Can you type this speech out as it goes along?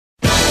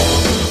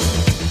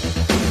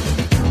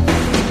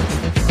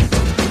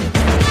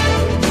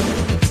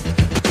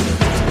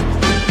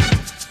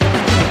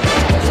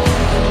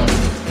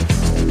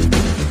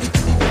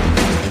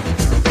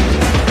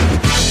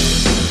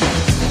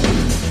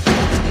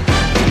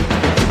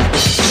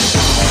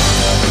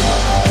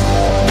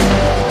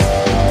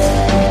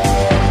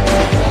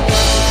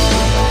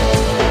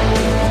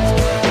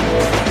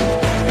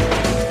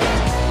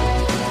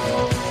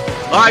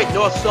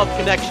NoSo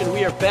Connection.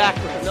 We are back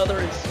with another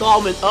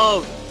installment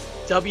of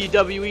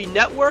WWE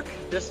Network.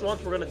 This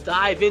month we're going to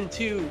dive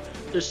into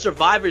the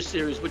Survivor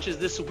Series, which is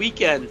this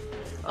weekend.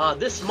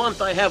 This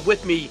month I have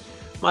with me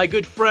my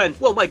good friend.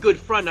 Well, my good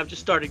friend, I've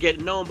just started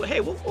getting known, but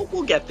hey,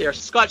 we'll get there.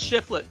 Scott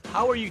Shifflett,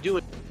 how are you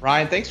doing?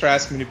 Ryan, thanks for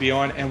asking me to be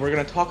on, and we're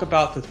going to talk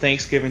about the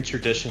Thanksgiving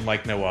tradition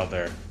like no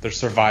other, the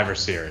Survivor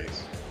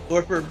Series. Or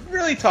if we're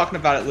really talking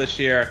about it this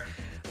year,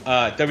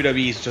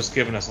 WWE's just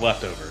giving us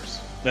leftovers.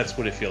 That's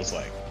what it feels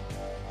like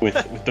with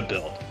the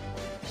build.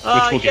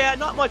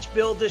 Not much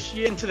build this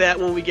year into that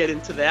when we get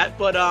into that,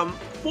 but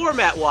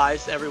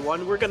format-wise,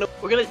 everyone, we're gonna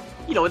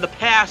in the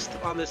past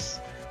on this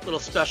little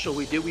special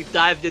we've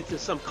dived into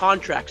some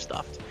contract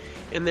stuff,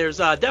 and there's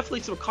definitely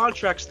some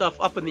contract stuff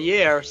up in the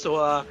air,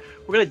 so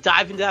we're gonna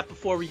dive into that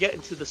before we get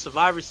into the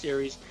Survivor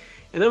Series.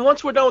 And then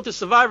once we're done with the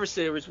Survivor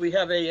Series, we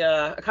have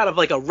a kind of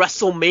like a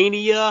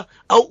WrestleMania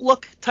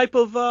outlook type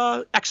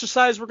of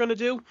exercise we're gonna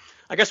do.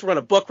 I guess we're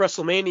gonna book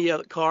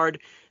WrestleMania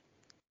card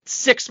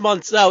 6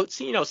 months out,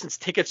 since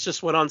tickets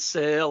just went on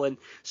sale, and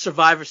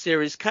Survivor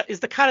Series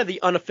is the kind of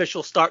the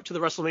unofficial start to the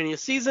WrestleMania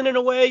season in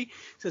a way,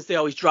 since they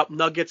always drop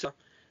nuggets.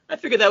 I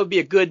figured that would be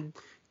a good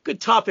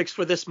topics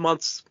for this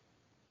month's,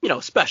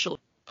 special.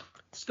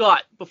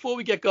 Scott, before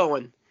we get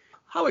going,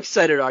 how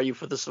excited are you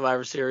for the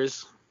Survivor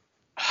Series?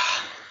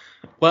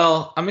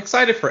 Well, I'm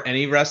excited for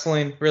any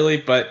wrestling, really,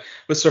 but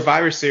with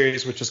Survivor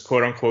Series, which is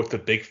quote-unquote the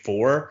Big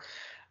Four,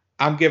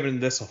 I'm giving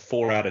this a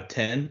 4 out of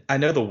 10. I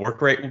know the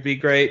work rate will be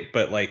great,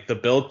 but like the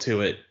build to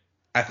it,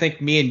 I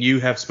think me and you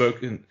have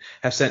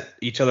sent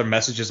each other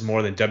messages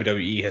more than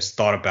WWE has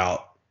thought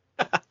about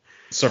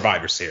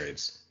Survivor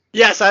Series.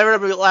 Yes, I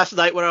remember last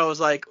night when I was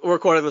like, we're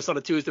recording this on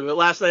a Tuesday, but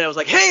last night I was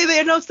like, hey, they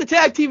announced the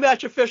tag team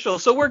match official,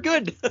 so we're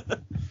good.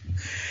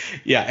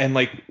 Yeah, and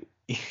like,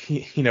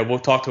 we'll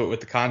talk to it with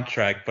the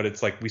contract, but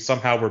it's like we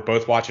somehow were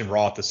both watching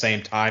Raw at the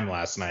same time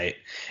last night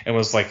and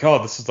was like,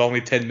 oh, this is the only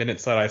 10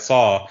 minutes that I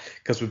saw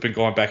because we've been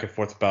going back and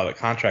forth about a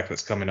contract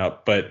that's coming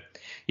up. But,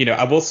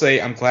 I will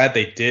say I'm glad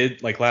they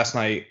did. Like last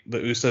night, the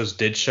Usos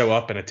did show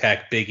up and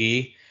attack Big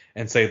E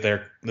and say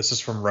this is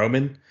from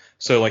Roman.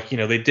 So,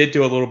 they did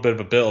do a little bit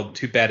of a build.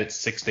 Too bad it's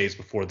 6 days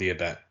before the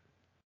event.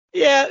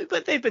 Yeah,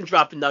 but they've been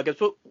dropping nuggets.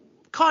 But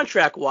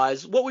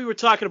contract-wise, what we were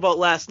talking about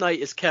last night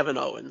is Kevin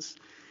Owens.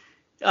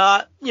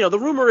 The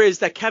rumor is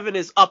that Kevin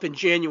is up in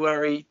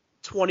January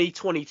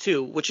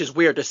 2022, which is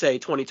weird to say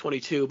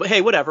 2022, but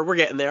hey, whatever, we're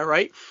getting there,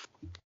 right?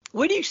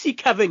 Where do you see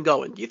Kevin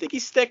going? Do you think he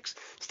sticks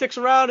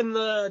around in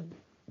the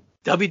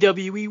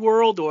WWE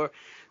world, or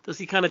does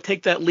he kind of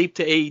take that leap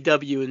to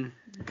AEW and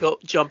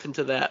jump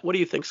into that? What do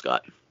you think,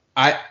 Scott?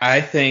 I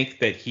think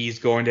that he's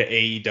going to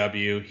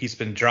AEW. He's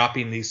been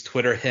dropping these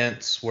Twitter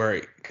hints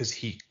because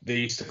they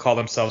used to call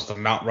themselves the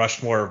Mount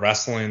Rushmore of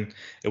wrestling.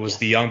 It was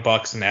the Young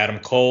Bucks and Adam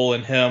Cole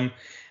and him.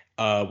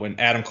 When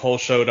Adam Cole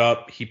showed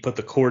up, he put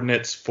the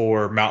coordinates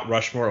for Mount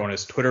Rushmore on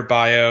his Twitter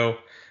bio.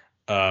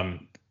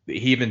 He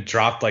even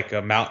dropped like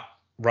a Mount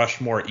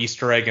Rushmore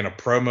Easter egg in a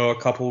promo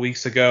a couple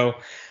weeks ago.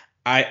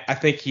 I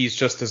think he's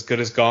just as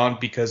good as gone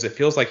because it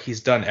feels like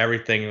he's done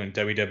everything in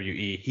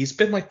WWE. He's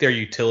been like their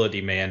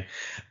utility man.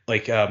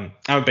 Like I'm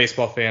a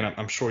baseball fan.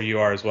 I'm sure you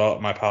are as well.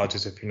 My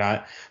apologies if you're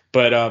not.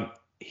 But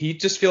he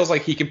just feels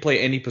like he can play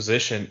any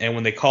position. And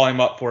when they call him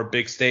up for a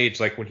big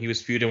stage, like when he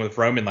was feuding with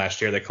Roman last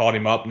year, they called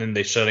him up and then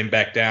they shut him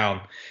back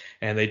down.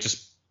 And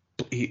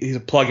he's a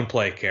plug and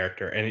play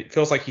character, and it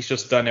feels like he's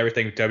just done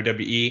everything with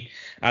WWE.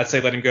 I'd say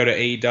let him go to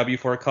AEW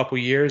for a couple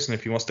years, and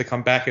if he wants to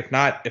come back, if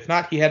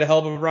not, he had a hell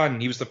of a run.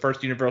 He was the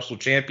first Universal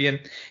Champion.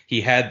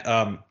 He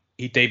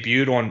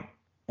debuted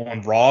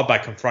on Raw by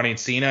confronting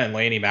Cena and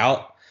laying him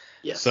out.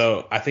 Yeah.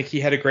 So I think he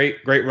had a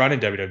great run in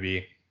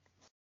WWE.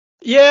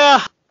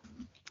 Yeah.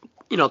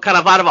 Kind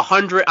of out of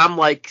 100, I'm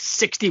like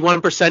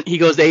 61% he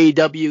goes to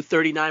AEW,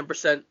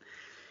 39%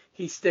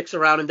 he sticks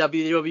around in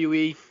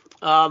WWE.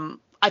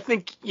 I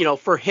think,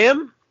 for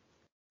him,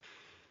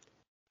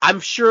 I'm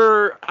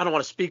sure, I don't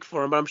want to speak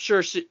for him, but I'm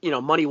sure,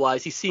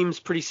 money-wise, he seems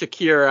pretty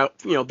secure,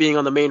 being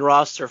on the main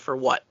roster for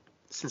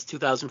since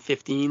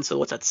 2015. So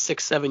what's that,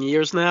 6-7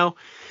 years now?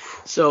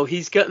 So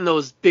he's getting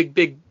those big,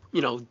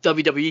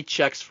 WWE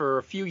checks for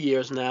a few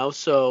years now.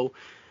 So,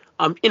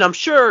 and I'm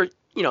sure,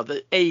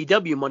 the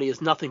AEW money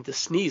is nothing to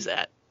sneeze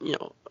at.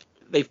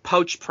 They've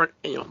poached,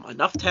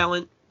 enough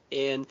talent,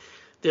 and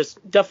there's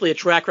definitely a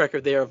track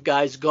record there of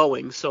guys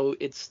going, so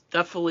it's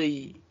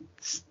definitely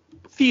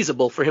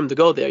feasible for him to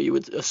go there, you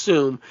would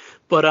assume.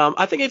 But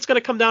I think it's going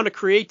to come down to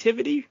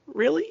creativity,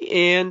 really,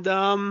 and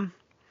I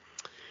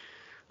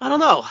don't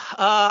know.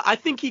 I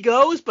think he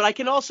goes, but I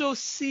can also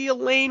see a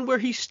lane where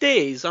he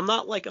stays. I'm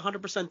not like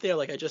 100% there,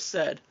 like I just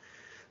said.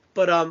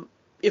 But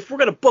if we're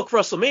going to book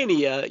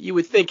WrestleMania, you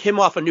would think him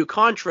off a new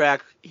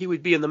contract, he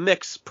would be in the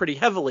mix pretty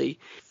heavily.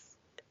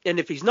 And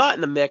if he's not in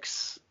the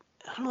mix,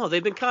 I don't know.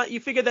 They've been you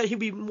figure that he'd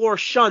be more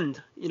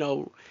shunned,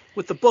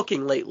 with the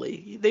booking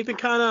lately. They've been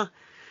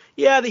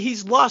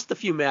he's lost a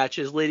few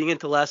matches leading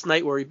into last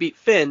night where he beat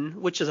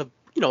Finn, which is a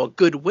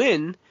good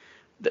win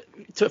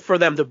for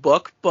them to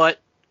book.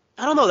 But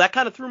I don't know. That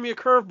kind of threw me a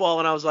curveball,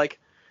 and I was like,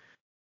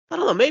 I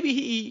don't know,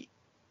 maybe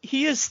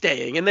he is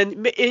staying. And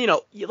then,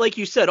 like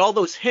you said, all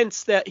those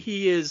hints that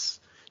he is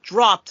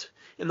dropped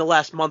in the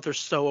last month or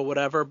so or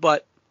whatever,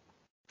 but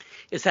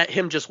is that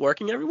him just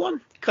working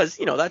everyone? Because,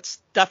 that's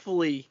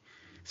definitely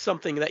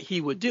something that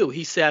he would do.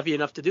 He's savvy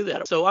enough to do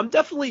that. So I'm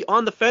definitely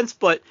on the fence,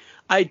 but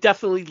I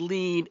definitely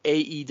lean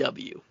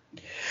AEW.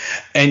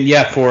 And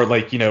yeah, for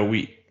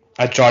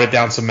I jotted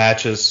down some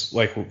matches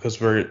because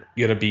we're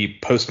gonna be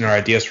posting our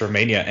ideas for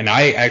Mania, and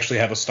I actually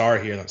have a star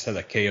here that said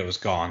that KO is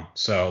gone.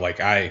 So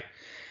I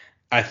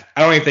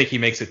don't even think he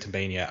makes it to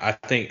Mania.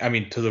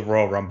 To the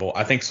Royal Rumble.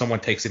 I think someone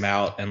takes him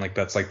out, and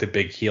that's the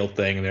big heel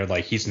thing, and they're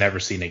like, he's never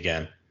seen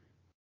again.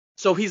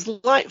 So he's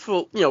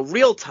for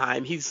real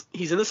time. He's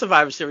in the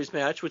Survivor Series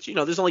match, which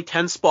there's only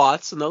 10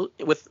 spots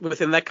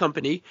within that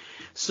company.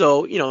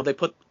 So they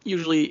put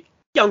usually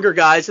younger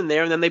guys in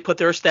there, and then they put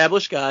their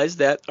established guys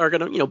that are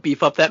gonna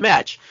beef up that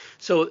match.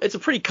 So it's a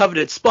pretty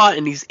coveted spot,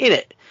 and he's in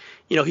it.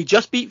 He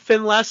just beat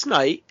Finn last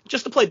night,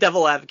 just to play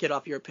devil advocate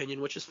off your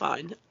opinion, which is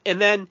fine. And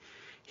then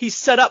he's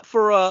set up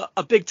for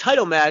a big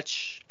title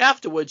match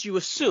afterwards, you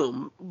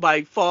assume,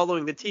 by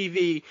following the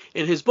TV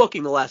in his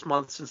booking the last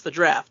month since the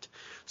draft.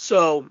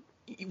 So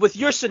with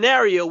your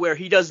scenario where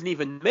he doesn't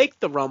even make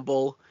the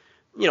Rumble,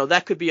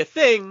 that could be a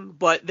thing,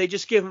 but they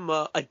just give him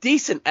a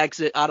decent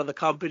exit out of the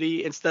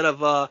company instead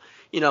of,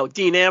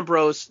 Dean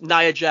Ambrose,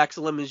 Nia Jax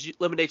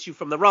eliminates you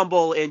from the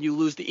Rumble and you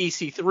lose the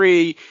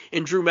EC3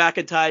 and Drew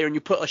McIntyre and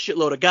you put a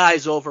shitload of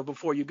guys over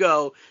before you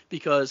go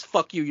because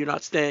fuck you, you're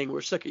not staying,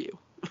 we're sick of you.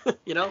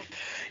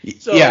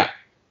 So yeah.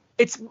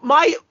 It's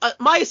my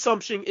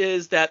assumption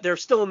is that they're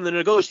still in the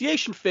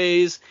negotiation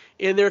phase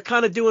and they're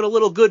kind of doing a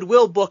little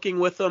goodwill booking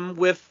with them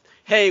with,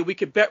 hey, we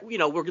could bet,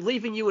 we're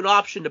leaving you an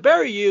option to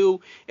bury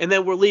you, and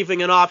then we're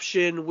leaving an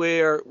option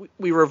where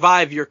we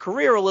revive your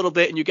career a little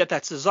bit and you get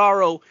that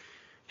Cesaro,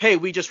 hey,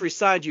 we just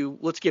re-signed you,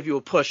 let's give you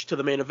a push to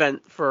the main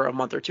event for a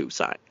month or two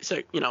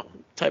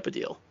type of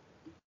deal.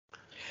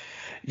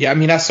 Yeah,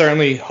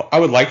 I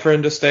would like for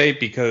him to stay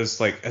because,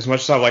 as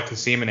much as I like to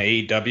see him in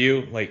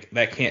AEW,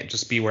 that can't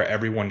just be where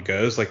everyone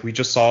goes. We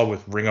just saw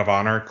with Ring of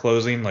Honor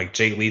closing,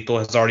 Jay Lethal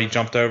has already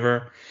jumped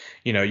over.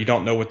 You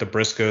don't know what the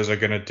Briscoes are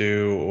going to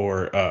do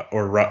or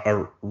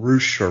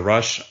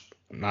Rush.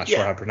 I'm not sure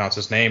how to pronounce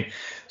his name.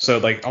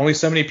 So, only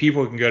so many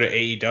people can go to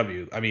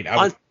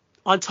AEW.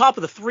 On top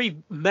of the 3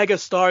 mega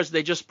stars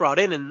they just brought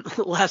in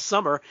last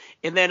summer,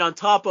 and then on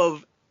top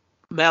of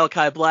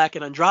Malachi Black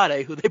and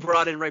Andrade, who they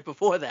brought in right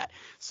before that.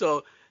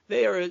 So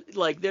they are and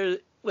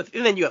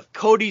then you have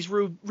Cody's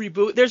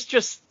reboot. There's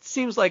just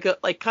seems like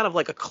kind of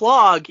like a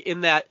clog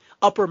in that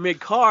upper mid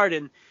card,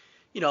 and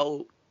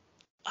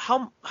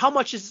how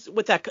much is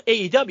with that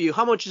AEW?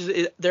 How much is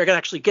it they're gonna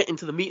actually get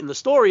into the meat and the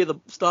story of the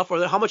stuff,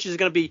 or how much is it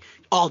gonna be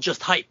all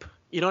just hype?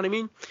 You know what I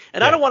mean?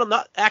 And yeah. I don't want to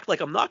not act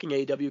like I'm knocking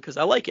AEW because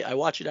I like it. I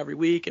watch it every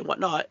week and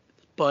whatnot.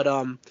 But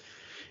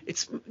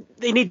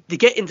they need to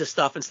get into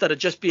stuff instead of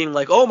just being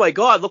like, oh my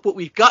God, look what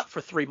we've got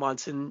for 3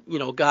 months. And,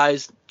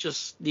 guys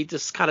just need to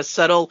kind of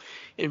settle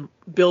and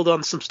build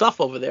on some stuff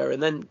over there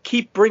and then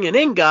keep bringing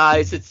in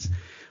guys. It's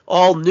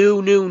all new.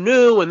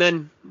 And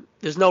then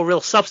there's no real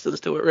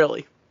substance to it,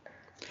 really.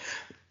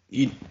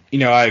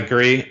 I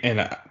agree.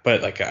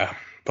 But like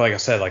I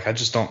said, I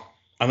just don't,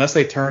 unless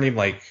they turn him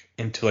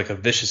into a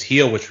vicious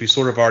heel, which we've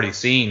sort of already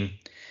seen.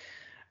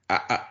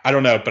 I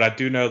don't know, but I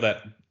do know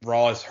that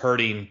Raw is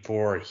hurting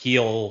for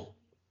heel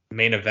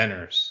main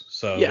eventers.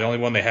 So The only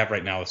one they have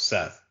right now is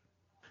Seth.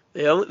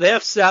 They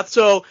have Seth.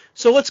 So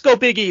let's go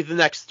Big E the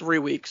next 3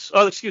 weeks.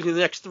 Oh, excuse me, the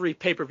next 3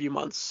 pay-per-view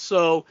months.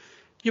 So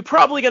you're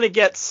probably going to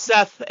get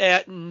Seth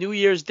at New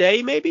Year's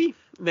Day, maybe.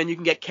 And then you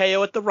can get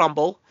KO at the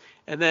Rumble.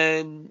 And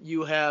then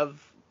you have,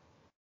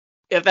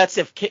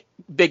 if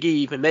Big E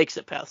even makes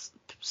it past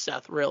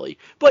Seth, really.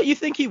 But you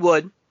think he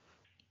would.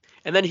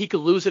 And then he could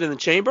lose it in the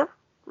chamber,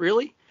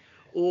 really?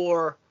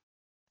 Or,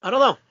 I don't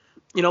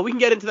know. We can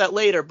get into that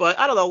later. But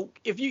I don't know.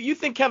 If you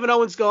think Kevin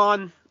Owens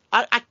gone,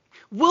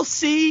 we'll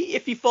see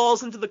if he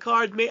falls into the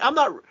card.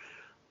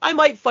 I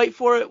might fight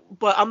for it,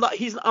 but I'm not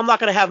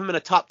going to have him in a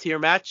top tier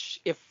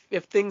match.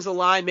 If things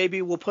align,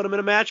 maybe we'll put him in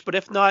a match. But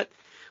if not,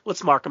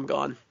 let's mark him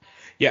gone.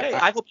 Yeah, hey,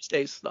 I hope he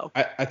stays though.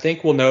 I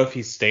think we'll know if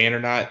he's staying or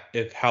not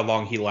how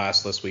long he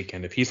lasts this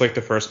weekend. If he's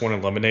the first one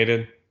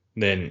eliminated,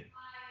 then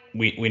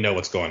we know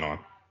what's going on.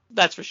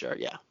 That's for sure.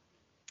 Yeah.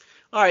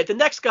 All right, the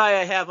next guy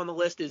I have on the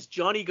list is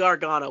Johnny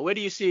Gargano. Where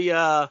do you see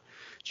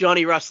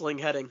Johnny Wrestling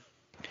heading?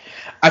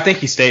 I think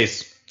he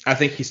stays.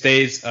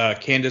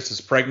 Candice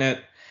is pregnant.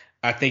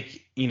 I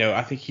think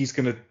he's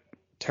going to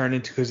turn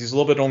into, because he's a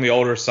little bit on the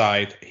older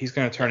side, he's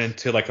going to turn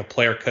into a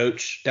player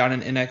coach down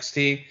in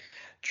NXT,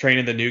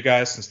 training the new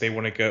guys since they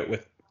want to go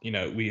with,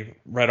 we've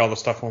read all the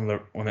stuff on the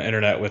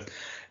internet with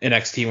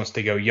NXT wants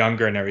to go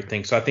younger and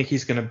everything. So I think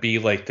he's going to be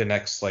the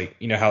next,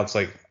 how it's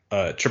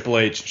Triple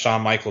H,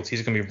 Shawn Michaels,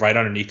 he's going to be right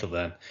underneath of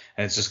them.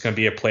 And it's just going to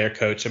be a player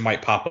coach. It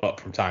might pop up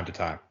from time to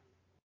time.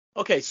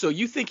 Okay, so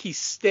you think he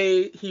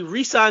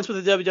re-signs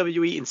with the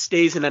WWE and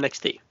stays in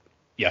NXT?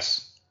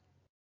 Yes.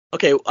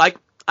 Okay,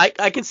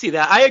 I can see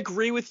that. I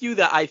agree with you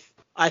that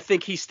I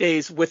think he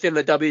stays within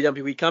the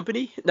WWE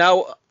company.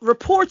 Now,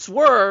 reports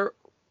were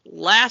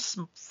last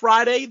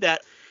Friday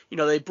that,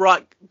 they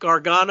brought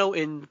Gargano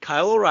and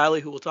Kyle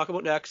O'Reilly, who we'll talk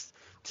about next,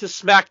 to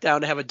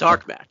SmackDown to have a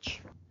dark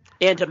match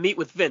and to meet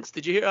with Vince.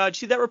 Did you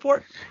see that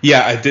report?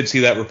 Yeah, I did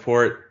see that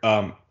report.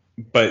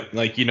 But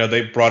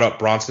they brought up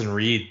Bronson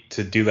Reed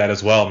to do that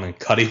as well and then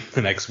cut him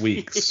the next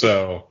week.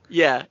 So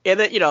yeah, and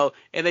then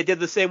and they did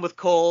the same with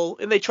Cole,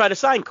 and they tried to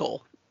sign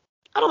Cole.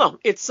 I don't know.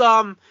 It's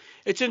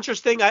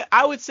interesting.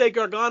 I would say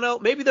Gargano,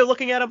 maybe they're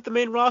looking at him at the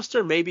main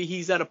roster. Maybe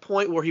he's at a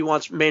point where he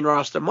wants main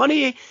roster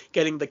money,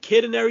 getting the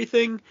kid and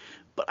everything.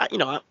 But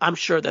I'm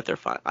sure that they're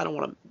fine. I don't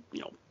want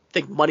to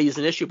think money is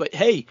an issue, but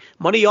hey,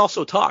 money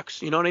also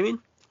talks. You know what I mean?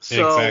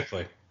 So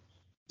exactly.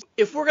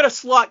 If we're gonna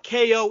slot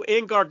KO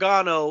and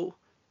Gargano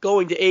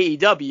going to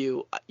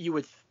AEW, you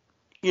would,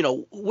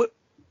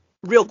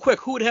 real quick,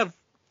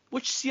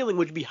 which ceiling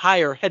would be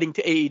higher heading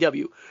to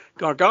AEW,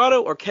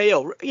 Gargano or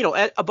KO?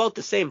 At about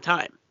the same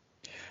time.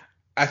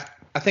 I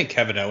think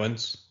Kevin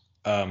Owens.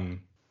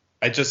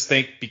 I just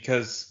think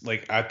because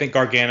I think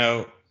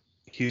Gargano,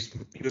 he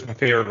was my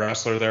favorite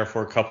wrestler there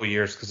for a couple of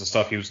years because of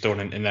stuff he was doing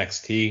in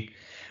NXT.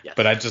 Yes.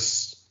 But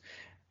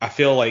I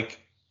feel like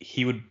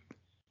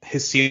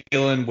his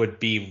ceiling would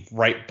be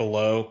right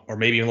below, or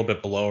maybe a little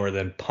bit belower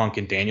than Punk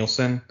and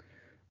Danielson,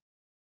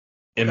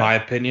 in my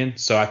opinion.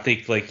 So I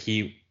think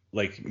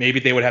maybe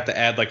they would have to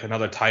add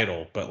another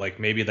title, but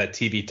maybe that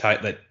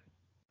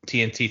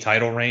TNT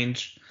title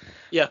range.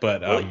 Yeah.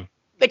 But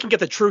they can get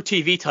the true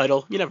TV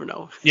title. You never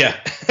know. Yeah.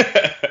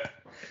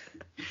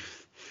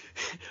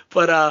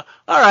 But all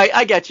right,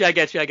 I get you.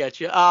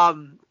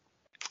 I'm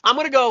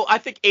gonna go. I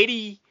think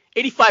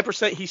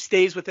 85% he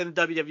stays within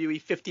the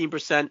WWE,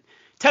 15%.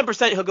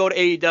 10% he'll go to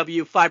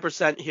AEW,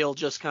 5% he'll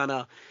just kind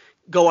of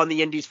go on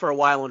the indies for a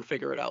while and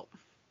figure it out.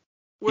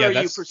 Where are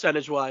you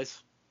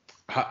percentage-wise?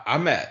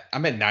 I'm at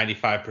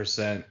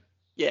 95%.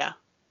 Yeah.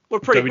 We're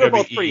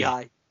both pretty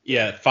high.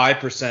 Yeah,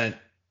 5%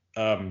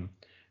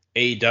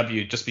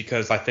 AEW, just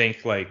because I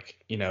think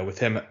with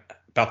him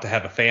about to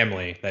have a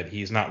family that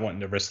he's not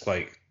wanting to risk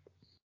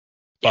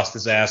bust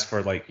his ass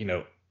for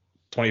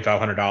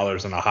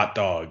 $2,500 and a hot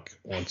dog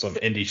on some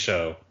indie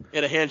show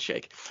and a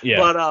handshake. Yeah.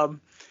 But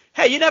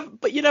hey, you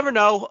never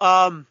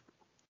know.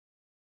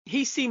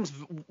 He seems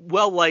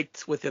well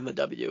liked within the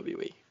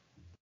WWE.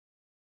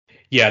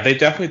 Yeah, they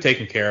definitely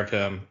taken care of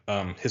him.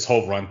 His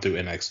whole run through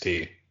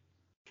NXT.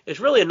 It's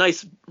really a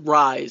nice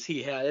rise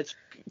he had. It's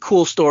a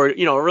cool story.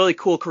 A really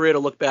cool career to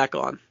look back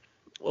on.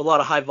 A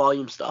lot of high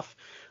volume stuff.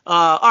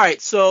 All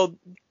right, so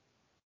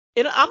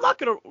I'm not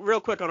gonna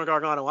real quick on a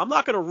Gargano. I'm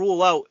not gonna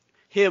rule out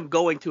him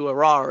going to a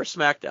Raw or a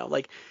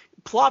SmackDown.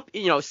 Plop.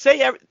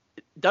 Say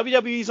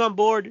WWE's on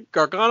board,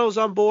 Gargano's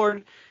on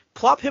board,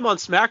 plop him on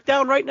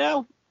SmackDown right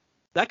now.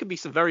 That could be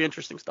some very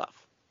interesting stuff.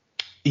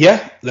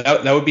 Yeah,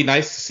 that would be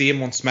nice to see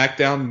him on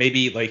SmackDown.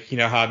 Maybe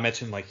how I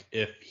mentioned,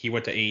 if he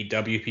went to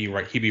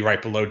AEW, he'd be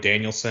right below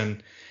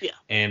Danielson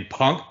and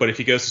Punk. But if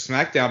he goes to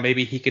SmackDown,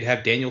 maybe he could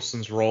have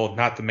Danielson's role,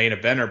 not the main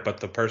eventer,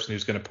 but the person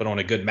who's going to put on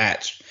a good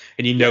match.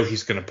 And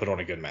he's going to put on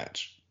a good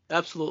match.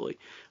 Absolutely.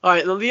 All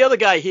right, and the other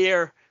guy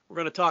here we're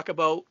going to talk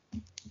about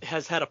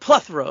has had a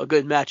plethora of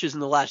good matches in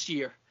the last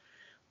year.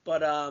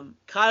 But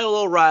Kyle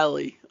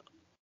O'Reilly.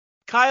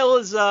 Kyle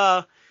is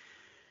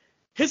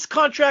his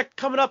contract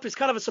coming up is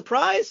kind of a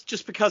surprise,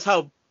 just because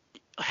how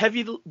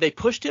heavy they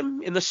pushed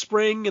him in the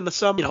spring, in the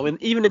summer,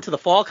 and even into the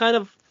fall, kind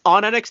of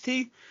on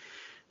NXT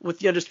with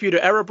the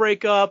Undisputed Era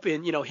breakup,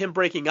 and him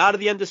breaking out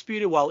of the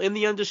Undisputed while in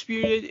the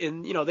Undisputed,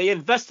 and they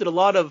invested a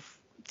lot of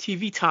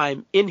TV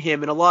time in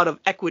him and a lot of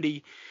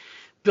equity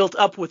built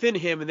up within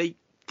him, and they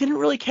didn't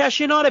really cash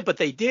in on it, but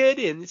they did,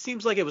 and it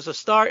seems like it was a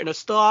start and a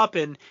stop,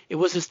 and it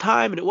was his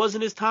time and it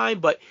wasn't his time,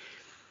 but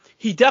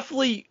he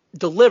definitely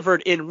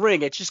delivered in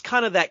ring. It's just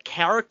kind of that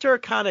character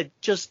kind of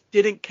just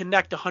didn't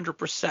connect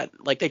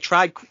 100%. They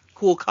tried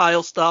cool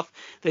Kyle stuff,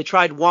 they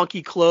tried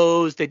wonky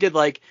clothes, they did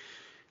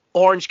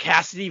Orange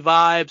Cassidy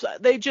vibes.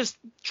 They just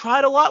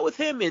tried a lot with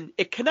him, and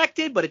it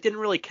connected, but it didn't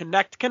really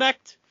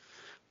connect.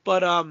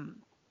 But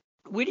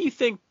where do you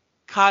think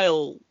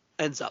Kyle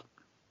ends up?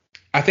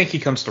 I think he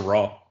comes to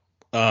Raw.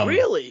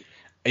 Really?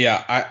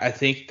 Yeah, I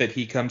think that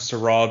he comes to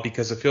Raw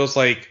because it feels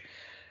like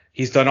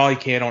he's done all he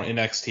can on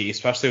NXT,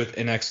 especially with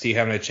NXT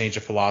having a change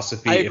of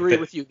philosophy. I agree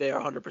with you there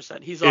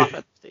 100%. He's off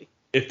NXT.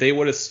 If they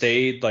would have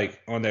stayed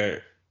on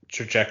their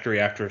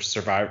trajectory after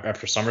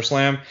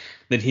SummerSlam,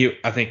 then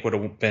I think would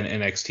have been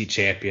NXT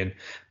champion.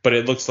 But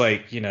it looks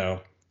like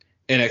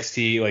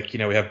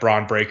NXT, we have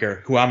Braun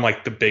Breaker, who I'm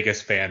the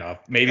biggest fan of.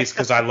 Maybe it's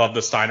because I love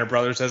the Steiner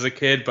brothers as a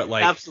kid, but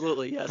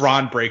absolutely, yes.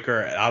 Braun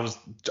Breaker, I'm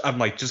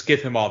just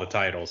give him all the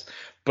titles.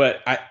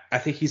 But I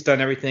think he's done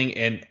everything.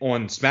 And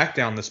on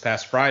SmackDown this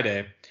past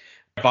Friday,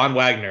 Von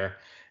Wagner,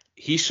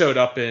 he showed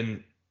up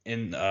on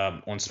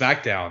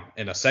SmackDown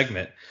in a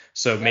segment.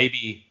 So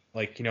maybe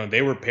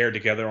they were paired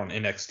together on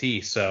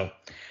NXT. So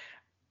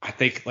I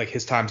think like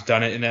his time's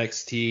done at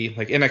NXT.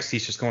 Like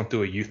NXT's just going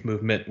through a youth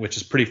movement, which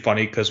is pretty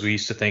funny because we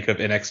used to think of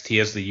NXT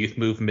as the youth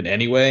movement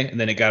anyway, and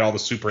then it got all the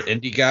super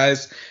indie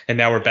guys, and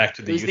now we're back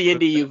to the There's youth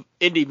the movement.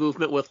 indie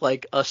movement with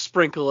like a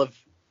sprinkle of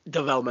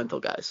developmental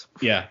guys.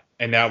 Yeah,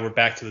 and now we're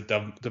back to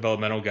the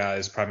developmental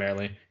guys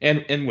primarily,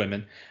 and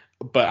women.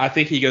 But I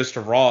think he goes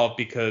to Raw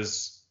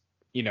because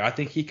I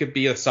think he could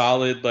be a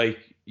solid like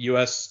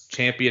U.S.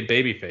 champion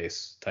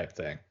babyface type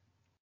thing.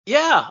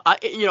 Yeah,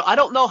 I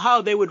don't know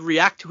how they would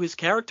react to his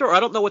character, or I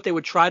don't know what they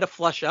would try to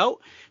flesh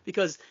out,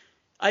 because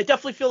I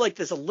definitely feel like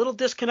there's a little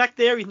disconnect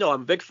there. I'm a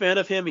big fan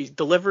of him. He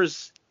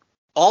delivers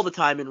all the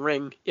time in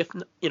ring, if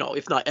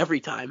not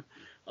every time.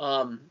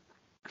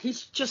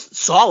 He's just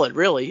solid,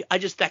 really.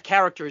 That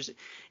character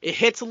it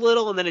hits a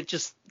little and then it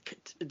just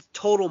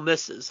total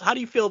misses. How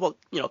do you feel about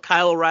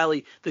Kyle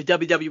O'Reilly, the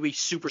WWE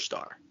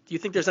superstar? Do you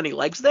think there's any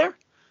legs there?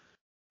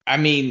 I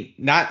mean,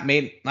 not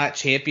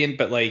champion,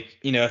 but like,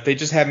 if they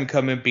just have him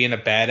come in being a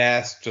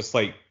badass, just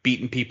like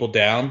beating people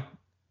down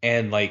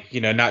and like,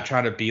 not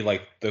trying to be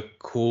like the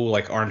cool,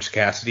 like Orange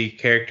Cassidy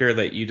character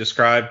that you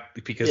described,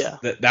 because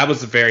that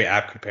was a very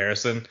apt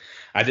comparison.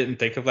 I didn't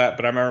think of that,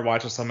 but I remember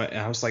watching something and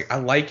I was like, I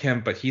like him,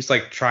 but he's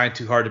like trying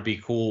too hard to be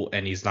cool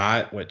and he's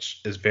not,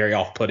 which is very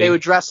off-putting. They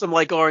would dress him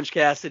like Orange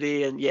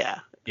Cassidy and yeah.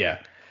 Yeah.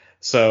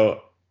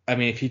 So, I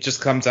mean, if he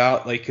just comes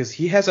out, like, because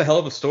he has a hell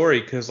of a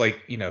story, because,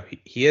 like,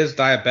 he is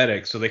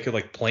diabetic, so they could,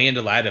 like, play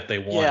into that if they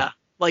want. Yeah,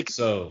 like,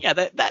 so. Yeah,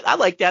 that I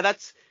like that.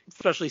 That's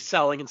especially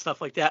selling and stuff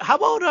like that. How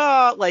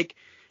about, like,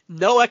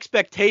 no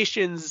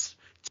expectations,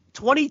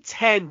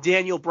 2010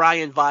 Daniel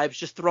Bryan vibes,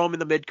 just throw him in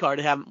the mid-card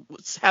and have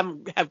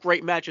him have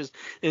great matches,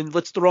 and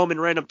let's throw him in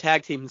random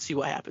tag team and see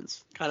what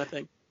happens, kind of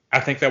thing.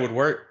 I think that would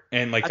work,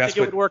 and, like, it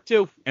would work,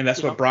 too. And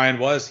that's what Bryan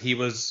was. He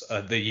was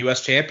the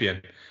U.S.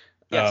 champion.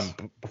 Yes.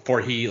 Before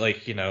he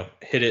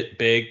hit it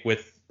big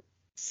with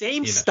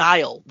same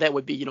style. That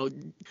would be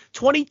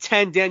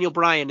 2010 Daniel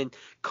Bryan and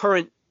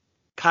current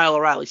Kyle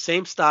O'Reilly,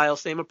 same style,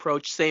 same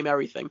approach, same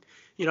everything.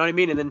 You know what I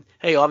mean? And then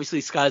hey, obviously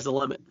sky's the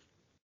limit.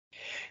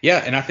 Yeah,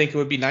 and I think it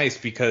would be nice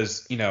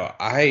because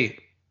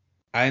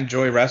I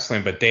enjoy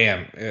wrestling, but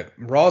damn,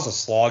 Raw is a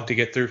slog to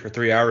get through for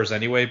 3 hours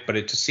anyway. But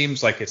it just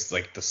seems like it's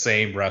like the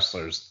same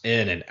wrestlers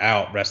in and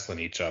out wrestling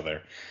each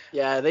other.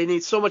 Yeah, they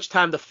need so much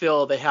time to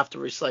fill. They have to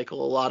recycle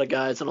a lot of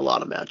guys and a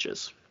lot of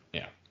matches.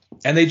 Yeah,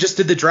 and they just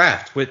did the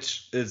draft,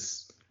 which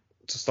is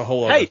just a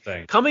whole other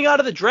thing. Coming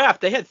out of the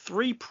draft, they had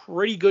 3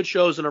 pretty good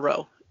shows in a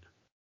row.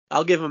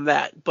 I'll give them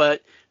that.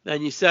 But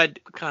then you said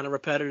kind of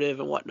repetitive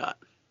and whatnot.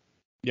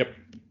 Yep.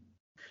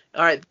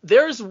 All right,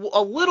 there's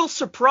a little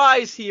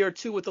surprise here,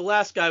 too, with the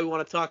last guy we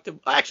want to talk to.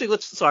 Actually,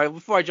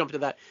 before I jump into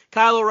that,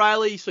 Kyle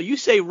O'Reilly, so you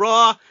say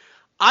Raw.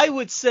 I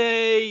would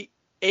say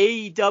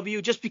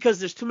AEW, just because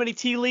there's too many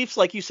tea leaves,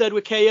 like you said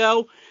with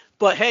KO.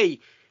 But, hey,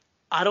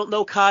 I don't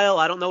know Kyle.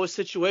 I don't know his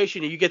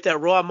situation. If you get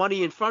that Raw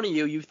money in front of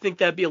you, you think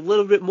that'd be a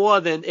little bit more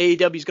than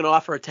AEW's going to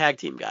offer a tag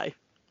team guy.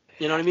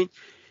 You know what I mean?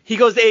 He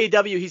goes to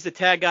AEW. He's the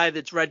tag guy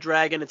that's Red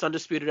Dragon. It's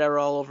Undisputed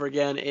Era all over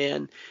again.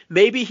 And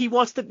maybe he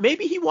wants to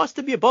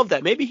be above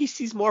that. Maybe he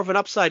sees more of an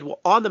upside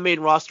on the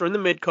main roster in the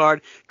mid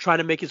card, trying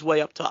to make his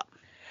way up top.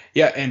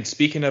 Yeah, and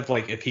speaking of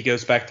like if he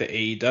goes back to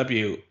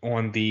AEW,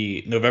 on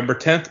the November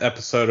 10th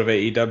episode of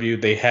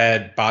AEW, they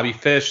had Bobby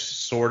Fish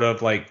sort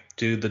of like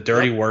do the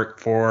dirty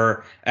work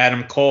for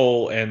Adam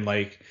Cole, and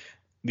like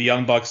the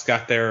Young Bucks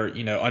got their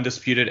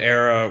Undisputed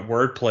Era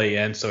wordplay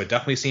in, so it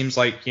definitely seems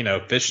like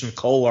Fish and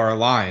Cole are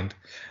aligned.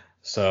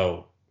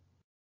 So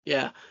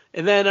yeah,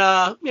 and then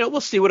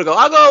we'll see what it go.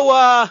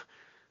 I'll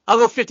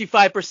go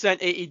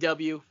 55%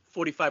 AEW,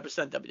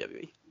 45%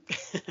 WWE.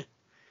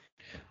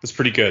 It's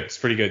pretty good. It's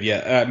pretty good.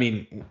 Yeah, I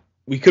mean,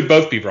 we could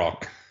both be wrong.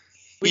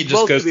 He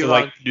just goes to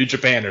like New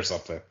Japan or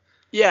something.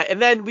 Yeah,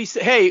 and then we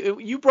say, hey,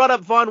 you brought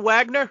up Von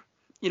Wagner.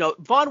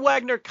 Von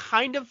Wagner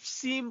kind of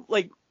seemed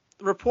like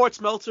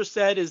reports Meltzer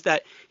said is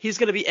that he's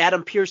going to be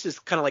Adam Pearce's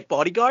kind of like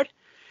bodyguard,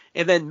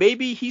 and then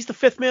maybe he's the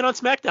 5th man on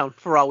SmackDown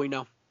for all we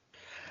know.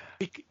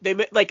 They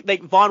like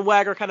Von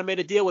Wagner kind of made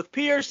a deal with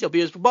Pierce. He'll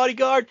be his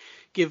bodyguard,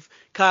 give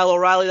Kyle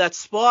O'Reilly that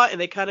spot,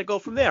 and they kind of go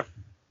from there.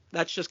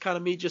 That's just kind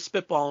of me just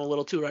spitballing a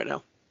little too right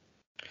now.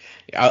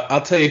 Yeah,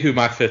 I'll tell you who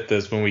my 5th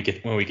is when we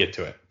get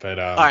to it. But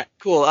all right,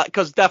 cool.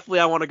 Because definitely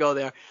I want to go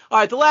there. All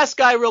right, the last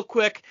guy, real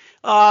quick.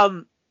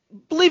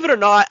 Believe it or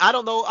not, I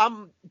don't know.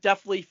 I'm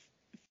definitely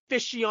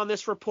fishy on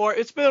this report.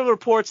 It's been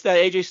reports that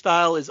AJ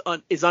Styles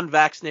is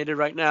unvaccinated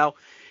right now,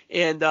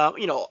 and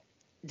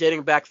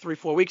dating back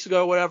 3-4 weeks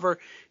ago or whatever,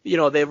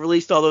 they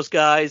released all those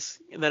guys,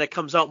 and then it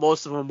comes out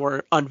most of them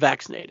were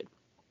unvaccinated.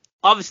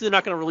 Obviously, they're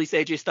not going to release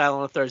AJ Styles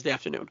on a Thursday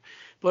afternoon.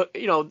 But,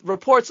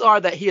 reports are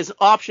that he has an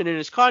option in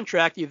his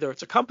contract. Either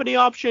it's a company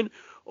option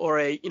or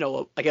a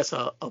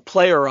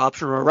player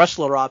option or a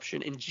wrestler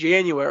option in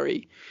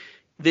January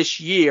this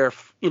year,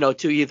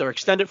 to either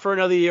extend it for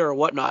another year or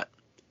whatnot.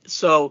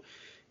 So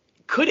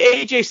could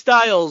AJ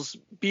Styles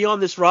be on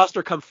this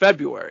roster come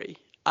February?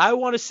 I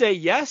want to say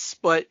yes,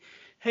 but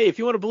hey, if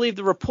you want to believe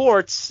the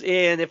reports,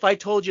 and if I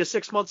told you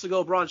 6 months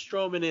ago Braun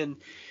Strowman and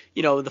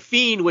the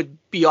Fiend would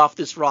be off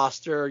this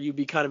roster, you'd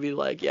be kind of be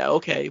like, yeah,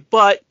 okay.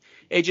 But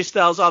AJ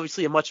Styles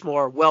obviously a much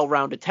more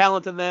well-rounded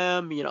talent than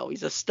them.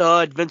 He's a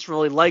stud. Vince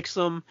really likes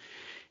him.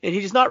 And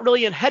he's not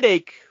really a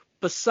headache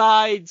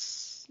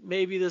besides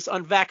maybe this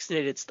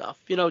unvaccinated stuff.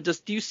 Do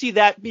you see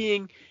that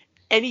being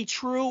any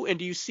true, and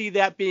do you see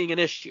that being an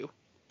issue?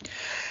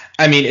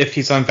 I mean, if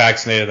he's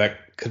unvaccinated,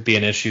 that could be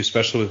an issue,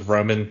 especially with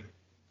Roman,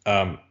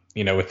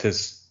 with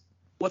his...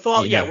 With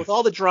all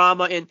the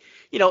drama, and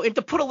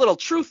to put a little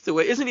truth to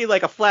it, isn't he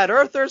like a flat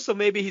earther? So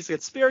maybe he's a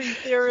conspiracy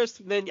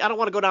theorist. Then I don't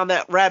want to go down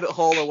that rabbit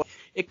hole. Or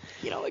it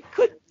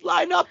could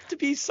line up to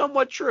be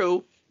somewhat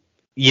true.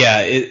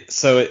 Yeah, it's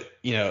something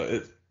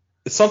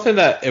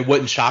that it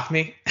wouldn't shock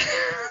me.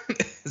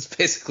 It's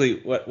basically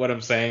what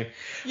I'm saying.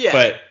 Yeah.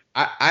 But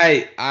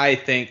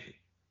I think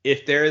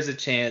if there is a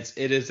chance,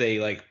 it is a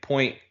like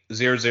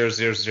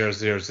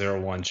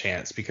 0.000001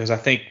 chance, because I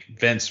think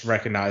Vince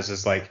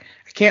recognizes like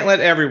I can't let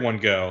everyone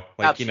go.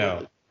 Like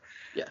Absolutely.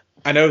 Yeah.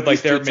 I know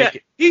like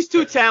he's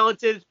too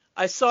talented.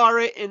 I saw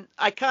it and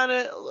I kind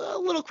of a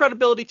little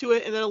credibility to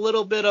it, and then a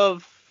little bit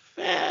of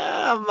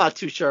I'm not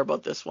too sure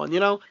about this one.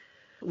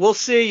 We'll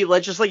see.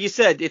 Just like you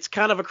said, it's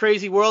kind of a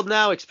crazy world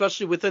now,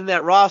 especially within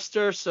that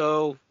roster.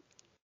 So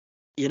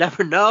you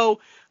never know.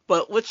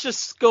 But let's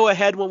just go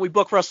ahead when we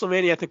book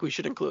WrestleMania. I think we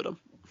should include him.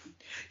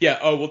 Yeah.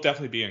 Oh, we'll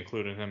definitely be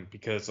including him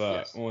because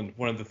one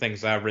of the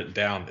things I've written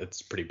down,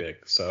 it's pretty big.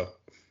 So.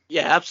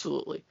 Yeah,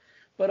 absolutely.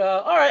 But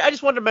all right, I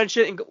just wanted to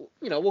mention it, and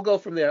we'll go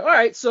from there. All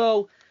right,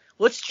 so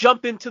let's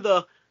jump into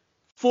the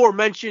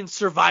aforementioned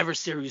Survivor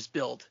Series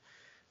build.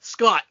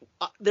 Scott,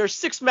 there's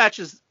 6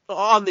 matches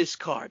on this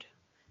card.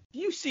 Do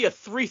you see a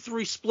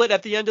 3-3 split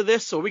at the end of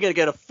this? Or are we going to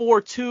get a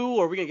 4-2,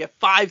 or are we going to get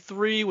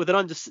 5-3 with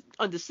an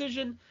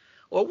undecision?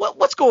 Or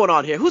what's going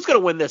on here? Who's going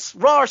to win this?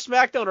 Raw or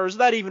SmackDown, or is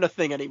that even a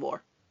thing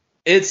anymore?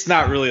 It's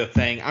not really a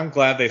thing. I'm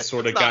glad they've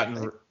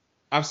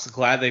I'm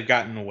glad they've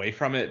gotten away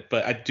from it,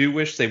 but I do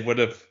wish they would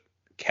have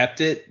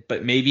kept it,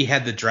 but maybe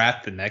had the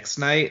draft the next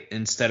night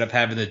instead of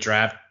having the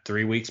draft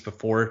 3 weeks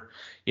before,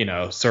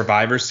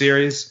 Survivor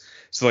Series.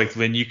 So like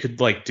then you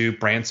could like do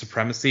brand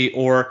supremacy,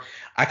 or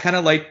I kind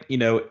of like, in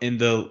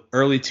the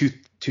early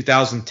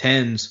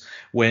 2010s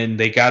when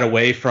they got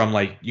away from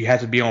like you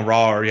had to be on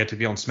Raw or you had to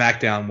be on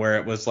SmackDown, where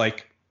it was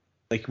like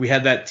we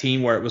had that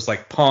team where it was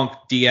like Punk,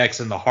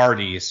 DX, and the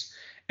Hardys.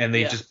 And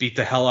they just beat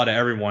the hell out of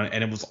everyone,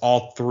 and it was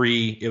all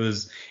 3. It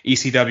was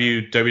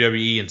ECW,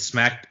 WWE, and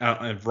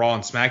Raw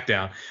and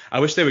SmackDown. I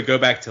wish they would go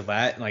back to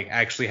that and like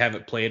actually have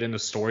it played into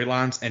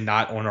storylines and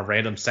not on a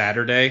random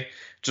Saturday.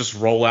 Just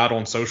roll out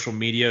on social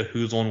media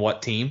who's on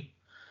what team.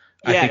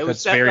 Yeah, I think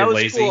that's very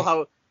lazy. Cool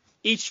how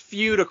each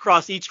feud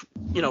across each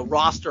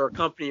roster or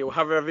company or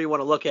however you want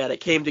to look at it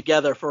came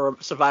together for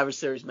a Survivor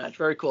Series match.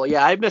 Very cool.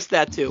 Yeah, I missed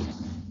that too.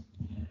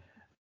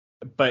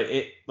 But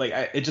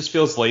it just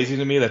feels lazy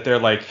to me that they're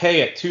like,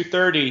 hey, at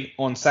 2:30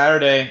 on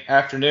Saturday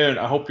afternoon,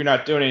 I hope you're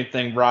not doing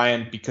anything,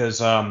 Brian, because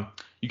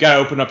you got to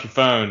open up your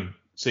phone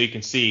so you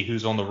can see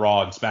who's on the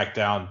Raw and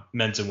SmackDown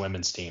men's and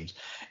women's teams.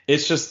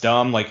 It's just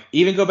dumb. Like,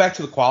 even go back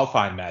to the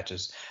qualifying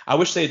matches. I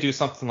wish they'd do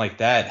something like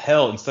that.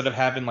 Hell, instead of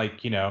having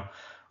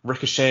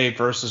Ricochet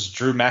versus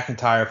Drew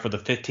McIntyre for the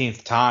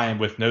 15th time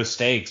with no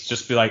stakes,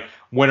 just be like,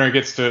 winner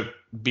gets to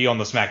be on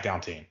the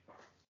SmackDown team.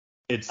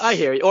 I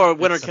hear you. Or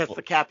winner gets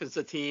the captain's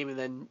the team and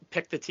then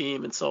pick the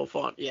team and so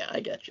on. Yeah, I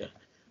get you.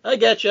 I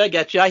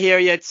hear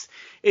you.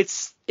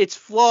 It's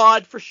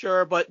flawed for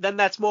sure, but then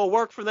that's more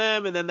work for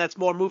them, and then that's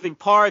more moving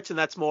parts, and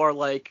that's more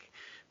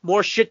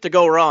shit to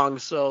go wrong.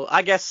 So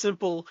I guess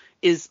simple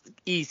is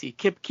easy.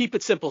 Keep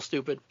it simple,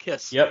 stupid.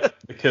 Kiss. Yep,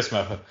 the kiss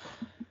method.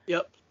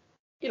 Yep.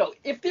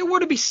 If there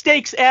were to be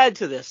stakes added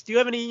to this, do you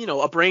have any,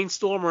 a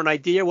brainstorm or an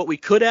idea what we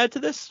could add to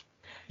this?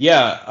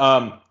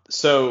 Yeah.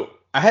 So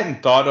I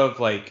hadn't thought of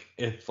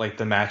if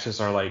the matches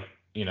are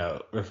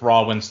if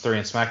Raw wins 3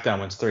 and SmackDown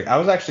wins 3. I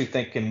was actually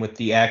thinking with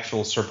the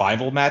actual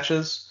survival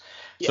matches.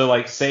 Yeah.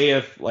 So say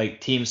if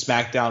Team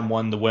SmackDown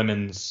won the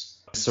women's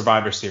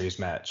Survivor Series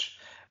match,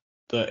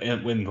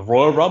 when the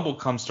Royal Rumble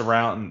comes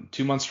around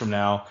 2 months from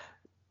now,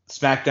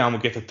 SmackDown will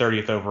get the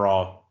 30th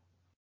overall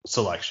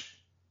selection.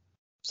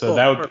 So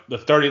the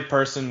 30th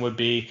person would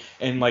be,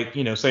 and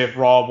say if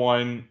Raw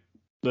won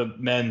the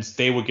men's,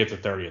 they would get the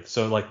 30th.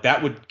 So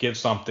that would give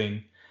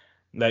something.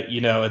 That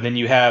and then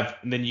you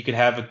can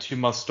have a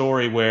 2-month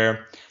story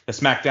where the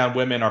SmackDown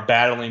women are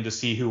battling to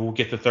see who will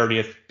get the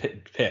 30th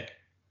pick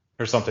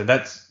or something.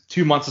 That's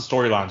 2 months of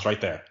storylines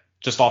right there,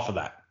 just off of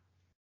that.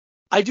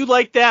 I do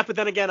like that, but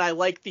then again, I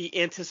like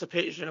the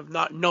anticipation of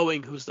not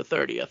knowing who's the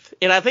 30th,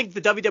 and I think the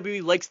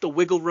WWE likes the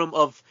wiggle room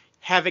of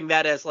having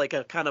that as a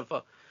kind of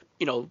a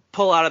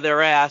pull out of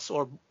their ass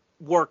or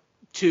work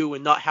to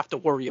and not have to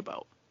worry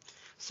about.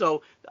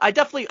 So I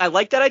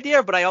like that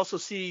idea, but I also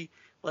see.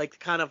 I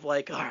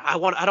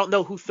don't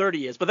know who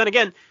 30 is. But then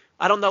again,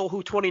 I don't know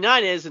who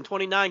 29 is, and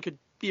 29 could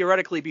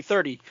theoretically be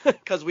 30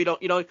 because we don't,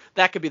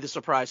 that could be the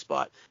surprise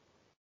spot.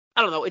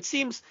 I don't know. It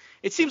seems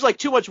like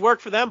too much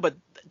work for them, but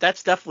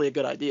that's definitely a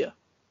good idea.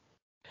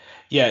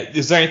 Yeah.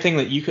 Is there anything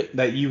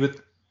that you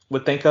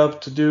would think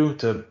of to do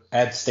to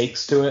add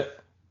stakes to it?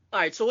 All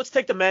right, so let's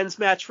take the men's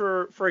match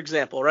for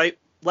example, right?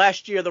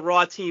 Last year, the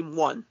Raw team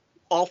won.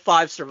 All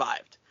 5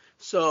 survived.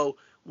 So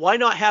why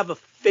not have a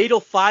fatal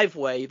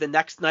 5-way the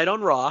next night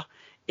on Raw?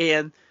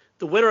 And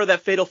the winner of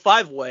that fatal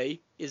 5-way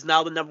is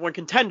now the number 1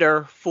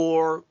 contender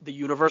for the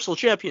Universal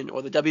Champion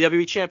or the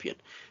WWE Champion.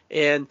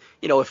 And,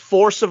 if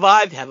 4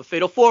 survive, have a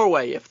fatal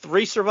 4-way. If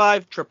 3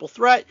 survive, triple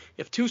threat.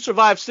 If 2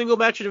 survive, single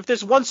match. And if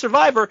there's 1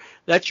 survivor,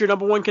 that's your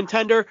number 1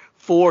 contender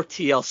for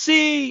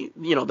TLC,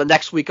 the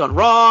next week on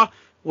Raw,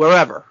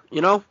 wherever,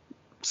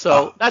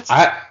 So that's...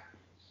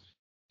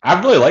 I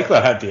really like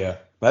that idea.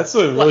 That's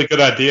a really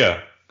good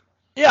idea.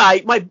 Yeah,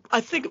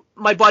 I think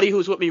my buddy who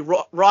was with me,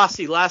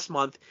 Rossi, last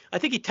month, I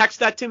think he texted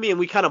that to me, and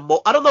we kind of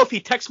I don't know if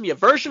he texted me a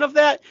version of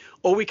that,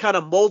 or we kind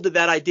of molded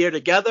that idea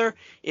together,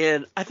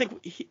 and I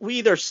think we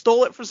either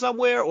stole it from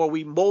somewhere, or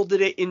we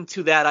molded it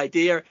into that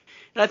idea,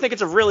 and I think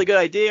it's a really good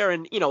idea,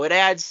 and, it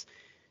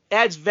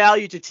adds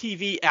value to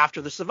TV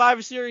after the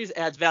Survivor Series,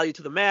 adds value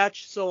to the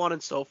match, so on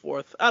and so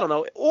forth. I don't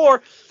know.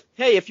 Or,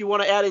 hey, if you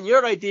want to add in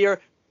your idea,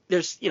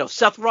 there's,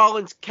 Seth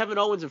Rollins, Kevin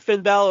Owens, and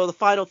Finn Balor are the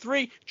final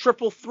 3,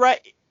 triple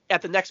threat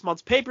at the next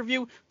month's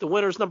pay-per-view. The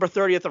winner's number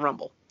 30 at the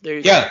Rumble. There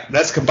you go.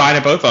 That's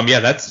combining both of them. Yeah,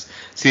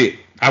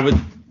 I would,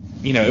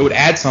 it would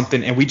add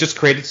something, and we just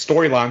created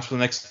storylines for the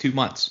next 2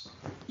 months.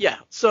 Yeah,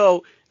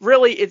 so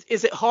really,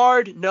 is it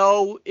hard?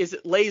 No. Is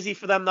it lazy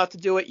for them not to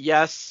do it?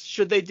 Yes.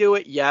 Should they do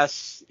it?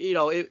 Yes.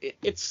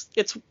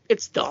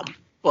 It's dumb,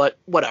 but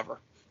whatever.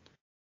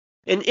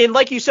 And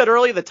like you said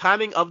earlier, the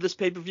timing of this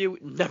pay-per-view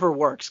never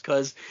works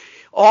because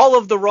all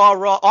of the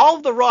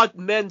Raw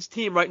men's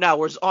team right now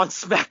was on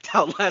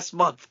SmackDown last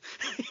month.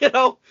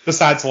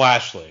 Besides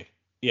Lashley.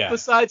 Yeah.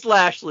 Besides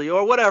Lashley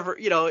or whatever,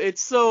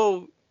 it's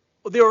so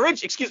the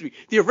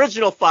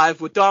original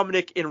 5 with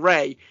Dominic and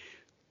Ray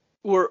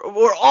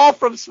were all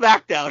from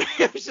SmackDown.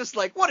 It was just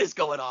like, what is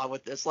going on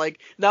with this? Like,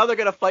 now they're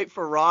gonna fight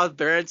for Raw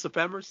brand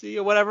supremacy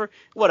or whatever.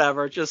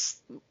 Whatever.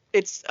 Just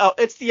it's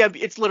the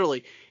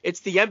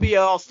NBA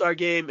All-Star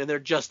Game, and they're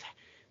just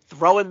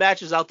throwing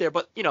matches out there.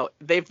 But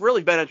they've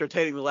really been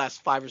entertaining the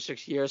last 5 or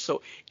 6 years,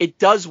 so it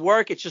does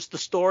work. It's just the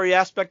story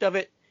aspect of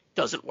it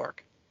doesn't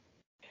work.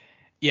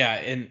 Yeah,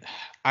 and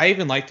I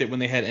even liked it when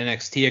they had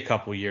NXT a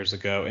couple years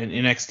ago, and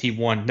NXT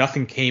won.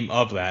 Nothing came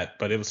of that,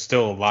 but it was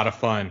still a lot of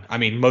fun. I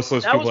mean, most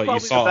of those people that you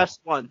saw, the best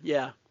one,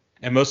 yeah.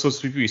 And most of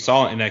those people you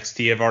saw in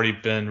NXT have already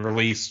been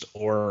released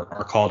or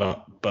are called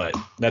up, but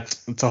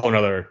that's a whole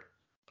other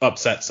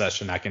upset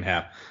session I can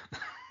have.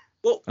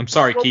 Well, I'm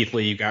sorry, Keith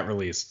Lee, you got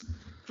released.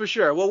 For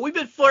sure. Well, we've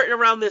been flirting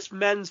around this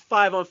men's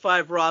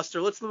 5-on-5 roster.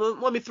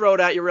 Let me throw it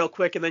at you real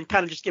quick, and then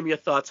kind of just give me your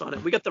thoughts on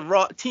it. We got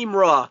the Team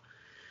Raw.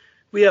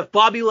 We have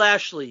Bobby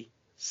Lashley,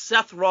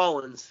 Seth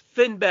Rollins,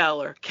 Finn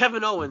Balor,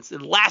 Kevin Owens,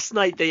 and last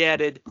night they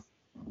added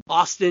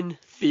Austin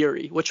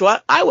Theory, which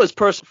I was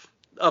personally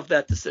of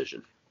that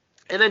decision.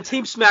 And then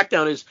Team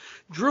SmackDown is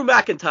Drew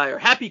McIntyre,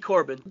 Happy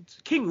Corbin,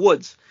 King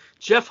Woods,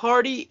 Jeff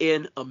Hardy,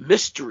 and a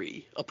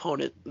mystery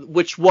opponent,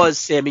 which was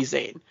Sami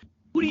Zayn.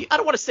 I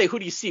don't want to say who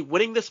do you see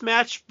winning this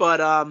match, but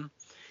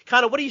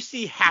kind of what do you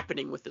see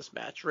happening with this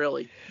match,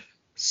 really?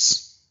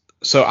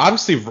 So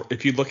obviously,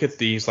 if you look at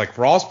these, like,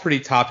 Raw's pretty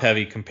top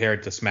heavy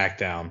compared to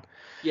SmackDown.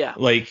 Yeah.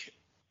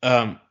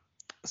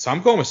 So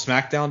I'm going with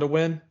SmackDown to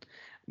win,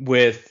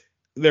 with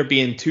there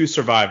being 2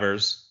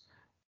 survivors,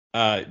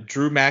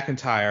 Drew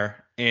McIntyre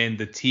and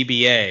the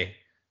TBA,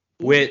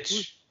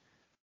 which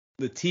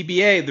the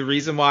TBA, the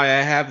reason why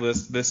I have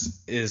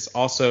this is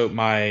also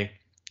my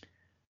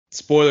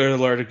spoiler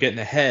alert of getting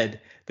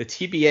ahead. The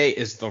TBA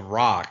is The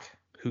Rock,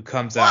 who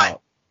comes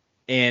out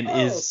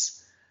and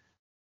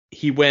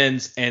he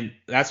wins, and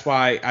that's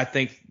why I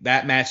think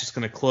that match is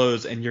going to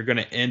close, and you're going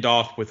to end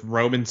off with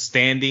Roman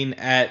standing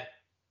at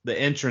the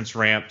entrance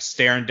ramp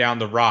staring down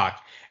The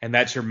Rock, and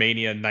that's your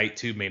Mania Night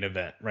 2 main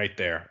event right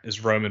there,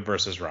 is Roman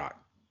versus Rock.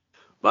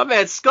 My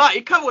man Scott,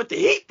 you're coming with the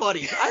heat,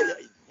 buddy.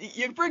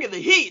 You're bringing the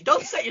heat.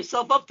 Don't set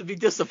yourself up to be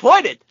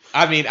disappointed.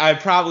 I mean, I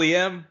probably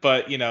am,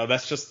 but,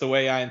 that's just the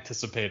way I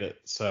anticipate it,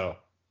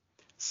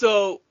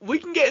 So we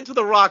can get into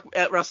The Rock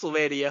at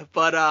WrestleMania,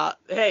 but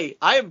hey,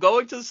 I am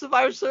going to the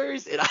Survivor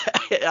Series, and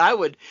I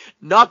would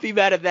not be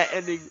mad at that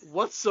ending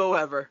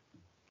whatsoever.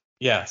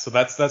 Yeah, so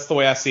that's the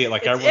way I see it.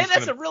 Like,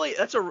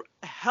 that's a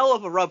hell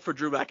of a rub for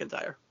Drew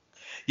McIntyre.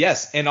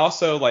 Yes, and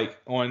also, like,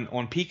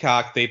 on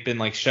Peacock, they've been,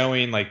 like,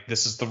 showing, like,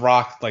 this is The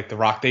Rock, like, The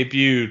Rock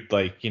debuted,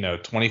 like,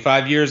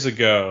 25 years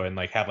ago, and,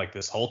 like, have, like,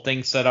 this whole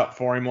thing set up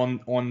for him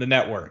on the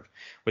network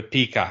with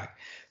Peacock.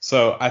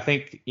 So I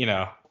think,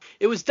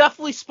 It was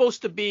definitely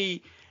supposed to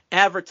be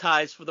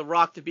advertised for The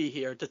Rock to be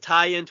here, to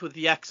tie in with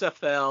the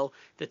XFL,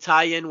 to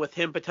tie in with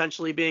him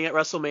potentially being at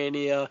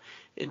WrestleMania,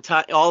 and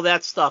all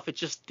that stuff. It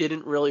just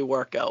didn't really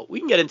work out. We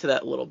can get into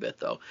that a little bit,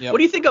 though. Yep. What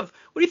do you think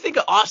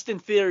of Austin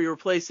Theory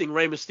replacing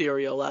Rey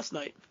Mysterio last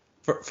night?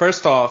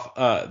 First off,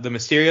 the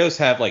Mysterios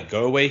have, like,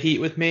 go away heat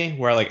with me,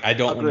 where, like, I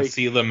don't want to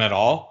see them at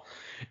all.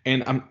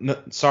 And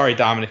I'm sorry,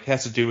 Dominic, it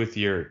has to do with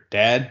your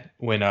dad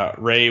when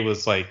Rey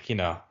was like,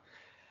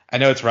 I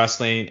know it's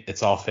wrestling,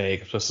 it's all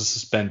fake, I'm supposed to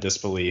suspend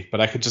disbelief,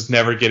 but I could just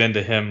never get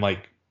into him,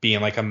 like,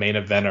 being, like, a main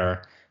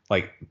eventer,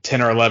 like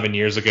 10 or 11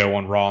 years ago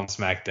on Raw and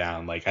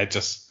SmackDown. Like I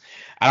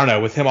don't know,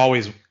 with him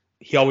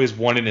he always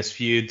won in his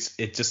feuds.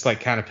 It just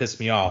like kind of pissed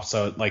me off.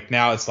 So like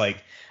now it's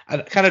like I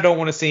kind of don't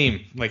want to see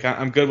him. Like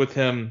I'm good with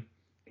him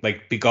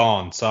like be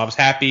gone. So I was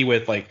happy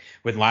with like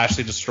when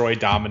Lashley destroyed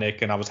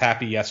Dominic, and I was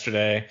happy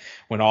yesterday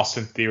when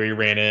Austin Theory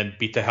ran in,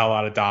 beat the hell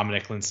out of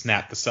Dominic, and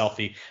snapped the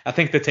selfie. I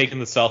think that taking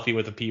the selfie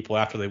with the people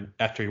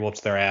after he whoops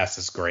their ass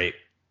is great.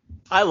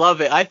 I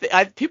love it.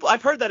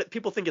 I've heard that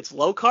people think it's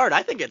low card.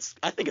 I think it's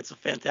a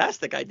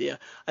fantastic idea.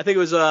 I think it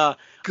was a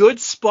good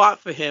spot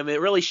for him.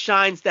 It really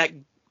shines that,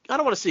 I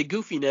don't want to say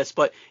goofiness,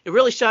 but it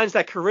really shines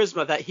that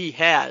charisma that he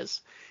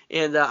has.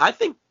 And I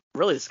think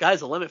really the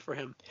sky's the limit for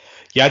him.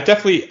 Yeah,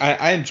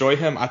 I enjoy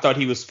him. I thought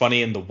he was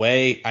funny in the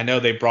way. I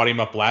know they brought him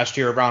up last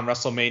year around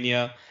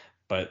WrestleMania,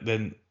 but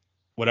then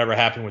whatever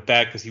happened with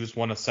that, because he was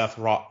one of Seth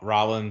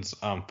Rollins'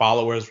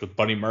 followers with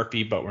Buddy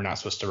Murphy, but we're not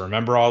supposed to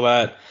remember all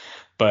that.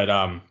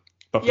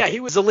 But yeah, he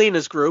was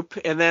Zelina's group,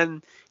 and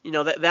then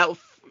that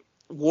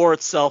wore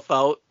itself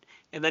out,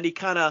 and then he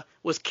kind of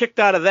was kicked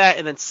out of that,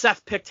 and then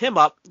Seth picked him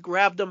up,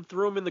 grabbed him,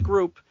 threw him in the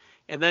group,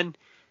 and then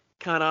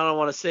kind of, I don't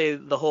want to say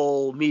the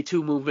whole Me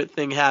Too movement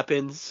thing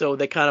happened, so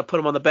they kind of put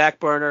him on the back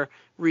burner,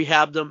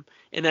 rehabbed him.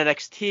 In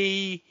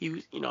NXT, he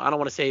was, I don't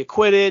want to say he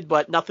quitted,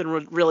 but nothing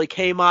really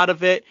came out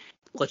of it.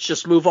 Let's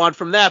just move on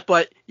from that.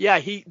 But yeah,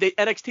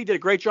 NXT did a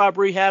great job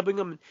rehabbing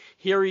him.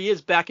 Here he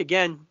is back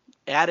again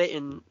at it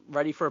and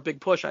ready for a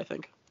big push, I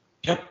think.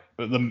 Yep,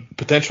 the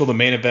potential, the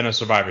main event of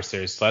Survivor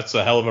Series. So that's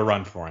a hell of a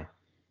run for him.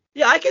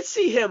 Yeah, I could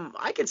see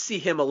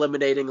him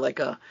eliminating like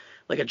a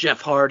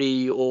Jeff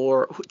Hardy,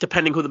 or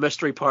depending who the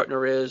mystery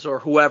partner is, or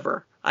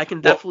whoever. I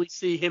can definitely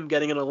see him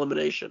getting an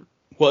elimination.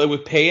 Well, it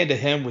would pay into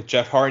him with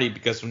Jeff Hardy,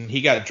 because when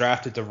he got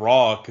drafted to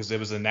Raw, because it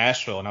was in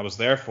Nashville and I was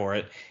there for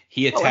it,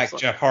 he attacked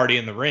Jeff Hardy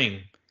in the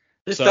ring.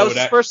 That was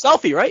his first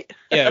selfie, right?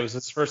 Yeah, it was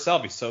his first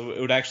selfie, so it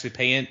would actually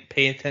pay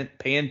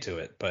into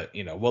it. But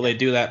will they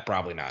do that?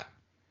 Probably not.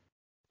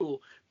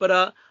 Cool, but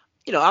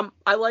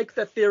I like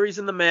the theories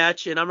in the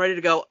match, and I'm ready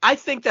to go. I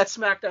think that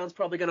SmackDown's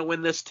probably going to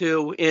win this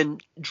too, in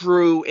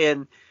Drew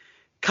and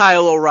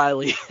Kyle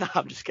O'Reilly.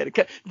 I'm just kidding.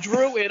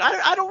 Drew and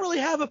I don't really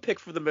have a pick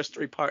for the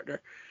mystery partner.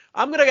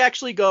 I'm going to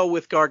actually go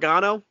with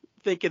Gargano,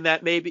 thinking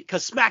that maybe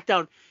because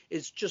SmackDown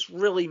is just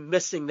really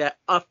missing that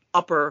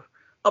upper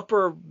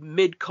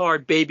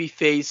mid-card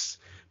babyface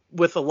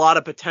with a lot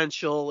of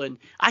potential, and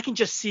I can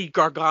just see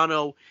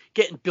Gargano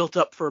getting built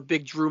up for a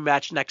big Drew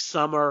match next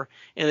summer,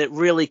 and it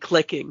really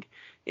clicking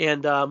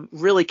and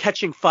really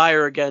catching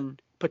fire again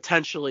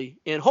potentially,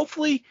 and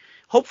hopefully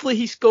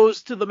he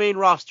goes to the main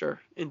roster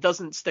and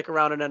doesn't stick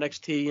around in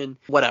NXT and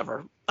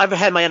whatever. I've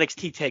had my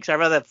NXT takes. I'd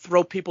rather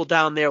throw people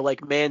down there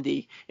like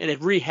Mandy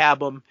and rehab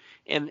them,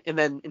 and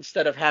then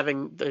instead of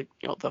having the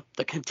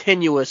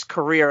continuous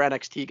career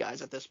NXT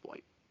guys at this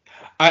point.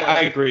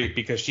 I agree,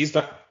 because she's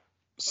done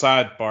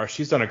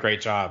a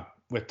great job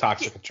with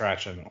Toxic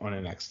Attraction on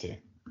NXT.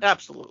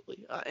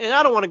 Absolutely. And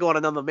I don't want to go on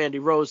another Mandy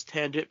Rose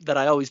tangent that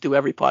I always do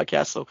every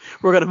podcast, so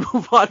we're going to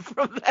move on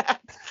from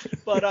that.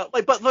 But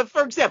but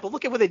for example,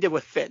 look at what they did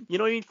with Finn. You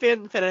know what I mean?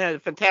 Finn had a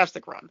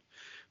fantastic run.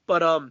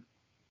 But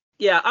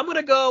yeah, I'm going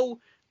to go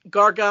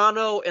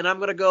Gargano, and I'm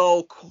going to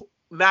go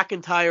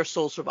McIntyre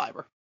Soul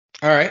Survivor.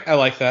 All right, I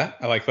like that.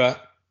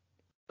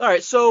 All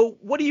right, so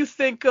what do you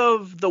think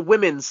of the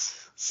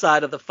women's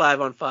side of the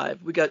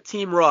 5-on-5? We got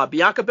Team Raw: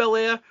 Bianca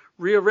Belair,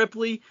 Rhea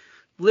Ripley,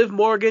 Liv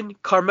Morgan,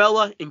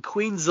 Carmella, and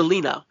Queen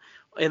Zelina.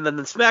 And then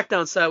the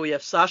SmackDown side, we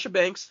have Sasha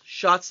Banks,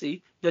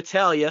 Shotzi,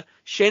 Natalya,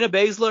 Shayna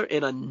Baszler,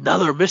 and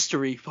another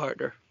mystery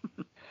partner.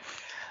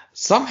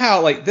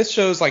 Somehow, this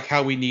shows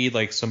how we need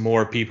some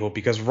more people,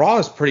 because Raw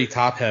is pretty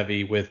top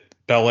heavy with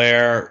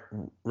Belair,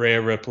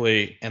 Rhea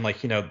Ripley, and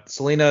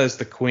Zelina is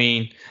the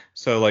queen.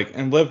 So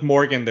and Liv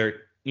Morgan,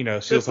 she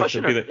looks like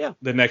she'll be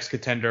the next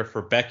contender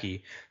for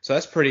Becky. So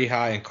that's pretty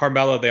high. And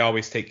Carmella, they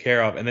always take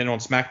care of. And then on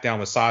SmackDown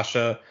with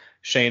Sasha,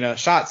 Shayna,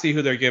 Shotzi,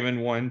 who they're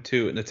giving one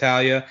to,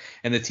 Natalya,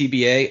 and the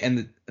TBA.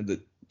 And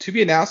the to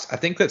be announced, I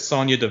think that's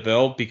Sonya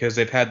Deville, because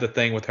they've had the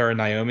thing with her and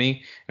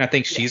Naomi. And I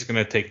think she's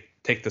going to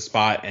take the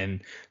spot.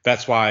 And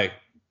that's why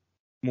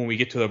when we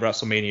get to the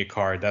WrestleMania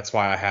card, that's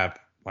why I have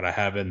what I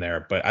have in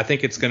there. But I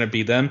think it's going to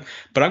be them.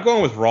 But I'm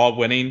going with Raw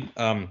winning.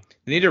 They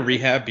need to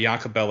rehab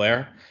Bianca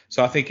Belair.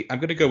 So I think I'm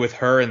going to go with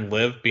her and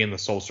Liv being the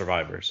sole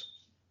survivors.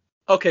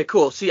 Okay,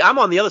 cool. See, I'm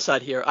on the other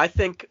side here. I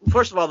think,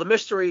 first of all, the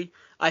mystery,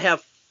 I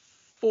have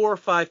 4 or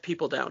 5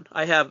 people down.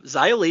 I have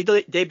Xia Li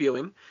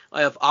debuting.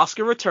 I have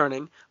Asuka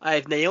returning. I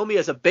have Naomi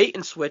as a bait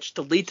and switch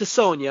to lead to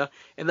Sonya.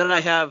 And then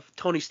I have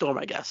Toni Storm,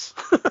 I guess.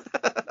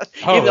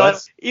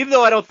 Even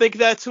though I don't think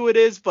that's who it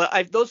is,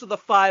 but those are the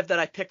 5 that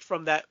I picked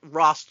from that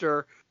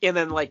roster, and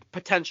then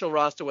potential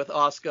roster with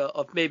Asuka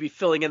of maybe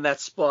filling in that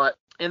spot.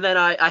 And then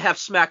I have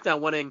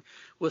SmackDown winning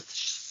with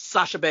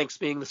Sasha Banks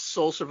being the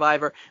sole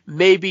survivor,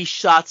 maybe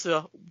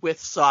Shotzi with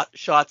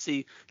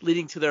Shotzi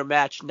leading to their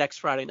match next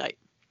Friday night.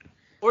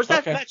 Or is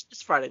that match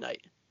this Friday night?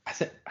 I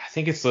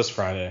think it's this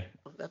Friday.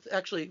 That's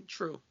actually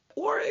true.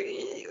 Or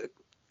it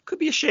could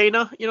be a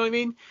Shayna, you know what I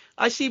mean?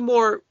 I see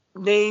more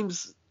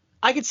names.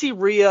 I could see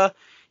Rhea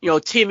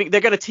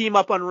they're going to team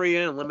up on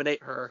Rhea and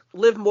eliminate her.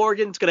 Liv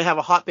Morgan's going to have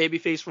a hot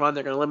babyface run.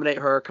 They're going to eliminate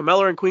her.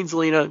 Carmella and Queen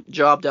Zelina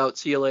jobbed out.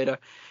 See you later.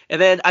 And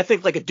then I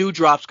think like a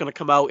Dewdrop's going to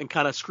come out and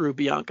kind of screw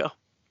Bianca.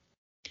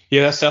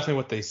 Yeah, that's definitely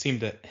what they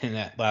seemed to hint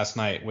at last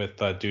night with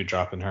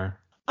Dewdrop and her.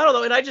 I don't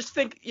know. And I just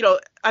think,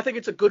 I think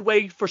it's a good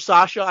way for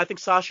Sasha. I think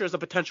Sasha is a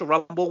potential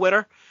Rumble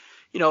winner.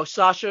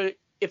 Sasha,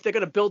 if they're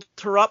going to build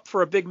her up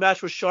for a big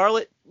match with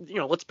Charlotte,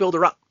 let's build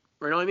her up.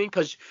 You know what I mean?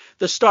 Because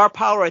the star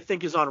power, I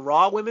think, is on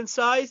Raw women's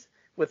side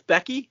with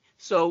Becky.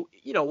 So,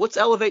 let's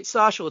elevate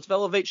Sasha. Let's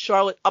elevate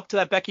Charlotte up to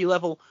that Becky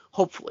level,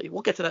 hopefully.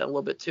 We'll get to that in a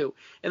little bit, too.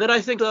 And then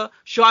I think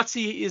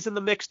Shotzi is in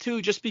the mix,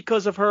 too, just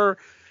because of her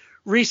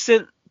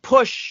recent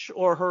push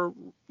or her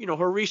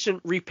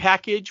recent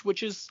repackage,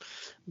 which is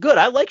good.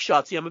 I like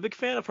Shotzi. I'm a big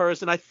fan of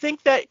hers. And I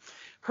think that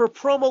her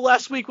promo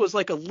last week was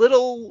like a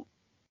little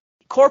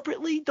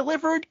corporately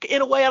delivered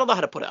in a way. I don't know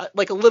how to put it.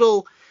 Like a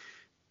little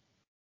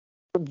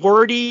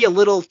wordy, a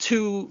little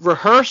too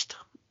rehearsed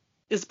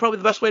is probably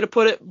the best way to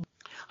put it.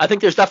 I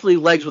think there's definitely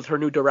legs with her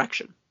new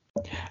direction.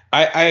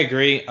 I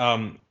agree.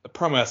 The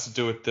promo has to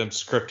do with them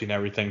scripting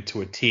everything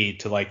to a T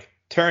to like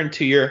turn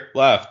to your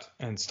left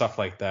and stuff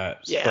like that.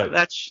 Yeah, but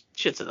that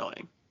shit's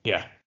annoying.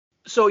 Yeah.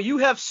 So you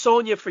have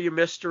Sonya for your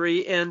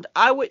mystery, and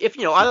I would, if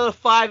out of the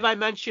 5 I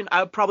mentioned,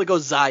 I would probably go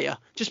Zaya,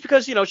 just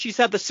because she's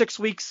had the 6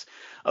 weeks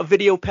of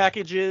video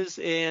packages,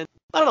 and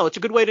I don't know, it's a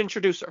good way to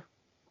introduce her.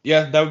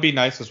 Yeah, that would be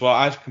nice as well.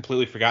 I've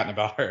completely forgotten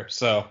about her.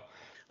 So.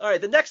 All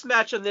right, the next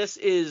match on this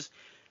is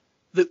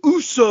the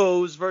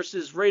Usos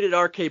versus Rated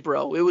RK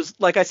Bro. It was,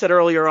 like I said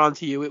earlier on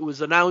to you, it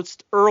was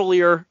announced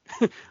earlier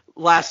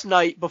last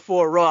night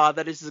before Raw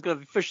that this is going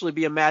to officially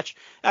be a match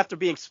after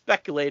being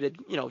speculated,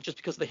 just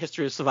because of the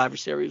history of Survivor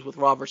Series with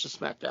Raw versus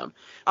SmackDown.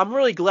 I'm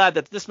really glad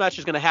that this match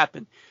is going to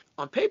happen.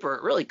 On paper,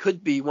 it really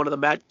could be one of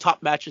the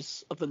top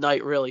matches of the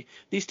night, really.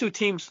 These two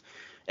teams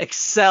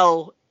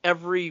excel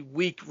every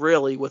week,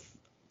 really, with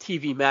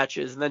TV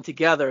matches, and then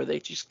together they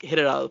just hit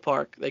it out of the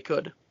park. They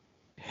could.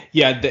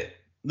 Yeah,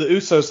 the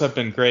Usos have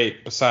been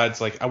great.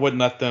 Besides, I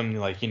wouldn't let them,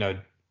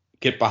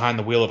 get behind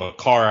the wheel of a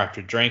car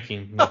after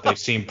drinking, that they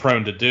seem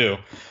prone to do.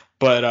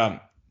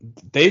 But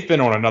they've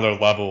been on another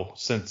level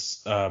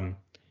since,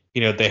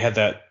 they had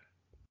that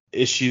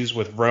issues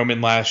with Roman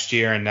last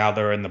year, and now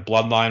they're in the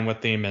bloodline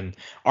with him. And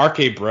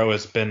RK Bro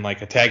has been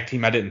a tag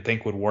team I didn't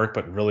think would work,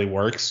 but really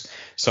works.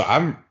 So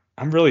I'm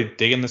really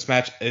digging this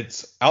match.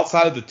 It's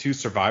outside of the 2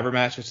 Survivor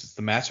matches. It's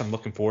the match I'm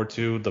looking forward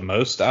to the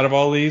most out of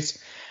all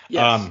these.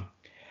 Yes.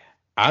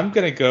 I'm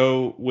going to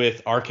go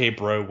with RK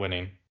Bro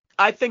winning.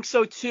 I think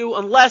so too,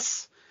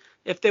 unless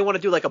if they want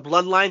to do like a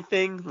bloodline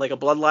thing, like a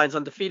bloodlines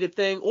undefeated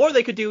thing, or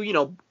they could do,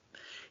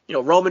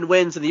 Roman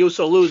wins and the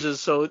Uso loses,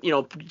 so,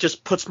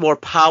 just puts more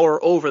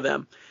power over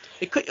them.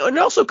 It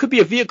also could be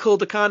a vehicle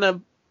to kind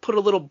of put a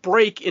little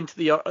break into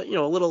the, a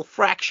little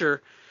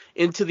fracture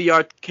into the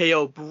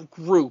RKO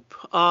group.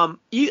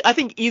 I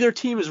think either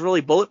team is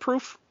really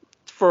bulletproof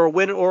for a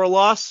win or a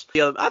loss.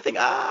 I think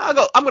I'm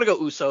going to go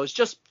Usos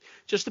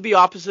just to be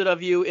opposite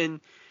of you.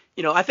 And,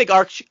 I think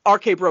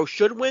RK Bro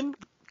should win,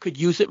 could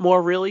use it more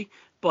really.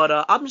 But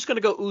I'm just going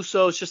to go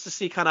Usos just to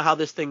see kind of how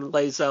this thing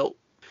lays out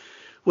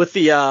with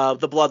the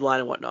bloodline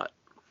and whatnot.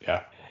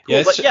 Yeah. Cool.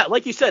 Yeah, but yeah,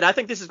 like you said, I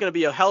think this is going to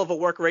be a hell of a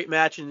work rate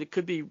match, and it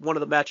could be one of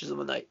the matches of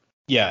the night.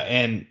 Yeah,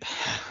 and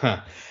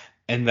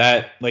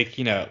that,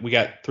 we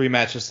got 3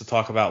 matches to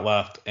talk about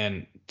left,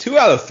 and 2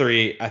 out of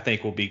 3 I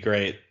think will be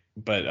great.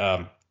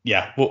 But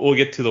yeah, we'll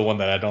get to the one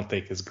that I don't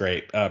think is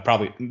great.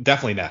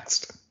 Definitely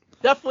next.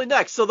 Definitely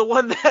next. So the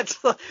one that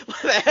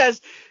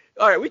has,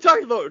 all right, we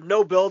talked about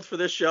no build for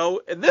this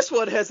show, and this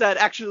one has had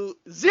actual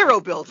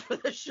 0 build for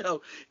this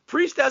show.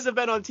 Priest hasn't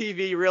been on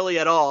TV really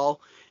at all,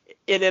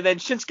 and then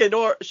Shinsuke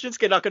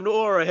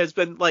Nakamura has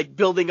been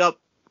building up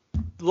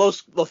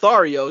Los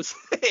Lotharios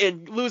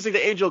and losing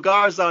to Angel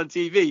Garza on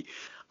TV.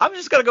 I'm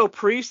just going to go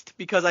Priest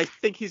because I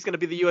think he's going to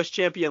be the U.S.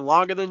 champion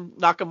longer than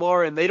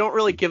Nakamura, and they don't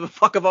really give a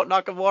fuck about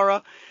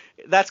Nakamura.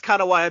 That's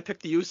kind of why I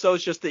picked the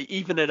Usos, just to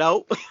even it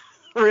out,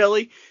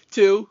 really,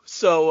 too.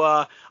 So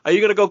are you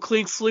going to go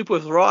clean sweep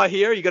with Raw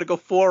here? You going to go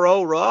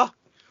 4-0 Raw?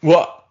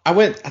 Well, I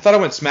thought I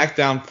went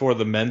SmackDown for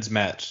the men's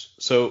match.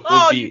 So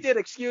you did.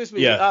 Excuse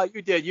me. Yeah.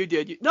 You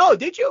did. No,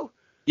 did you?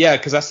 Yeah,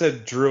 because I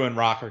said Drew and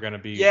Rock are going to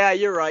be. Yeah,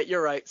 you're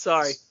right.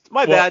 Sorry.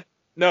 My bad.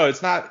 No,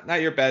 it's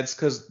not your bad. It's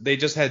because they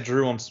just had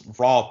Drew on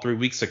Raw 3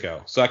 weeks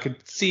ago. So I could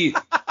see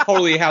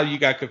totally how you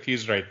got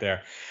confused right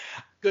there.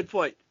 Good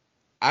point.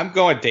 I'm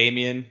going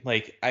Damian.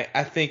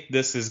 I think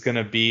this is going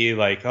to be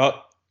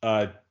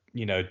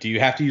do you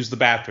have to use the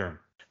bathroom?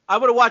 I'm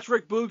going to watch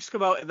Rick Boogs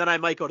come out, and then I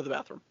might go to the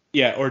bathroom.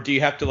 Yeah, or do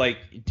you have to,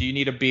 do you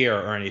need a beer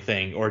or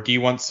anything? Or do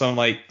you want some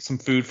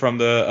food from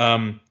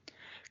the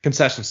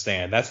concession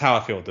stand? That's how I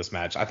feel with this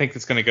match. I think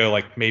it's going to go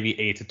maybe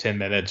 8 to 10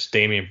 minutes.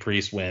 Damian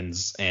Priest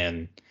wins,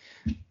 and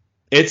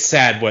it's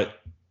sad what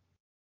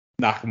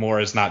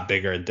Nakamura is not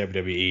bigger in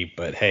WWE,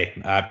 but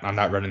hey, I'm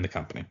not running the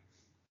company.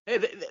 Hey,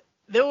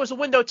 there was a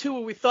window, too,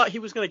 where we thought he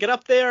was going to get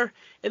up there,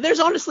 and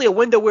there's honestly a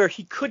window where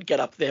he could get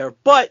up there,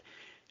 but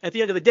at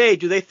the end of the day,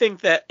 do they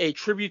think that a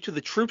Tribute to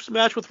the Troops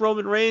match with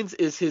Roman Reigns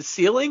is his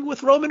ceiling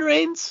with Roman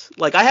Reigns?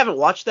 Like, I haven't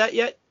watched that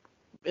yet,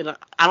 and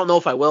I don't know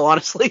if I will,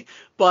 honestly.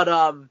 But,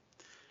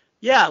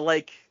 yeah,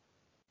 like,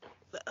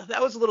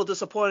 that was a little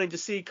disappointing to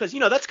see because,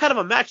 that's kind of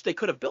a match they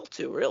could have built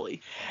to,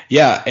 really.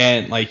 Yeah,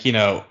 and, like,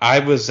 I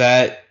was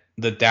at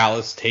the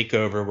Dallas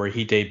Takeover where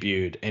he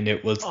debuted, and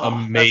it was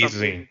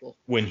amazing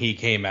when he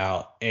came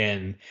out.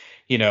 And,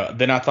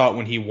 then I thought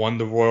when he won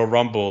the Royal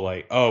Rumble,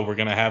 like, oh, we're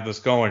going to have this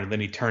going. And then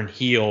he turned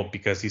heel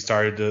because he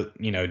started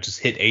to, just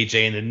hit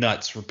AJ in the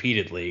nuts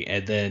repeatedly.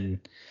 And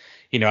then,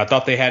 I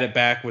thought they had it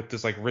back with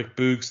this, like, Rick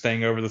Boogs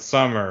thing over the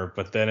summer.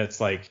 But then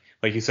it's like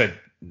you said,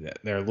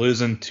 they're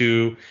losing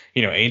to,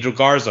 Angel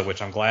Garza,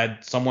 which I'm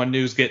glad someone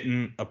new is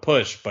getting a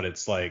push. But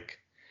it's like,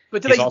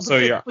 but do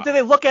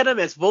they look at him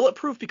as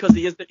bulletproof because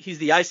he's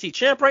the IC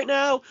champ right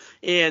now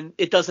and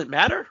it doesn't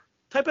matter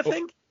type of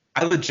thing?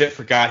 I legit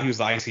forgot he was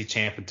the IC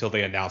champ until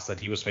they announced that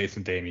he was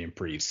facing Damian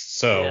Priest.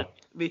 So yeah,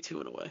 me too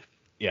in a way.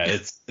 Yeah,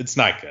 it's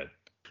not good.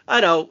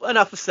 I know.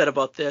 Enough is said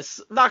about this.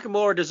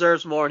 Nakamura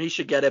deserves more and he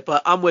should get it,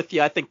 but I'm with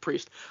you. I think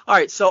Priest. All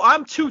right, so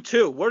I'm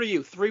 2-2. What are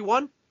you?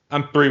 3-1?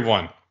 I'm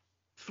 3-1.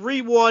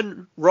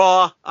 3-1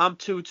 Raw. I'm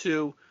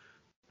 2-2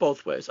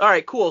 both ways. All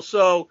right, cool.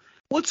 So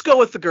let's go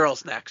with the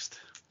girls next.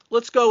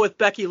 Let's go with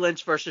Becky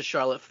Lynch versus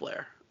Charlotte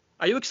Flair.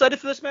 Are you excited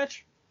for this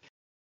match?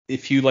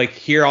 If you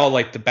hear all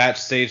the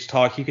backstage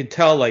talk, you can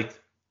tell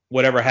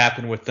whatever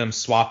happened with them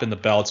swapping the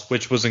belts,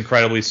 which was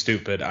incredibly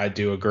stupid. I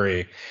do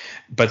agree.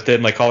 But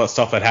then all that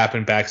stuff that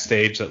happened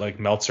backstage that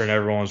Meltzer and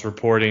everyone was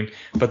reporting.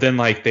 But then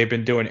they've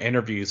been doing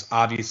interviews,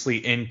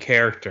 obviously in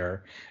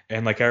character,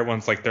 and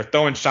everyone's they're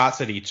throwing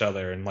shots at each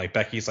other, and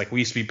Becky's we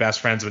used to be best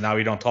friends, but now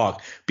we don't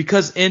talk.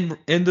 Because in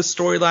the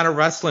storyline of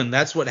wrestling,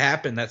 that's what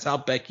happened. That's how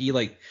Becky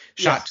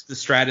shot to the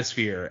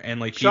stratosphere,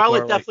 and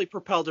Charlotte definitely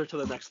propelled her to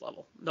the next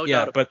level. No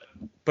doubt about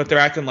it. But they're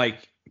acting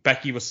like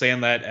Becky was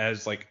saying that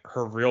as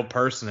her real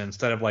person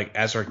instead of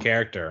as her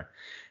character.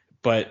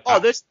 But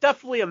there's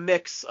definitely a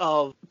mix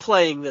of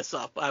playing this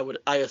up,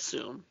 I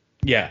assume.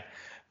 Yeah.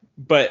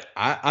 But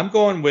I'm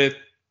going with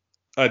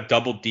a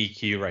double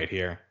DQ right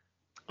here.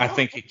 I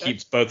think it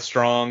keeps both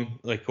strong,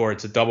 or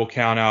it's a double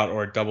count out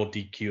or a double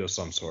DQ of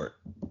some sort.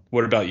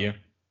 What about you?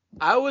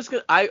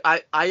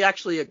 I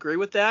actually agree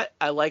with that.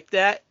 I like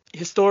that.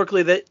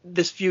 Historically, that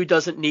this feud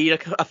doesn't need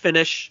a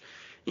finish.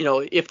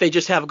 If they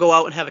just go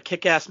out and have a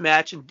kick-ass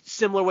match, and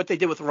similar what they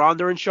did with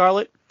Ronda and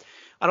Charlotte.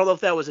 I don't know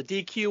if that was a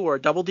DQ or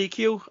a double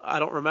DQ. I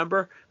don't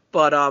remember,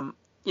 but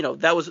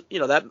that was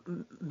that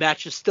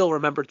match is still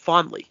remembered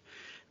fondly.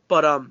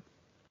 But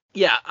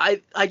yeah,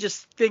 I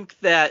just think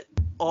that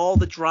all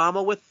the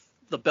drama with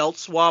the belt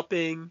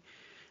swapping.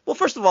 Well,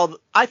 first of all,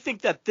 I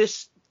think that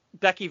this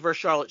Becky versus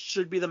Charlotte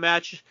should be the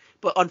match,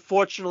 but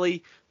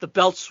unfortunately, the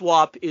belt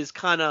swap is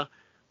kind of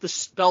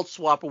the belt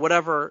swap or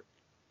whatever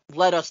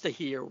led us to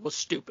here was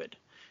stupid.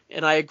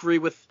 And I agree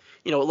with,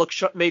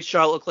 it made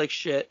Charlotte look like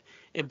shit,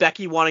 and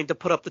Becky wanting to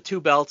put up the two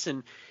belts,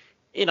 and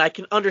I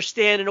can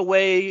understand in a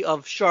way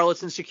of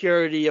Charlotte's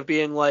insecurity of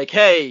being like,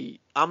 hey,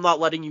 I'm not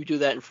letting you do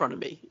that in front of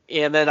me.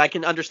 And then I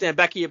can understand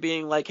Becky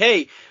being like,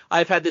 hey,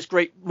 I've had this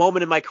great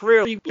moment in my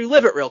career. You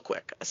live it real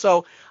quick.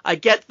 So I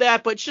get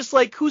that, but it's just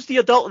who's the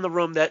adult in the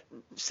room that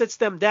sits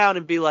them down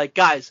and be like,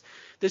 guys,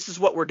 this is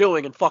what we're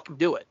doing and fucking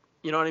do it.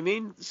 You know what I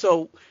mean?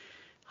 So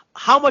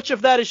how much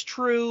of that is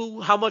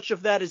true? How much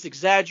of that is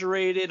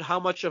exaggerated?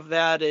 How much of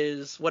that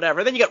is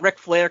whatever? Then you got Ric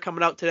Flair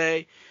coming out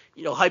today,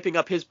 hyping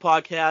up his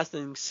podcast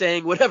and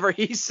saying whatever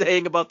he's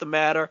saying about the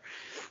matter,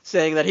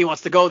 saying that he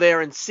wants to go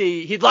there and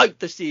he'd like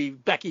to see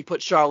Becky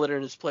put Charlotte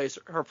in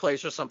her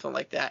place or something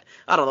like that.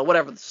 I don't know,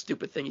 whatever the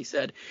stupid thing he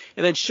said.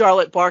 And then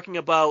Charlotte barking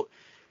about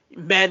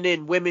men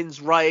and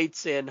women's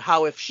rights and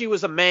how if she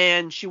was a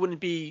man, it wouldn't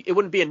be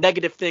a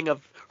negative thing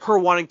of her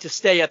wanting to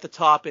stay at the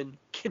top and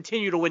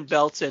continue to win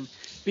belts and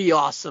be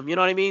awesome. You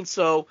know what I mean?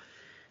 So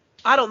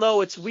I don't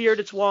know. It's weird.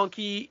 It's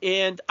wonky.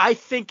 And I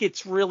think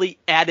it's really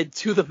added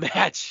to the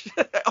match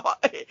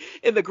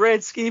in the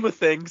grand scheme of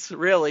things,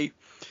 really.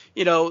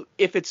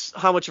 If it's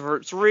how much of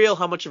it's real,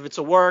 how much of it's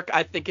a work,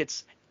 I think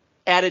it's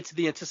added to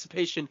the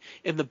anticipation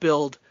in the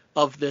build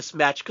of this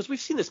match because we've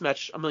seen this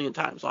match a million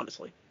times,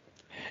 honestly.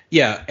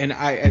 Yeah,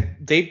 and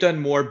they've done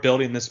more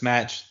building this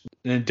match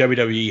than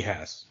WWE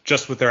has,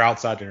 just with their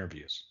outside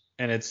interviews.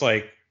 And it's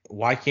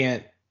why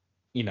can't,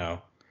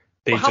 how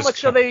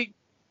much are they,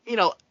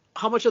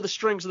 how much of the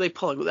strings are they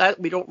pulling? That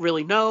we don't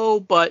really know,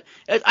 but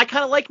I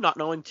kind of like not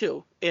knowing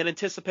too, and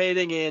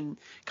anticipating and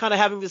kind of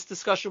having this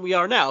discussion we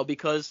are now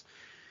because,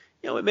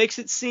 it makes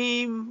it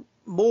seem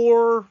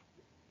more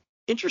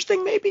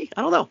interesting maybe.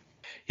 I don't know.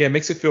 Yeah, it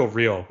makes it feel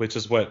real, which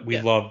is what we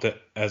loved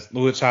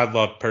which I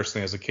loved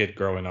personally as a kid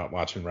growing up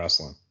watching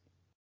wrestling.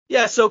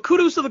 Yeah, so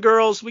kudos to the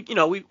girls.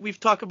 We've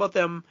talked about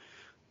them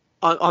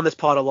on this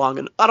pod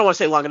and I don't want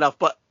to say long enough,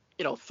 but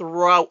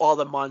throughout all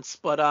the months.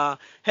 But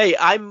hey,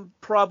 I'm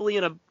probably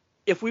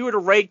if we were to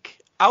rank,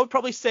 I would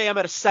probably say I'm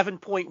at a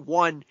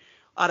 7.1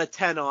 out of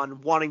 10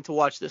 on wanting to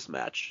watch this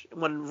match.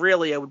 When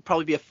really it would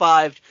probably be a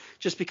 5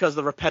 just because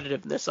of the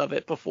repetitiveness of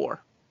it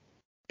before.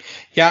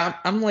 Yeah,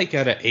 I'm like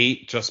at an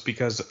 8 just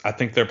because I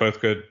think they're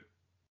both good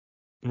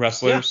Yeah,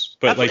 wrestlers.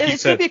 But absolutely. like And you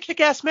it's gonna said, be a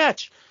kick-ass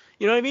match.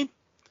 You know what I mean?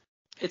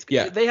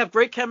 yeah, They have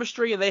great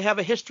chemistry and they have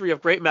a history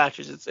of great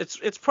matches.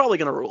 It's probably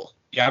gonna rule.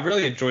 yeah, I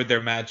really enjoyed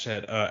their match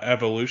at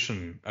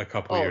Evolution a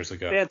couple Oh, years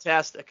ago.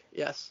 fantastic.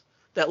 Yes.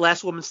 That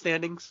last woman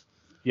standings.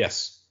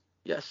 Yes.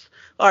 Yes.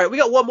 All right, we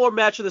got one more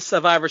match of the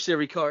Survivor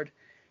Series card,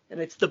 and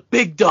it's the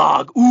big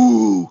dog.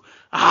 Ooh,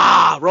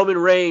 Roman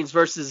Reigns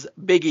versus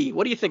Big E.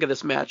 What do you think of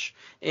this match?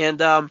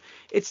 And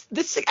it's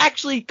this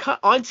actually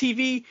on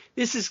TV.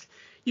 This is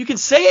you can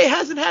say it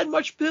hasn't had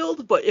much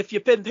build, but if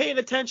you've been paying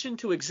attention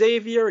to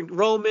Xavier and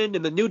Roman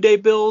and the New Day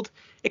build,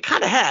 it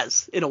kind of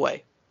has in a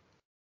way.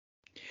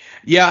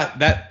 Yeah,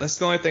 that's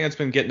the only thing that's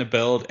been getting a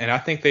build, and I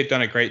think they've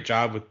done a great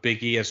job with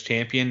Big E as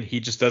champion. He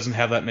just doesn't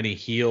have that many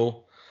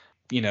heel,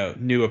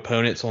 new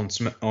opponents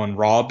on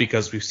Raw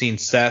because we've seen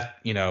Seth,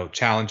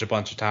 challenge a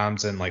bunch of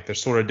times, and like they're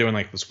sort of doing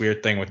like this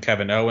weird thing with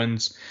Kevin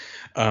Owens,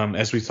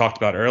 as we talked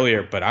about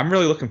earlier. But I'm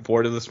really looking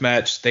forward to this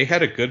match. They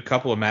had a good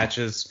couple of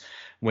matches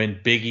when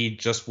Big E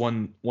just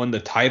won the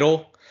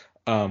title.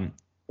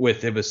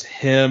 It was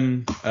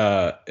him,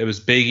 it was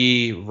Big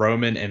E,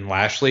 Roman, and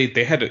Lashley.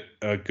 They had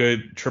a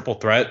good triple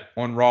threat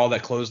on Raw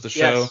that closed the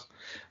show Yes.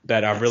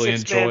 that I That really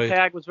six-man enjoyed.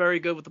 tag was very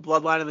good with the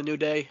Bloodline and the New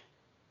Day.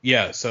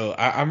 Yeah, so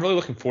I'm really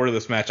looking forward to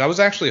this match. I was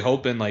actually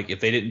hoping, like,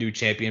 if they didn't do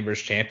champion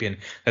versus champion,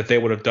 that they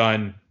would have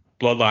done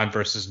Bloodline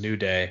versus New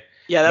Day.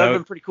 Yeah, that would have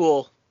been pretty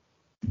cool.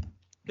 To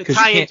Because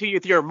tie into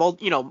your,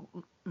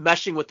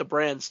 meshing with the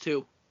brands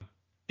too.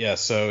 yeah,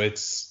 so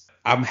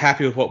I'm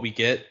happy with what we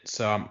get,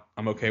 so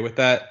I'm okay with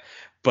that.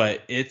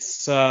 But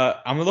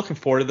I'm looking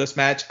forward to this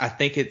match. I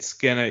think it's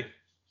gonna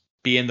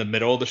be in the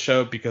middle of the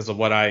show because of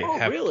what I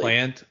have really?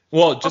 planned.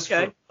 Well, just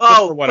okay.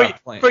 for what I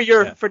planned. For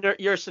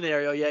your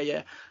scenario,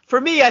 yeah. For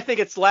me, I think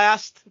it's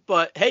last.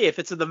 But hey, if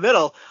it's in the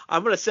middle,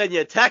 I'm gonna send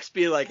you a text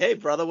being like, "Hey,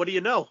 brother, what do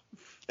you know?"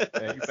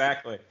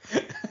 Exactly.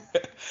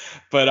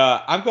 But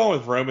I'm going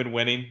with Roman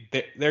winning.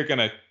 They're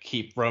gonna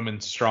keep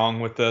Roman strong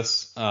with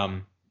this.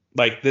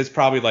 Like this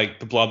probably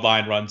like the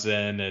bloodline runs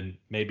in and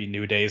maybe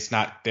New Day's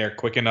not there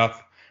quick enough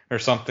or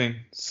something.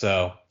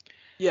 So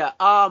yeah.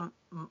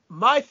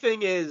 My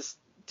thing is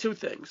two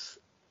things.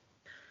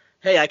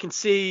 Hey, I can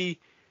see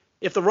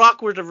if The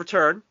Rock were to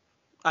return,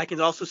 I can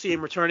also see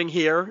him returning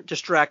here,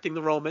 distracting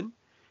the Roman,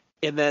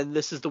 and then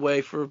this is the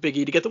way for Big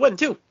E to get the win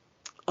too.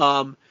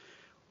 And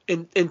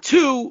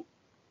two,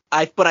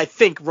 I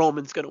think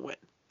Roman's gonna win.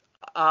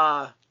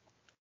 I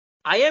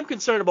am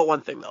concerned about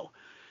one thing though,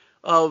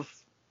 of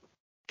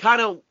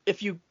kind of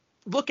if you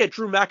look at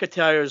Drew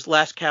McIntyre's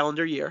last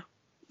calendar year,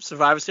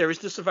 Survivor Series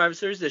to Survivor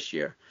Series this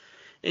year,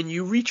 and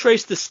you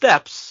retrace the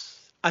steps,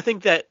 I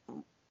think that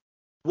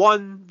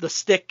one, the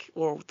stick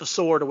or the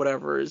sword or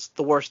whatever is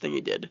the worst thing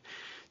he did.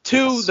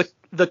 Two, yes.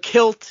 the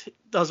kilt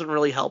doesn't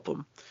really help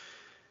him.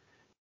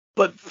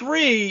 But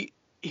three,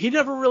 he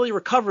never really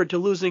recovered to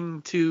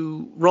losing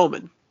to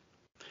Roman.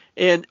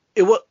 And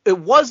it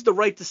was the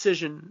right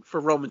decision for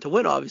Roman to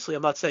win, obviously.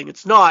 I'm not saying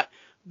it's not,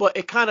 but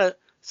it kind of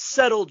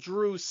settled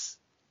Drew's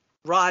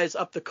rise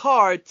up the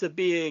card to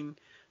being,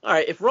 all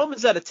right, if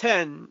Roman's at a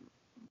 10,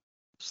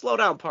 slow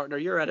down, partner,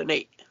 you're at an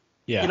 8.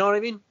 Yeah. You know what I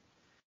mean?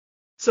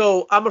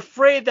 So I'm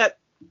afraid that,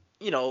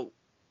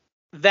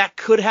 that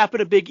could happen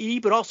to Big E,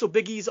 but also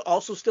Big E's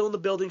also still in the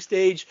building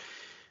stage.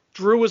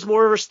 Drew was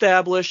more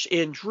established,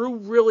 and Drew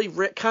really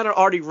kind of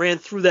already ran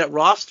through that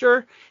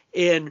roster.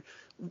 And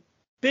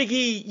Big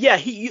E, yeah,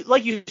 he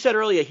like you said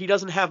earlier, he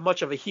doesn't have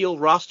much of a heel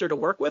roster to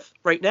work with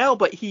right now,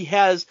 but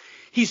he's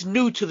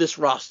new to this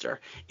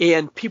roster,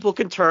 and people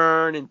can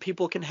turn, and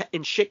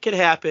and shit can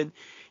happen,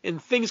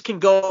 and things can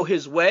go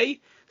his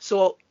way.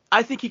 So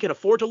I think he can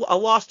afford a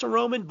loss to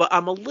Roman, but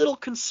I'm a little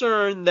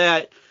concerned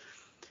that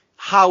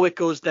how it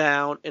goes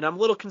down, and I'm a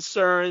little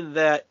concerned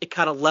that it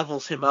kind of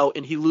levels him out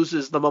and he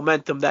loses the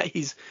momentum that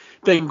he's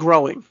been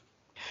growing.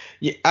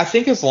 Yeah, I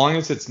think as long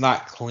as it's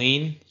not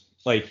clean,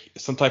 like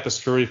some type of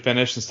screwy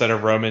finish instead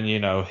of Roman,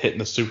 hitting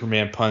the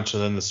Superman punch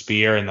and then the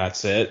spear and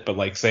that's it. But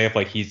like say if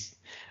like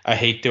I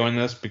hate doing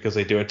this because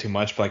they do it too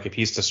much, but like if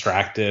he's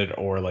distracted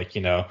or like,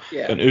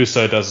 an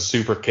Uso does a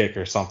super kick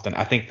or something,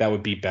 I think that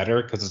would be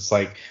better because it's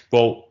like,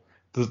 well,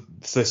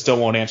 they still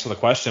won't answer the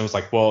question. It was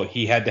like, well,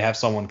 he had to have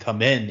someone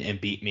come in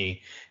and beat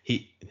me.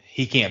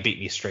 He can't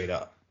beat me straight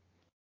up.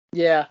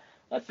 Yeah,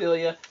 I feel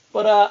you.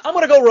 But I'm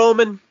going to go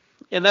Roman,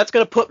 and that's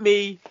going to put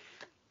me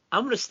 –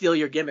 I'm going to steal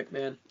your gimmick,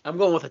 man. I'm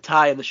going with a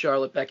tie in the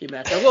Charlotte-Becky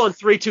match. I'm going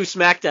 3-2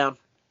 SmackDown.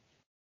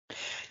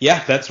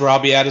 Yeah, that's where I'll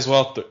be at as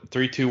well.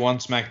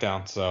 3-2-1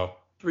 SmackDown. So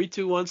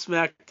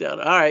 3-2-1 SmackDown.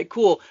 All right,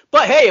 cool.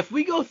 But, hey, if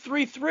we go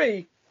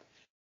 3-3,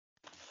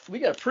 we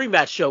got a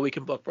pre-match show we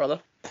can book, brother.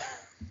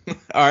 All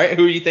right,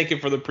 who are you thinking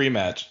for the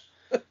pre-match?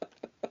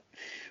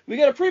 We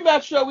got a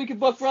pre-match show we can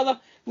book, brother.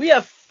 We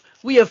have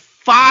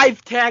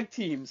 5 tag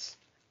teams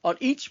on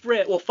each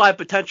brand. Well, 5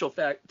 potential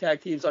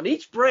tag teams on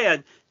each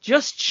brand,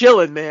 just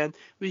chilling, man.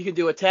 We can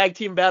do a tag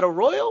team battle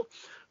royal,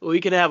 or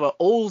we can have an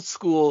old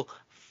school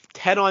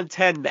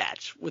 10-on-10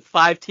 match with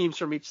 5 teams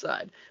from each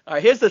side. All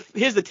right, here's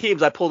the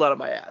teams I pulled out of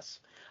my ass.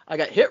 I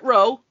got Hit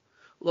Row,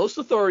 Los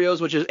Lotharios,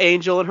 which is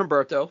Angel and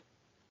Humberto,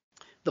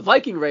 the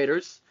Viking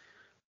Raiders.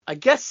 I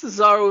guess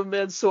Cesaro and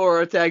Mansoor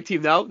are a tag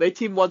team now. They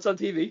team once on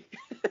TV.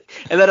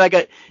 And then I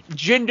got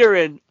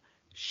Jinder and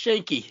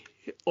Shanky,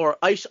 or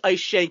Ice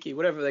Shanky,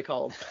 whatever they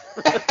call them.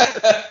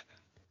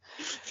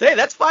 Hey,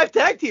 that's 5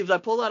 tag teams I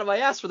pulled out of my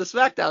ass for the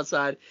SmackDown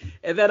side.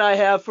 And then I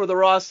have, for the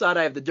Raw side,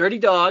 I have the Dirty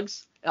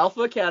Dogs,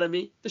 Alpha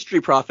Academy, the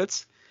Street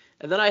Profits.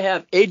 And then I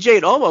have AJ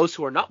and Omos,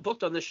 who are not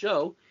booked on this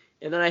show.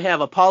 And then I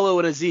have Apollo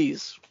and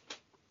Aziz.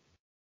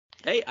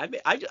 Hey,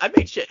 I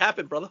made shit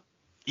happen, brother.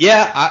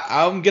 Yeah,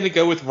 I'm going to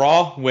go with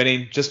Raw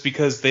winning just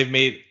because they've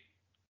made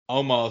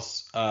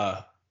Omos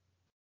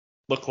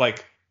look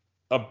like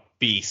a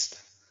beast.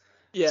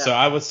 Yeah. So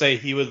I would say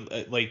he would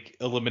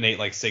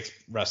eliminate 6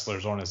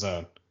 wrestlers on his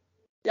own.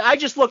 Yeah, I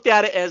just looked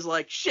at it as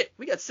shit,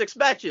 we got 6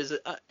 matches.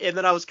 And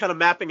then I was kind of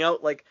mapping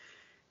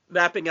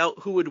out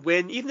who would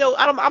win, even though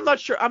I'm not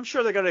sure. I'm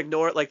sure they're going to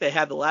ignore it like they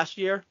had the last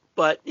year.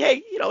 But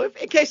hey,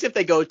 in case if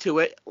they go to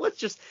it, let's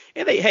just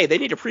they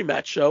need a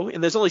pre-match show,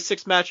 and there's only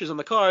 6 matches on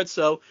the card.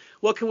 So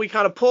what can we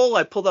kind of pull?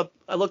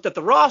 I looked at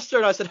the roster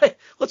and I said, hey,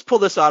 let's pull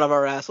this out of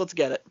our ass. Let's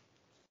get it.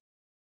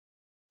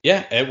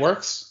 Yeah, it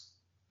works.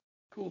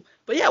 Cool.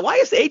 But yeah, why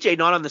is AJ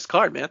not on this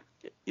card, man?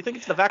 You think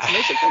it's the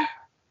vaccination thing?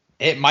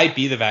 It might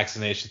be the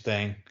vaccination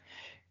thing,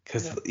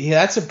 because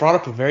that's brought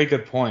up a very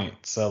good point.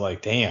 So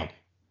damn.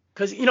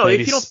 Because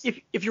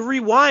if you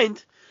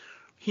rewind,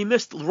 he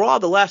missed Raw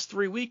the last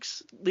 3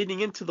 weeks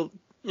leading into the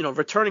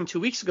returning 2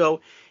 weeks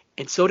ago,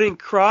 and so didn't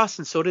Cross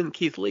and so didn't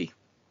Keith Lee.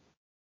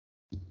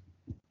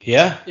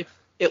 Yeah.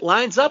 It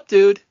lines up,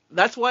 dude.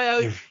 That's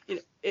why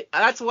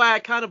I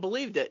kind of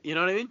believed it. You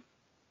know what I mean?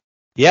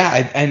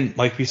 Yeah, and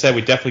like we said,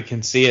 we definitely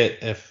can see it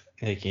if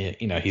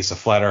he's a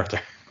flat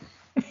earther.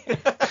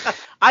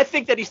 I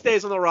think that he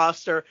stays on the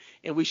roster,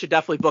 and we should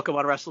definitely book him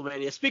on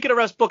WrestleMania. Speaking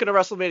of booking a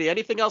WrestleMania,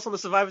 anything else on the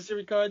Survivor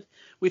Series card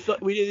we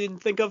didn't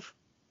think of?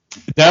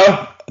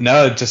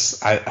 No,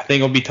 just I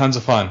think it'll be tons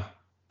of fun.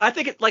 I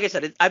think like I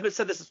said, I've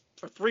said this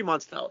for 3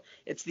 months now.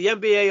 It's the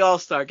NBA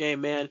All-Star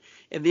Game, man,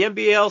 and the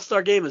NBA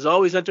All-Star Game is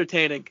always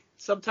entertaining.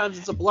 Sometimes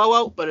it's a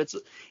blowout, but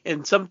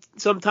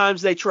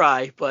sometimes they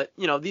try. But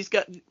these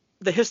got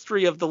the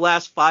history of the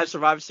last 5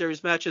 Survivor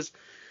Series matches,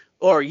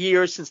 or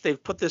years since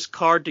they've put this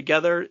card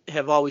together,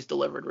 have always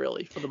delivered,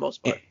 really, for the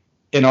most part.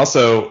 And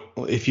also,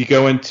 if you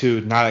go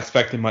into not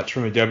expecting much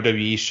from a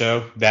WWE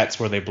show, that's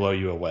where they blow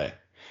you away.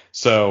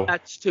 So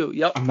that's too.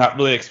 Yep. I'm not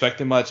really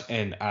expecting much,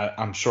 and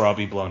I'm sure I'll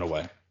be blown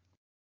away.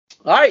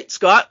 All right,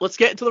 Scott, let's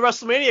get into the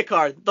WrestleMania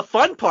card. The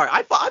fun part.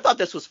 I thought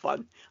this was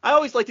fun. I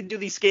always like to do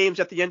these games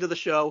at the end of the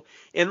show,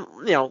 and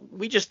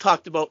we just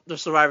talked about the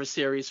Survivor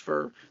Series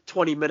for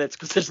 20 minutes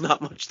because there's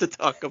not much to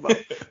talk about.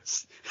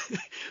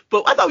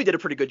 But I thought we did a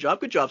pretty good job.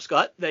 Good job,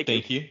 Scott.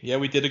 Thank you. Yeah,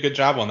 we did a good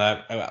job on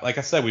that. Like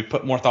I said, we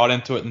put more thought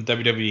into it than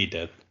WWE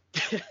did.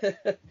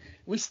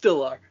 We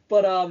still are,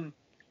 but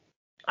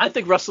I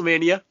think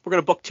WrestleMania. We're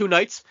gonna book 2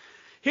 nights.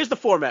 Here's the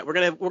format.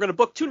 We're gonna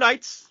book 2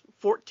 nights,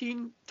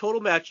 14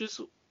 total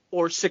matches,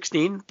 or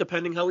 16,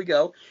 depending how we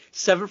go.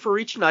 7 for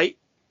each night.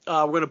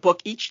 We're going to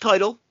book each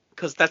title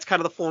because that's kind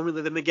of the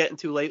formula they've been getting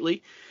to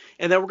lately.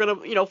 And then we're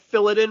going to,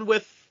 fill it in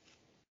with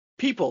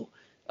people.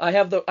 I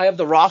have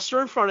the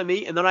roster in front of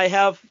me, and then I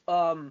have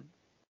kind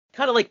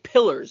of like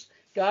pillars,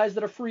 guys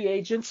that are free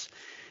agents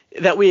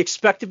that we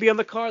expect to be on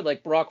the card,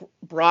 like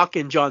Brock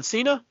and John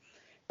Cena.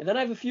 And then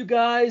I have a few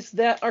guys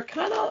that are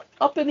kind of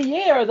up in the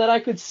air that I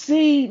could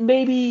see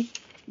maybe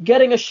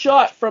getting a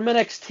shot from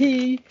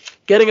NXT,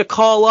 getting a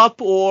call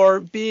up, or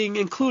being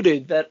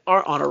included that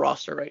aren't on a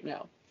roster right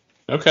now.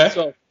 Okay.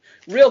 So,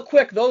 real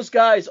quick, those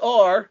guys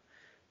are,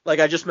 like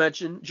I just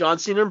mentioned, John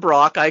Cena and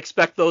Brock. I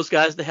expect those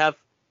guys to have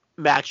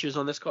matches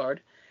on this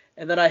card.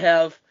 And then I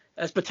have,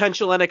 as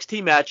potential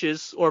NXT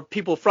matches, or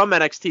people from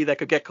NXT that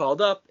could get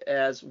called up,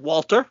 as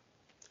Walter,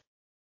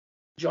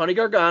 Johnny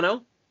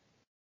Gargano,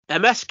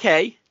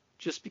 MSK,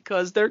 just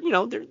because they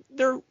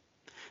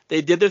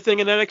did their thing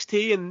in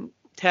NXT, and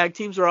tag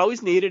teams are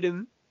always needed,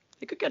 and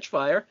they could catch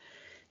fire.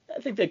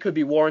 I think they could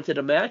be warranted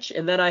a match.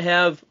 And then I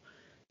have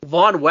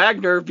Von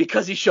Wagner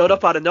because he showed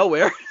up out of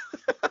nowhere.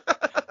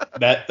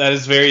 That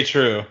is very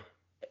true.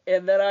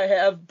 And then I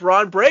have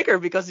Braun Breaker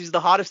because he's the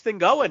hottest thing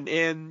going,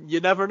 and you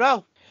never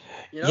know.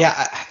 Yeah,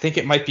 I think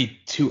it might be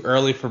too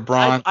early for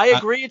Braun. I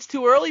agree it's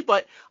too early,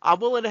 but I'm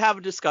willing to have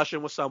a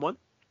discussion with someone.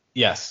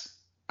 Yes.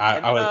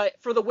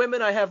 For the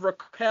women, I have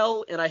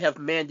Raquel and I have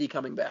Mandy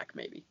coming back,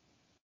 maybe.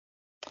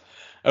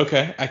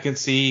 Okay, I can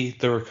see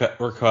the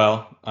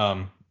Raquel.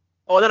 And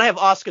then I have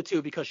Asuka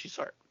too because she's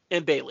hurt,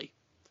 and Bayley.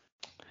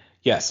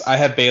 Yes, I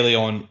have Bayley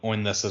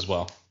on this as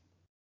well.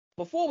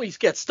 Before we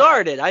get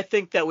started, I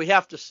think that we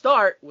have to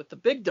start with the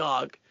big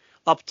dog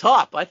up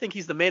top. I think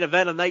he's the main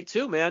event of night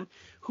 2, man.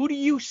 Who do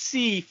you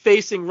see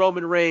facing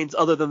Roman Reigns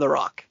other than The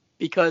Rock?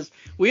 Because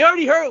we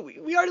already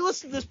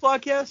listened to this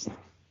podcast.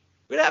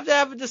 We'd have to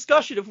have a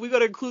discussion if we got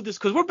to include this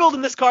because we're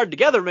building this card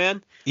together,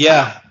 man.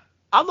 Yeah.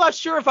 I'm not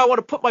sure if I want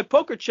to put my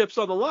poker chips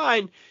on the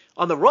line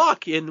on The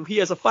Rock, and he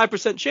has a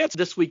 5% chance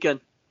this weekend.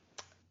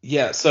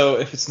 Yeah, so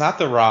if it's not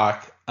The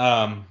Rock,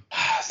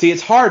 See,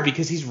 it's hard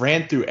because he's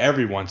ran through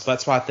everyone, so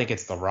that's why I think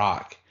it's The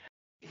Rock.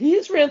 He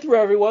has ran through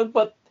everyone,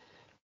 but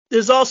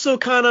there's also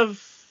kind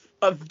of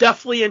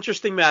definitely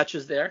interesting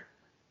matches there.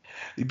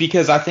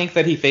 Because I think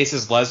that he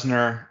faces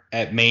Lesnar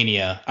at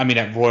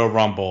at Royal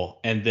Rumble,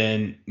 and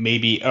then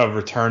maybe a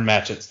return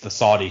match at the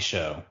Saudi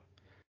show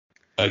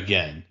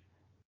again.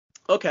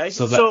 Okay,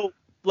 so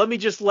let me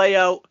just lay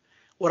out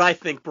what I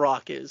think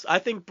Brock is. I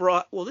think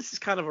Brock, well, this is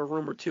kind of a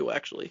rumor too,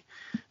 actually.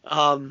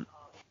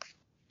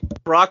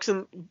 Brock's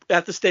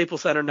at the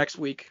Staples Center next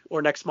week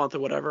or next month or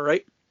whatever,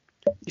 right?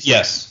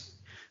 Yes.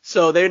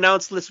 So they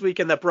announced this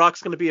weekend that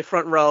Brock's going to be a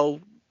front row,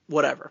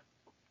 whatever.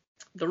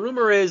 The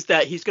rumor is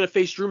that he's going to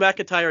face Drew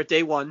McIntyre at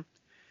day one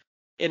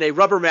in a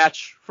rubber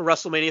match for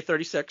WrestleMania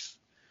 36.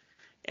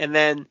 And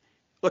then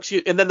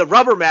the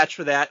rubber match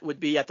for that would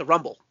be at the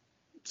Rumble.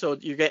 So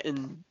you're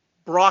getting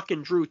Brock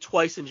and Drew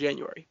twice in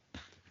January.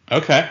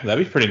 Okay,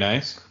 that'd be pretty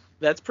nice.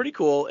 That's pretty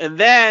cool. And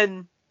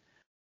then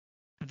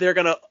they're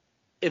going to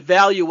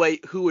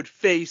evaluate who would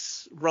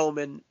face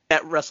Roman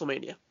at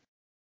WrestleMania.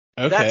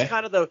 Okay. That's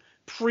kind of the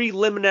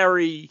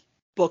preliminary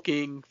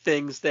booking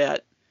things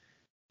that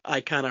I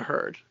kind of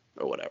heard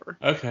or whatever.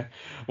 Okay.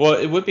 Well,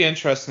 it would be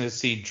interesting to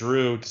see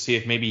Drew, to see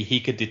if maybe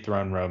he could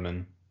dethrone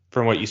Roman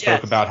from what you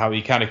spoke about, how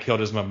he kind of killed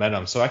his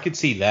momentum. So I could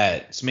see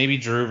that. So maybe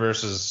Drew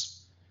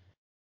versus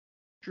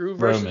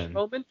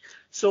Roman.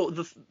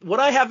 So what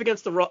I have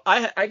against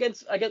I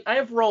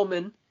have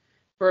Roman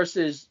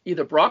versus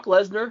either Brock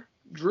Lesnar,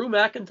 Drew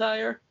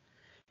McIntyre,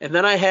 and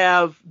then I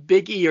have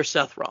Big E or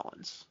Seth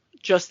Rollins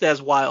just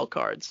as wild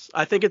cards.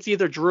 I think it's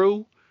either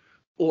Drew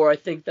or I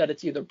think that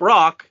it's either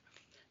Brock,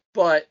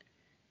 but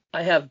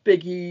I have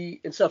Big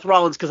E and Seth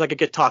Rollins because I could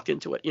get talked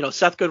into it.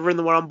 Seth could win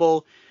the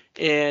Rumble,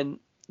 and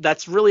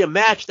that's really a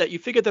match that you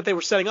figured that they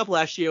were setting up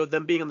last year,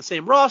 them being on the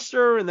same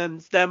roster and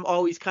then them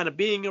always kind of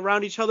being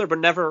around each other but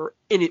never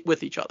in it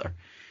with each other.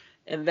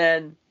 And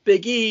then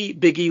Big E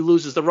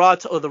loses the Raw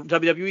or the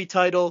WWE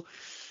title.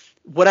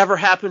 Whatever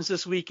happens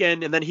this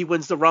weekend, and then he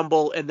wins the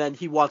Rumble, and then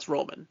he wants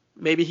Roman.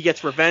 Maybe he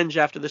gets revenge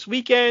after this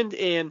weekend,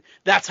 and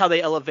that's how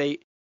they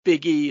elevate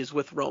Big E is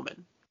with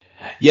Roman.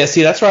 Yeah,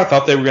 see, that's where I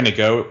thought they were going to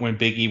go when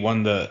Big E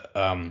won the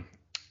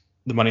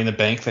Money in the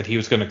Bank, that he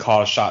was going to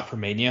call a shot for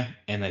Mania,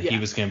 and that he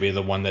was going to be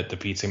the one that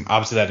defeats him.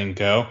 Obviously, that didn't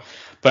go.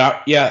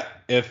 But,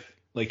 if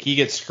he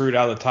gets screwed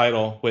out of the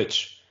title,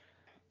 which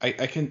I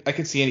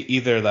can see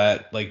either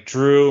that,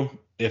 Drew,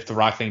 if the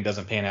Rock thing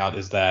doesn't pan out,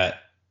 is the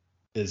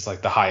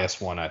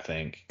highest one, I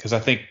think. Because I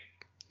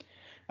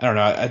don't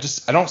know.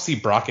 I don't see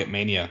Brock at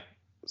Mania,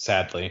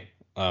 sadly.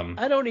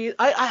 I don't either.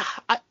 I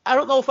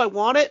don't know if I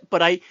want it,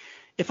 but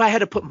if I had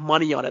to put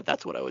money on it,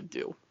 that's what I would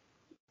do.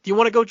 Do you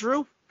want to go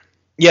Drew?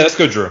 Yeah, let's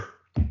go Drew.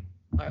 All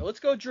right, let's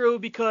go Drew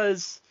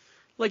because,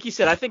 like you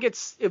said, I think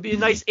it'd be a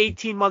nice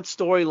 18-month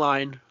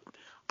storyline.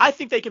 I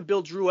think they can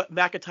build Drew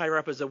McIntyre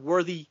up as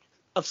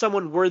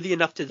someone worthy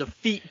enough to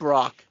defeat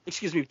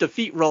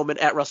Roman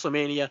at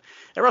WrestleMania.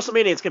 At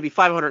WrestleMania, it's going to be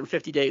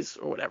 550 days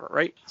or whatever,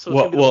 right? So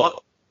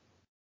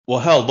well,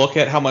 hell, look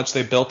at how much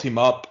they built him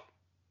up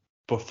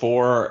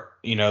before,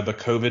 the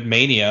COVID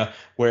mania,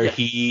 where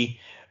he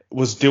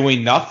was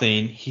doing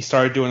nothing. He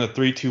started doing the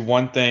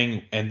 3-2-1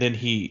 thing, and then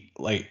he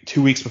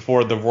 2 weeks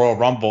before the Royal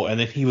Rumble, and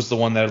then he was the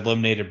one that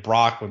eliminated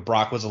Brock when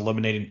Brock was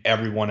eliminating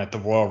everyone at the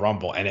Royal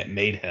Rumble, and it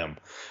made him.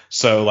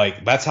 So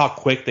that's how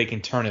quick they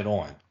can turn it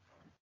on.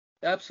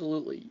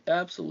 Absolutely.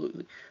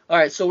 All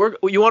right, so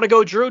you want to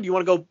go Drew? Do you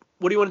want to go?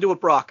 What do you want to do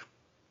with Brock?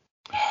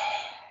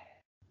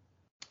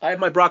 I have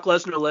my Brock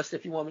Lesnar list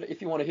if you want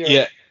to hear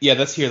it. Yeah,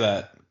 let's hear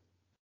that.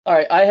 All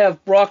right, I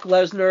have Brock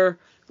Lesnar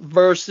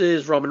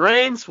versus Roman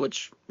Reigns,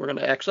 which we're going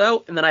to X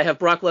out, and then I have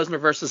Brock Lesnar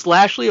versus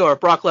Lashley or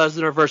Brock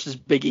Lesnar versus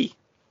Big E.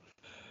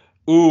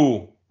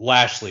 Ooh,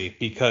 Lashley,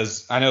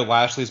 because I know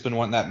Lashley's been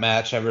wanting that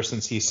match ever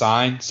since he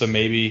signed, so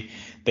maybe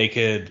they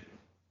could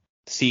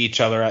see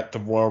each other at the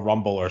Royal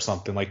Rumble or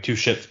something, like two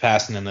ships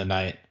passing in the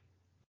night.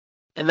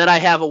 And then I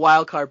have a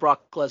wild card,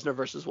 Brock Lesnar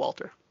versus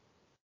Walter.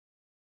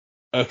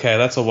 Okay,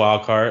 that's a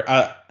wild card.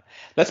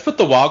 Let's put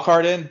the wild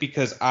card in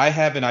because I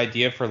have an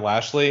idea for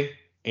Lashley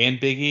and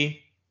Big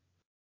E.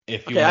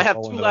 I have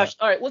two Lashley.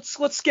 All right,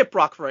 let's skip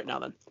Brock for right now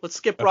then. Let's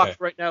skip Brock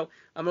for right now.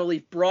 I'm gonna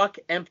leave Brock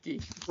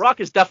empty. Brock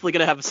is definitely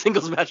gonna have a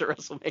singles match at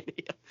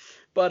WrestleMania.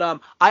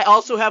 But I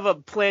also have a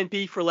plan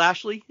B for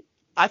Lashley.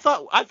 I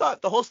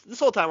thought this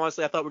whole time,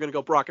 honestly, I thought we were gonna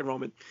go Brock and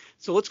Roman.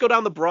 So let's go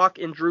down the Brock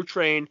and Drew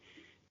train,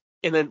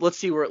 and then let's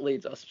see where it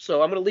leads us.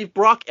 So I'm gonna leave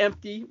Brock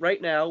empty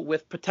right now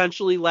with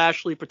potentially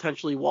Lashley,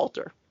 potentially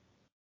Walter.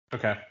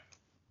 Okay.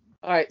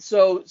 All right.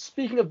 So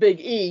speaking of Big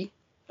E,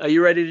 are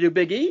you ready to do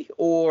Big E,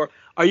 or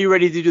are you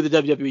ready to do the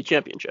WWE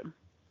Championship?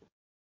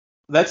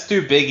 Let's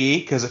do Big E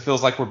because it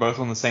feels like we're both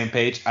on the same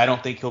page. I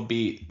don't think he'll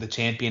be the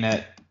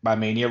champion by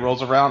Mania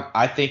rolls around.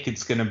 I think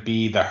it's going to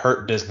be the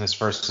Hurt Business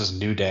versus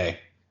New Day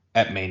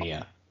at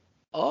Mania.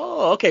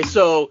 Oh, okay.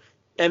 So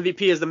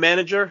MVP is the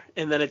manager,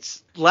 and then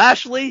it's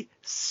Lashley,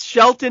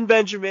 Shelton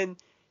Benjamin,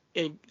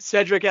 and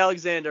Cedric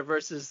Alexander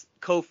versus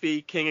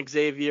Kofi, King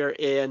Xavier,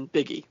 and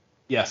Big E.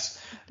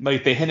 Yes.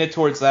 Like they hinted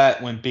towards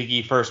that when Big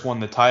E first won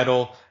the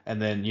title,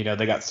 and then,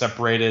 they got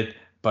separated.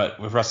 But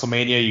with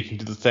WrestleMania, you can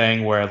do the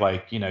thing where,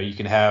 like, you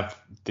can have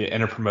the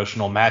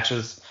interpromotional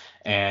matches,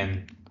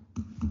 and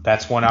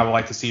that's one I would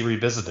like to see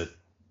revisited.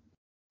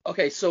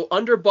 Okay, so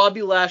under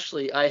Bobby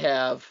Lashley, I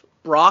have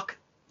Brock,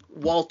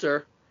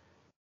 Walter,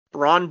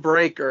 Braun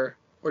Breaker,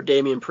 or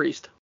Damian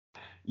Priest.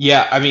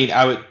 Yeah, I mean,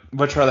 I would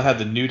much rather have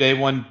the New Day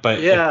one,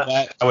 but Yeah. if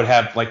that, I would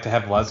like to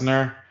have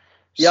Lesnar.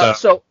 Yep.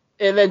 So,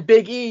 and then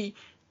Big E,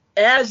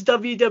 as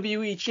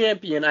WWE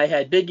champion, I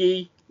had Big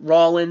E,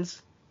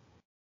 Rollins,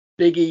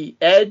 Big E,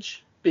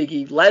 Edge, Big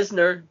E,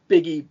 Lesnar,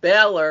 Big E,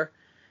 Balor,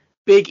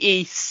 Big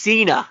E,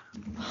 Cena.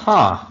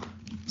 Huh.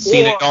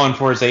 Cena going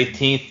for his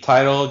 18th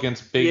title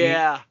against Big E?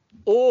 Yeah.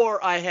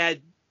 Or I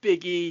had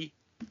Big E,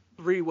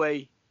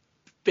 three-way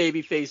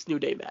babyface New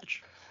Day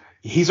match.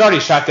 He's already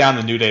shot down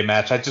the New Day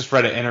match. I just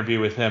read an interview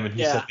with him, and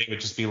he Yeah. said they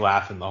would just be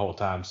laughing the whole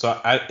time. So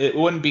it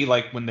wouldn't be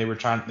like when they were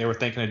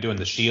thinking of doing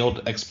the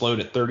Shield explode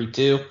at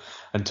 32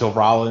 until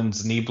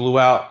Rollins' knee blew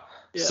out.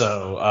 Yeah.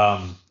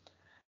 So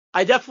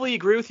I definitely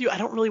agree with you. I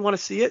don't really want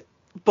to see it,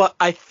 but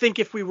I think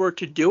if we were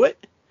to do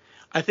it,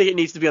 I think it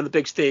needs to be on the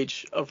big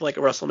stage of like a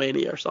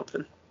WrestleMania or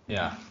something.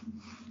 Yeah.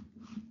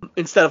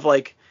 Instead of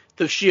like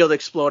the Shield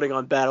exploding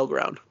on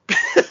Battleground.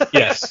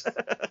 Yes.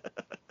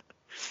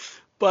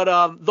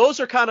 But those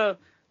are kind of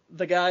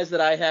the guys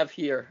that I have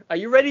here. Are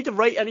you ready to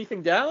write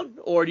anything down,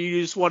 or do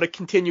you just want to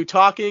continue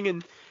talking?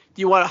 And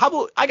do you want to? How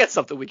about I got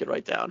something we could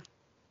write down?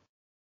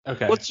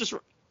 Okay. Let's just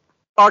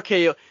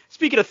RKO.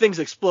 Speaking of things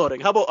exploding,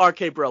 how about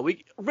RK Bro?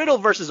 Riddle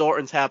versus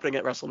Orton's happening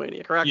at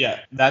WrestleMania, correct? Yeah,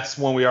 that's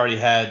one we already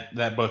had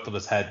that both of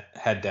us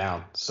had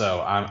down.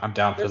 So I'm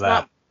down for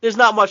that. There's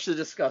not much to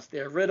discuss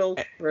there. Riddle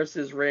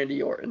versus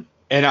Randy Orton.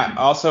 And I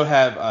also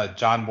have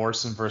John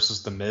Morrison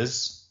versus The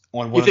Miz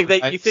on one.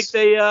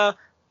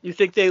 You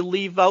think they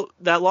leave out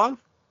that long?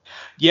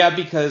 Yeah,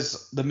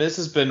 because The Miz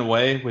has been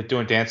away with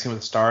doing Dancing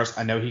with the Stars.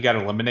 I know he got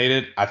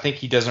eliminated. I think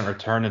he doesn't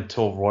return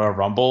until Royal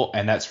Rumble,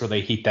 and that's where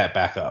they heat that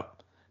back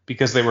up.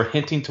 Because they were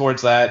hinting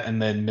towards that,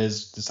 and then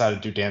Miz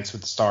decided to do Dance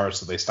with the Stars,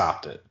 so they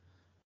stopped it.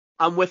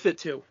 I'm with it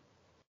too.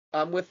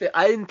 I'm with it.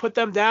 I didn't put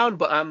them down,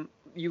 but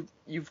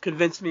you've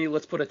convinced me.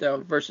 Let's put it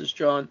down versus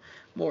John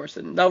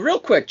Morrison. Now, real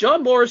quick,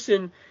 John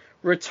Morrison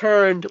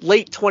returned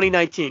late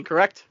 2019,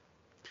 correct?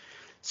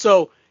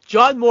 So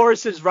John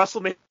Morrison's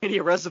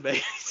WrestleMania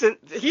resume,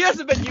 he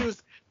hasn't been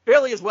used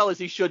fairly as well as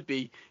he should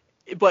be,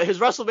 but his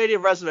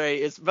WrestleMania resume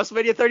is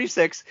WrestleMania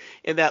 36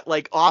 in that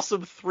like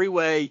awesome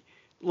three-way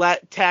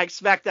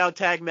SmackDown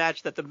tag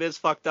match that the Miz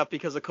fucked up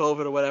because of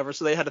COVID or whatever.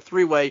 So they had a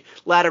three-way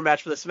ladder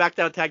match for the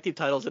SmackDown tag team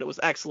titles, and it was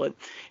excellent.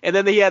 And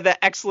then he had that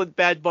excellent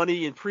Bad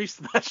Bunny and Priest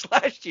match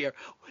last year.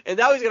 And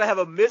now he's gonna have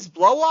a Miz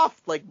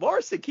blow-off. Like,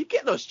 Morrison, keep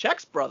getting those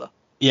checks, brother.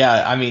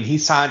 Yeah, I mean, he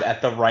signed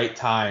at the right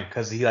time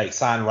because he like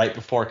signed right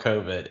before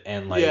COVID,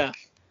 and like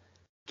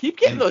keep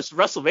getting those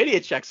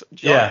WrestleMania checks,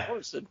 John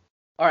Morrison.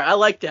 All right, I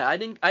like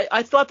that.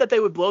 I thought that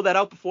they would blow that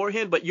out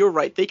beforehand, but you're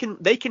right. They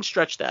can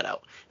stretch that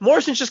out.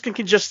 Morrison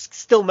can just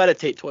still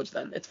meditate towards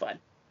then. It's fine.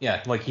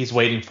 Yeah, like he's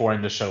waiting for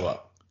him to show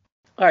up.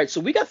 All right, so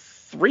we got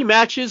 3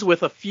 matches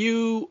with a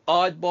few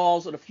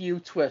oddballs and a few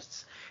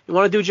twists. You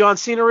want to do John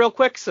Cena real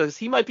quick? So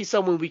he might be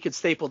someone we could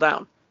staple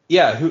down.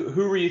 Yeah,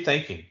 who were you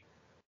thinking?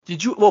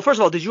 First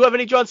of all, did you have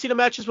any John Cena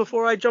matches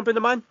before I jump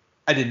into mine?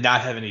 I did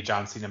not have any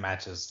John Cena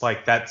matches.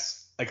 Like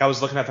I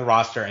was looking at the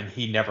roster and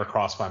he never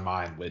crossed my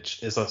mind,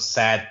 which is a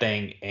sad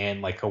thing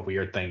and like a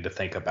weird thing to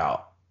think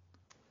about.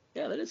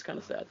 Yeah, that is kind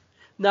of sad.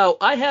 Now,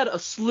 I had a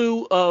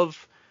slew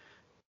of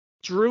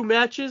Drew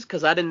matches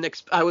because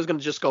I was going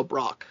to just go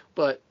Brock,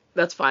 but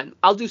that's fine.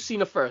 I'll do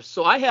Cena first.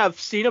 So I have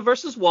Cena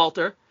versus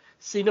Walter,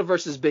 Cena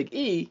versus Big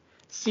E,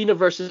 Cena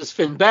versus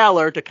Finn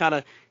Balor to kind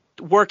of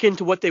work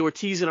into what they were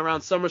teasing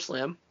around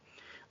SummerSlam.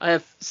 I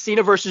have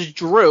Cena versus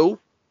Drew.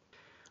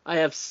 I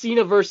have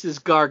Cena versus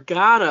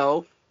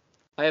Gargano.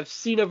 I have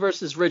Cena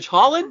versus Ridge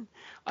Holland.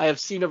 I have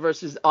Cena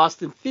versus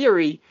Austin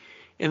Theory.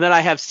 And then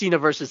I have Cena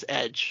versus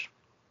Edge.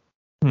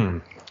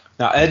 Now,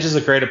 Edge is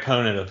a great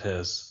opponent of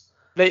his.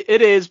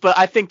 It is, but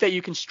I think that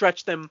you can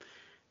stretch them.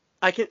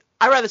 I'd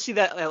rather see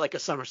that at like a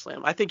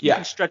SummerSlam. I think you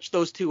can stretch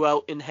those two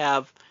out and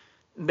have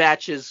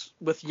matches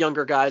with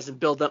younger guys and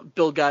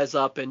build guys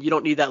up, and you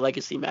don't need that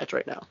legacy match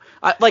right now.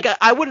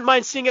 I wouldn't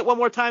mind seeing it one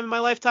more time in my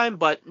lifetime,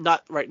 but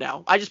not right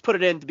now. I just put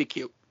it in to be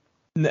cute.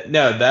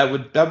 No, that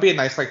would be a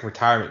nice like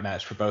retirement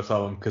match for both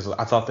of them because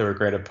I thought they were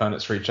great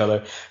opponents for each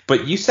other.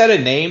 But you said a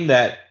name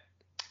that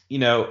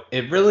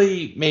it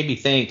really made me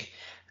think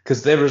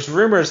because there was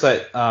rumors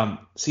that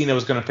Cena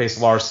was going to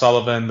face Lars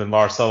Sullivan, then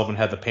Lars Sullivan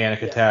had the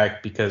panic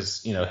attack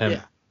because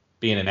him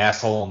being an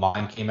asshole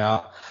online came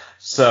out.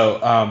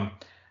 So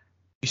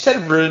you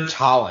said Ridge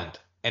Holland,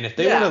 and if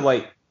they want to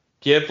like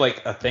give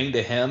like a thing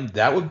to him,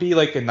 that would be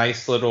like a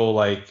nice little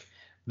like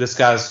this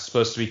guy's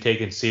supposed to be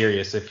taken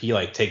serious if he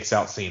like takes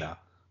out Cena.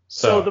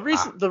 So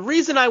the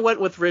reason I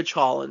went with Ridge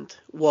Holland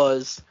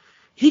was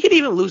he could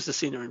even lose to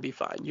Cena and be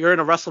fine. You're in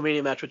a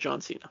WrestleMania match with John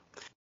Cena.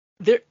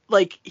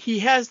 He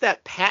has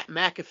that Pat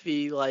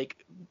McAfee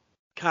like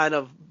kind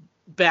of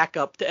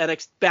backup to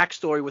NXT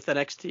backstory with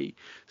NXT.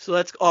 So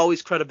that's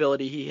always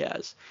credibility he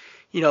has.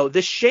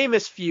 This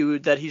Sheamus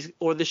feud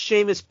the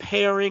Sheamus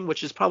pairing,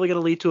 which is probably going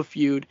to lead to a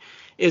feud,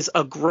 is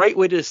a great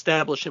way to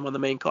establish him on the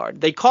main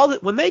card.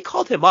 When they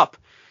called him up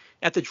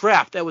at the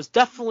draft, that was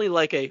definitely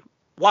like a,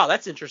 wow,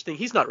 that's interesting,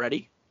 he's not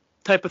ready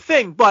type of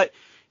thing. But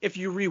if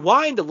you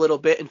rewind a little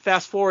bit and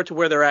fast forward to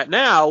where they're at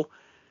now,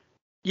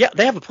 yeah,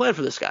 they have a plan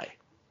for this guy.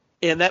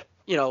 And that,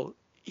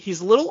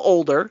 he's a little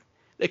older.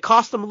 It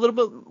cost them a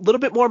little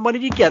bit more money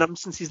to get him,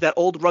 since he's that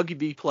old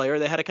rugby player.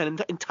 They had to kind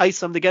of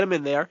entice him to get him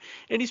in there,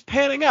 and he's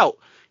panning out.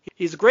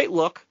 He's a great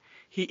look.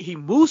 He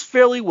moves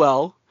fairly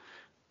well.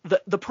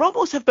 The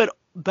promos have been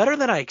better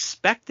than I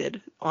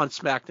expected on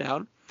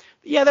SmackDown.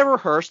 Yeah, they're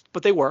rehearsed,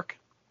 but they work.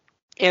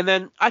 And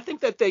then I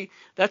think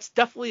that's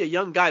definitely a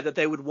young guy that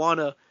they would want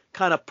to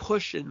kind of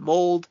push and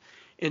mold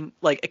and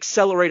like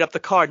accelerate up the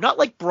card. Not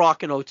like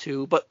Brock in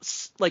 02, but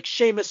like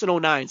Sheamus in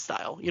 09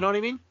 style. You know what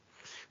I mean?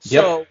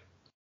 Yep. So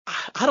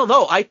I don't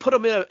know. I put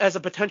him in as a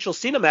potential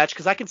Cena match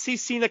because I can see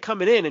Cena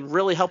coming in and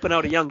really helping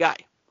out a young guy.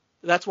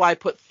 That's why I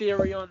put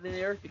Theory on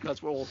there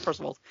because, well, first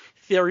of all,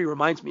 Theory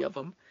reminds me of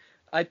him.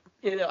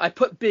 I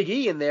put Big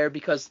E in there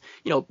because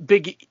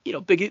Big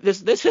E.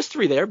 There's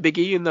history there. Big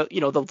E and the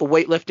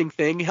weightlifting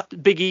thing.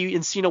 Big E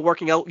and Cena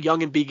working out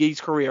young in Big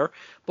E's career,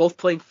 both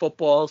playing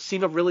football.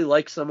 Cena really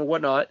likes him or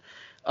whatnot.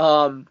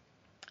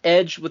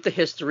 Edge with the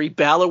history,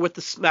 Balor with the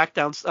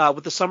SmackDown,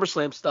 with the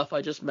SummerSlam stuff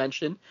I just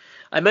mentioned.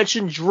 I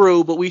mentioned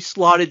Drew, but we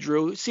slotted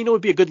Drew. Cena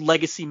would be a good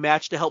legacy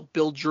match to help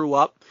build Drew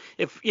up.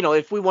 If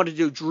we wanted to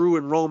do Drew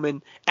and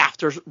Roman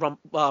after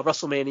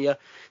WrestleMania,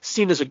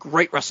 Cena's a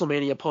great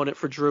WrestleMania opponent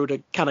for Drew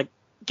to kind of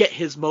get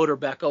his motor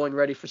back going,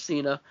 ready for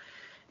Cena.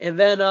 And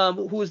then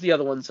who was the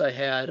other ones I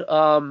had?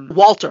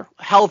 Walter,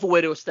 hell of a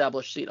way to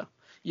establish Cena.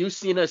 Use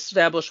Cena,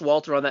 establish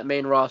Walter on that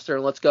main roster,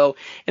 and let's go.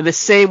 And the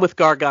same with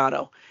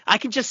Gargano. I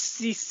can just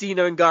see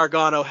Cena and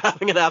Gargano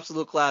having an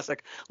absolute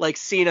classic, like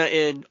Cena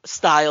in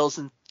Styles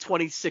in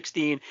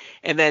 2016,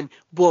 and then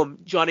boom,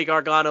 Johnny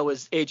Gargano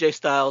is AJ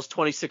Styles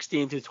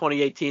 2016 to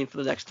 2018 for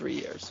the next 3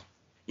 years.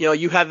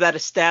 You have that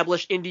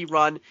established indie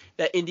run.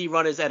 That indie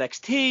run is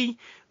NXT.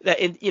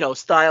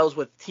 Styles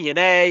with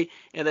TNA,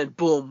 and then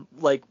boom,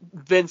 like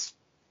Vince,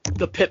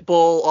 the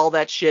Pitbull, all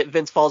that shit.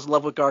 Vince falls in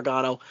love with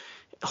Gargano.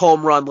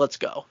 Home run, let's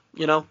go.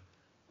 God,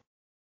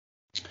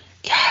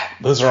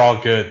 those are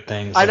all good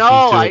things. I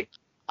know.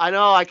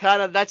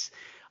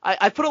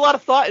 I put a lot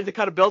of thought into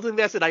kind of building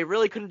this, and I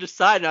really couldn't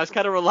decide. And I was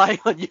kind of relying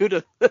on you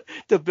to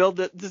build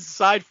it, to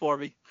decide for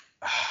me.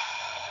 I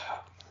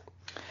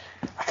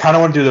kind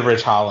of want to do the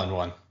Ridge Holland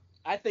one.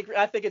 I think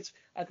that's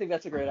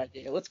a great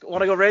idea. Want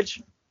to go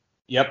Ridge?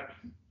 Yep.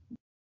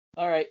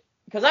 All right,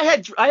 because I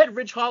had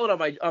Ridge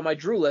Holland on my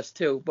Drew list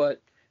too,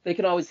 but they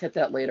can always hit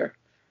that later.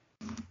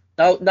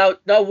 Now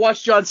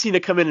watch John Cena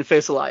come in and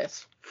face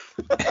Elias.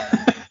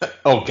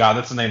 Oh God,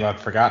 that's a name I've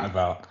forgotten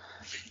about.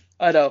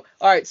 I know.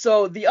 All right,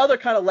 so the other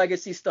kind of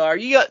legacy star,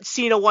 you got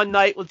Cena one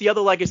night with the other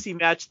legacy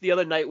match. The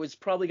other night was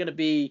probably going to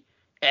be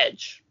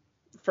Edge.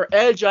 For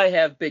Edge, I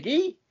have Big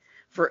E.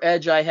 For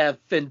Edge, I have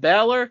Finn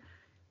Balor,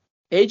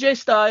 AJ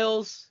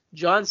Styles,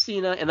 John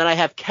Cena, and then I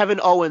have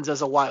Kevin Owens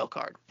as a wild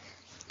card.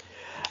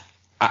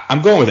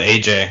 I'm going with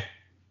AJ.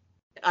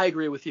 I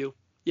agree with you.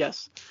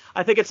 Yes.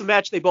 I think it's a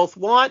match they both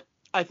want.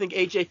 I think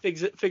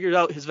AJ figured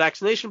out his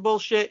vaccination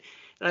bullshit.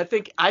 And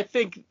I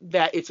think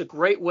that it's a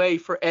great way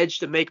for Edge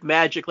to make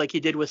magic like he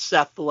did with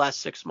Seth the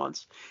last 6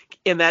 months.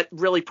 And that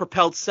really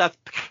propelled Seth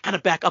kind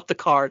of back up the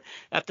card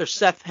after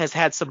Seth has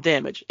had some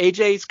damage.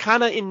 AJ's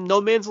kind of in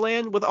no man's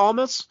land with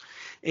Almas.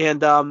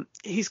 And I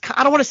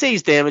don't want to say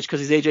he's damaged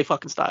because he's AJ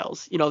fucking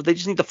Styles. They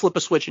just need to flip a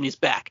switch and he's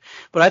back.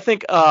 But I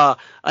think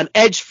an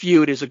Edge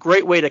feud is a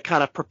great way to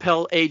kind of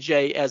propel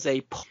AJ as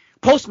a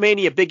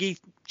post-Mania Big E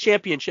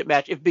championship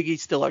match if Big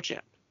E's still our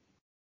champ.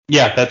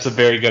 Yeah, that's a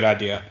very good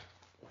idea.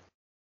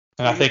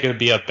 And I think it would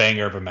be a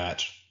banger of a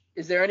match.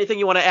 Is there anything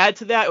you want to add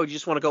to that, or do you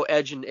just want to go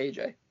Edge and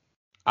AJ?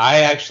 I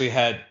actually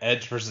had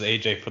Edge versus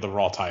AJ for the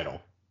Raw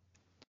title.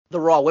 The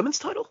Raw Women's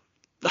title?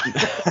 All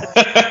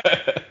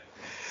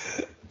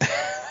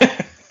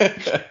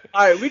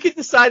right, we can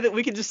decide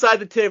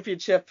the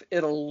championship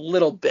in a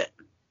little bit.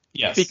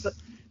 Yes.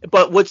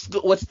 But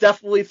let's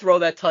definitely throw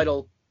that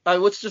title.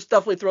 Let's just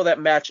definitely throw that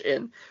match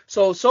in.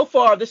 So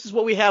far, this is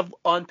what we have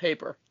on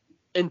paper,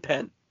 in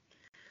pen.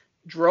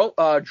 Drew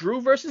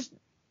versus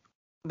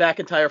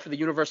McIntyre for the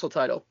Universal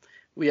title.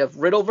 We have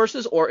Riddle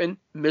versus Orton,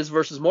 Miz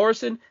versus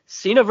Morrison,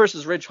 Cena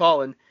versus Ridge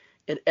Holland,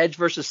 and Edge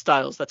versus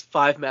Styles. That's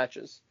 5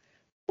 matches.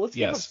 Let's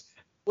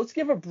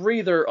give a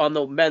breather on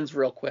the men's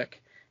real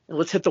quick, and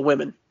let's hit the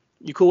women.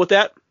 You cool with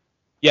that?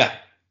 Yeah.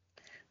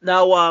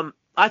 Now,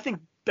 I think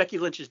Becky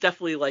Lynch is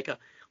definitely like a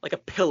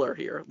pillar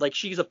here. Like,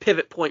 she's a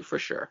pivot point for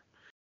sure.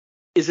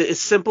 Is it as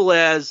simple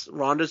as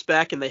Ronda's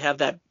back and they have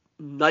that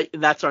night,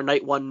 and that's our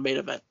night 1 main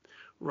event?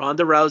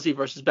 Ronda Rousey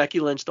versus Becky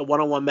Lynch, the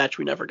one-on-one match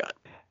we never got.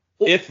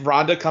 If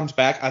Ronda comes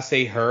back, I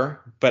say her,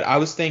 but I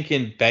was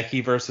thinking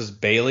Becky versus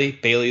Bayley.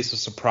 Bayley's a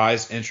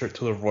surprise entrant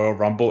to the Royal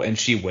Rumble, and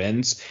she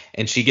wins,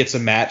 and she gets a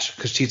match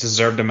because she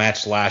deserved a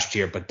match last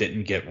year but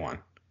didn't get one.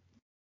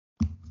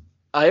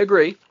 I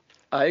agree.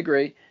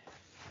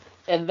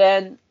 And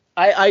then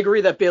I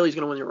agree that Bayley's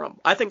going to win the Rumble.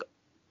 I think,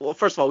 well,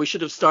 first of all, we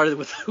should have started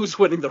with who's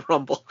winning the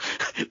Rumble.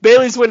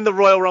 Bayley's winning the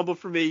Royal Rumble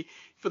for me,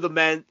 for the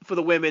men, for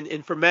the women,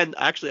 and for men.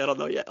 Actually, I don't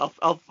know yet.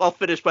 I'll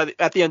finish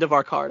at the end of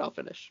our card. I'll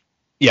finish.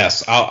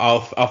 Yes,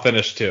 I'll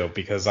finish too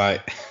because well,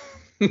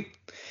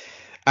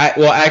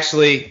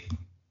 actually,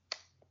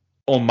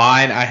 on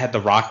mine I had The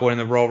Rock winning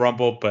the Royal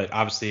Rumble, but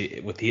obviously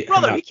with the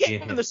brother, we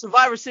can't win the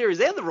Survivor Series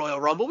and the Royal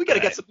Rumble. We got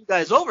to get some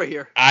guys over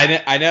here.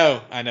 I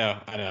know.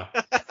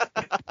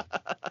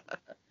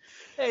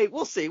 Hey,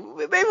 we'll see.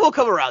 Maybe we'll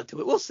come around to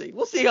it. We'll see.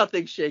 We'll see how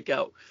things shake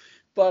out.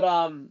 But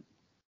all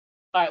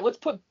right, let's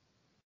put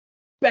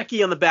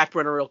Becky on the back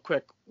burner real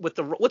quick. Let's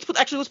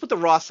put the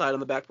Raw side on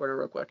the back burner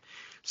real quick.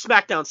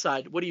 SmackDown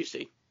side, what do you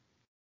see?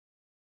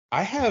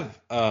 I have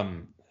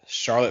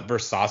Charlotte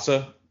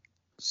versus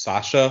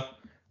Sasha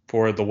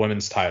for the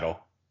women's title.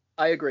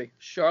 I agree.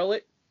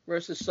 Charlotte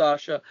versus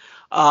Sasha.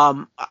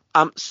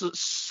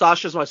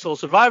 Sasha's my sole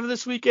survivor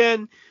this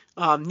weekend.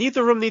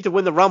 Neither of them need to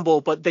win the Rumble,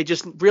 but they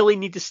just really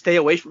need to stay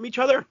away from each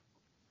other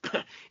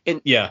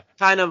and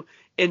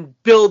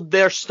and build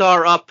their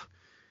star up,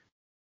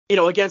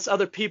 against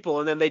other people,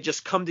 and then they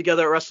just come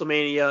together at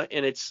WrestleMania,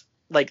 and it's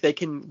like they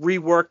can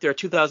rework their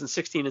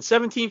 2016 and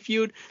 17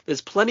 feud.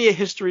 There's plenty of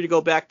history to go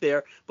back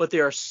there, but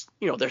it's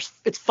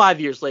 5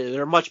 years later.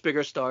 They're much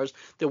bigger stars.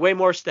 They're way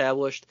more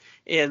established,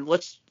 and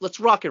let's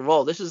rock and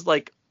roll. This is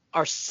like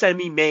our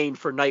semi-main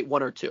for night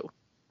 1 or 2.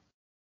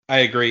 I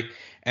agree,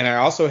 and I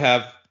also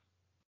have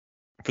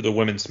for the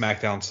women's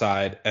SmackDown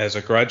side as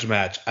a grudge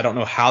match. I don't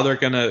know how they're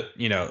gonna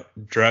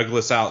drug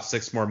this out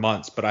 6 more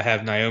months, but I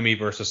have Naomi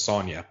versus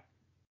Sonya.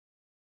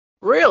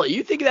 Really?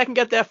 You think that can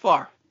get that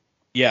far?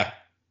 Yeah.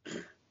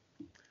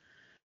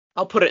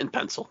 I'll put it in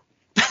pencil.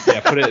 Yeah,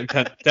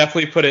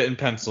 definitely put it in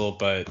pencil,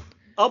 but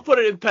I'll put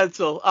it in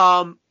pencil.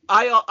 I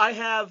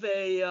have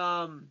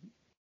a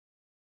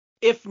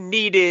if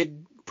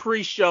needed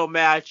pre-show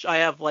match. I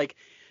have like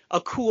a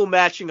cool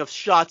matching of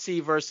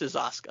Shotzi versus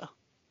Asuka.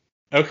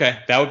 Okay,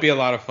 that would be a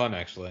lot of fun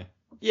actually.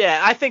 Yeah,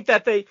 I think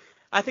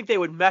they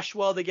would mesh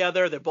well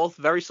together. They're both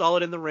very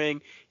solid in the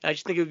ring. I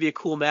just think it would be a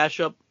cool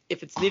mashup.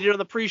 If it's needed on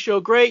the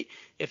pre-show, great.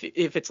 If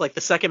it's like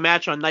the second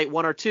match on night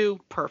 1 or 2,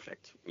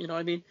 perfect. You know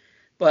what I mean?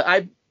 But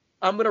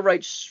I'm gonna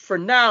write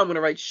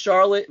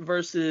Charlotte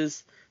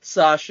versus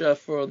Sasha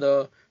for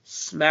the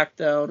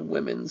SmackDown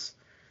Women's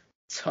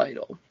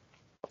title.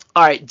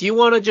 All right. Do you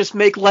want to just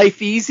make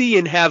life easy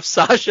and have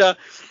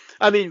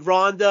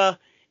Ronda?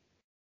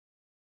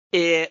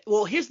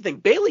 Well, here's the thing.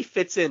 Bayley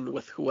fits in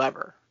with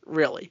whoever,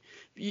 really.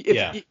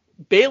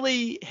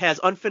 Bayley has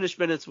unfinished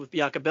minutes with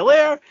Bianca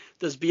Belair.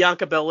 Does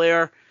Bianca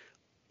Belair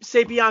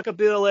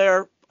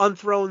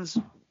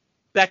unthrones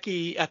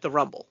Becky at the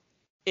Rumble,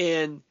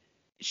 and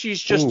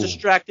she's just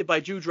distracted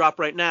by Doudrop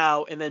right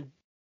now, and then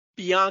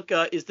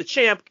Bianca is the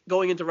champ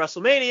going into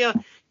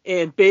WrestleMania,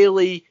 and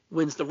Bayley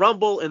wins the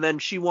Rumble, and then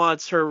she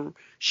wants her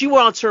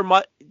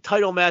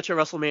title match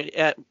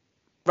at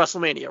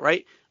WrestleMania,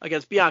 right,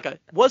 against Bianca.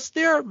 Was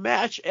there a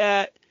match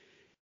at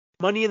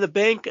Money in the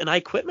Bank, an I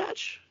Quit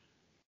match?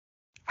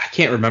 I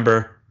can't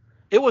remember.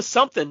 It was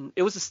something.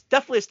 It was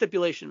definitely a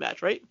stipulation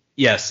match, right?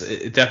 Yes,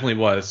 it definitely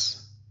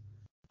was.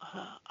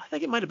 I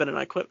think it might have been an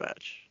I Quit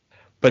match.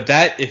 But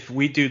if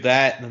we do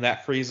that, then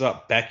that frees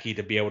up Becky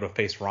to be able to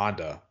face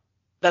Ronda.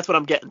 That's what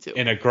I'm getting to.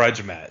 In a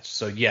grudge match.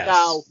 So, yes.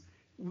 Now,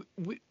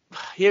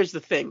 here's the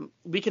thing.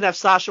 We can have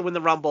Sasha win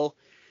the Rumble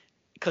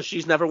because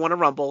she's never won a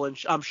Rumble, and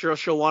I'm sure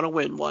she'll want to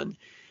win one.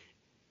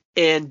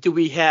 And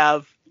we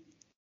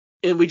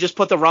just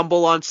put the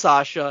Rumble on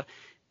Sasha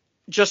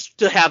just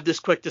to have this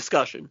quick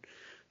discussion.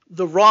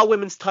 The Raw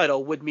Women's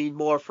title would mean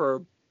more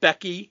for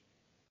Becky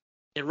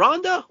and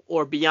Ronda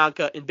or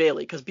Bianca and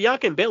Bayley, because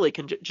Bianca and Bayley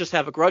can just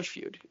have a grudge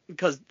feud,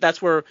 because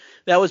that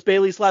was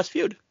Bayley's last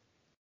feud.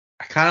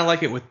 I kind of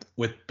like it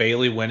with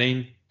Bayley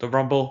winning the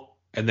Rumble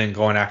and then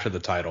going after the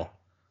title.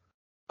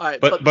 All right,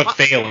 but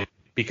failing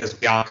because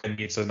Bianca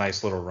needs a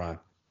nice little run.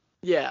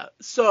 Yeah.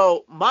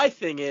 So my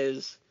thing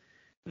is,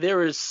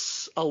 there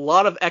is a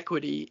lot of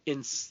equity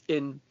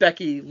in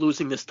Becky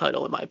losing this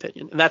title, in my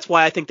opinion, and that's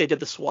why I think they did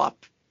the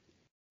swap.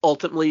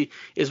 Ultimately,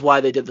 is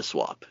why they did the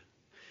swap.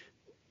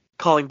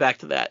 Calling back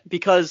to that,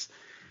 because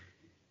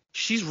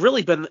she's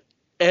really been,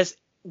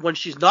 when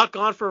she's not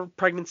gone for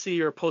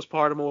pregnancy or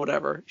postpartum or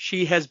whatever,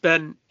 she has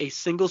been a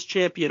singles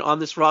champion on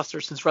this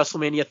roster since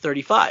WrestleMania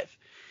 35.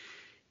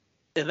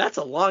 And that's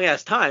a long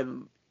ass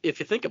time if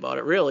you think about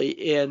it,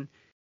 really. And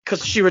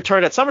because she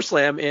returned at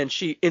SummerSlam and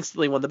she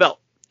instantly won the belt.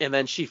 And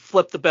then she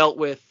flipped the belt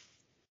with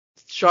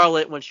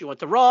Charlotte when she went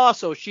to Raw.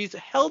 So she's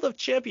held a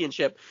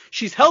championship.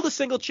 She's held a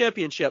single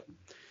championship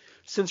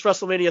since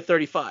WrestleMania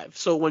 35.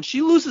 So when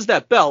she loses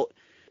that belt,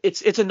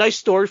 it's a nice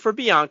story for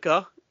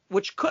Bianca,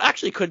 which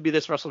could be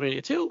this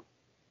WrestleMania too.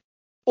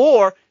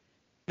 Or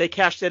they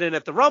cashed it in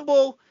at the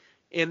Rumble,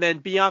 and then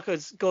Bianca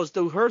goes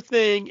do her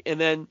thing, and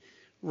then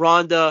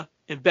Ronda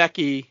and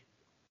Becky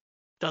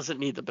doesn't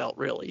need the belt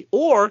really?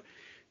 Or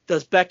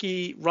does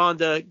Becky,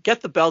 Ronda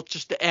get the belt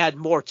just to add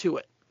more to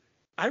it?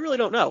 I really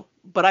don't know,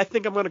 but I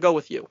think I'm going to go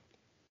with you.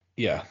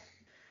 Yeah.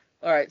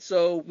 All right,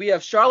 so we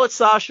have Charlotte,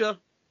 Sasha,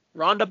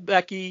 Ronda,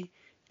 Becky,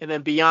 and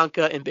then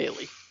Bianca and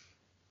Bayley.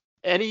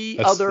 Any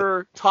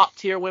other top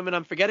tier women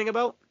I'm forgetting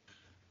about?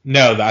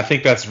 No, I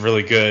think that's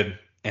really good,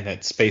 and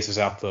it spaces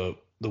out the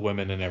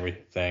women and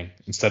everything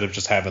instead of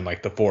just having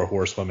like the 4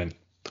 horsewomen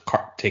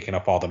taking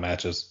up all the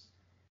matches.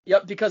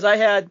 Yep, because I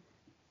had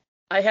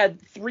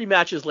 3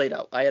 matches laid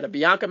out. I had a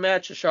Bianca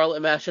match, a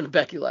Charlotte match, and a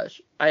Becky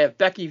match. I have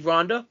Becky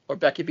Ronda or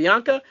Becky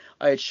Bianca.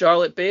 I had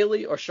Charlotte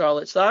Bayley or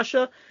Charlotte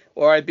Sasha,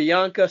 or I had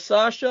Bianca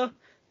Sasha,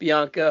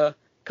 Bianca,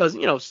 because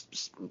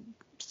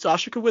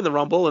Sasha could win the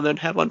Rumble and then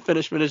have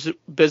unfinished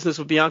business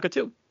with Bianca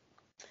too.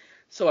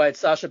 So I had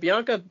Sasha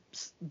Bianca,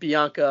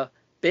 Bianca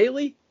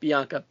Bayley,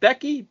 Bianca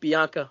Becky,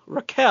 Bianca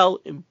Raquel,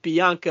 and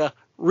Bianca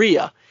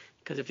Rhea.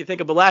 Because if you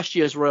think about last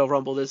year's Royal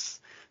Rumble, there's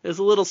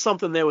a little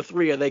something there with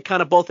Rhea. They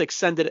kind of both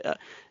extended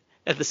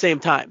at the same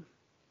time.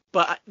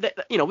 But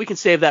we can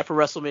save that for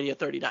WrestleMania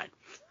 39.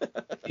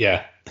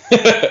 Yeah.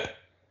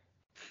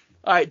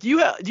 All right. Do you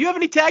have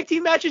any tag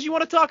team matches you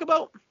want to talk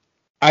about?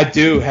 I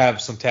do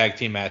have some tag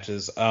team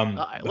matches.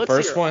 Right, the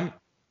first one,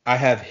 I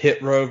have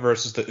Hit Row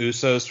versus the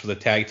Usos for the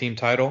tag team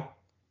title.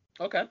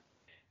 Okay.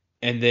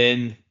 And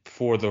then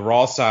for the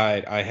Raw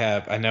side,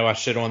 I know I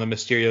shit on the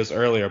Mysterios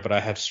earlier, but I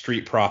have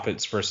Street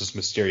Profits versus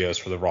Mysterios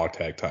for the Raw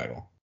tag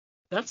title.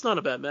 That's not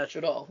a bad match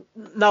at all.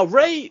 Now,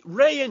 Ray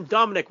and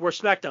Dominic were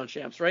SmackDown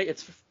champs,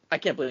 right? I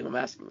can't believe I'm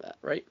asking that,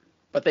 right?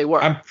 But they were.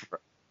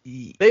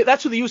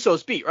 That's who the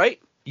Usos beat, right?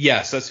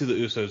 Yes, that's who the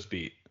Usos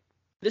beat.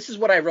 This is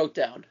what I wrote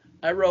down.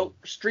 I wrote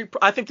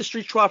I think the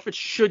Street Profits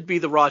should be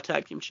the Raw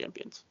Tag Team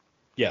Champions.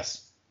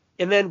 Yes.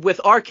 And then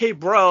with RK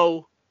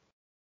Bro,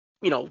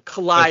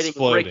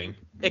 colliding,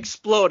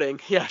 exploding.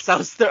 Yes, I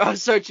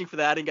was searching for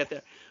that. I didn't get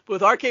there.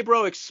 But with RK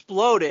Bro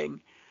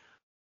exploding,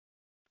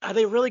 are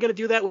they really going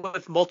to do that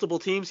with multiple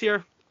teams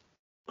here?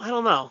 I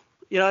don't know.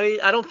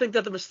 I don't think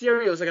that the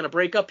Mysterios are going to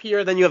break up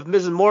here. Then you have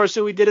Miz and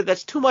Morrison who did it.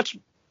 That's too much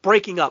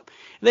breaking up.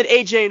 And then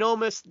AJ and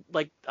Omos,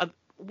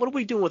 what are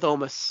we doing with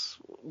Omos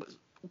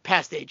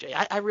past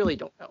AJ? I really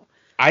don't know.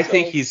 I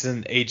think he's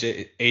in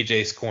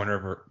AJ's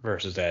corner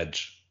versus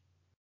Edge.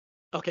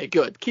 Okay,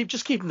 good.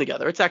 Just keep them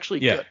together. It's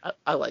actually good.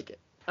 I like it.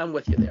 I'm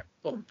with you there.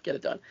 Boom, get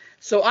it done.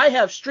 So I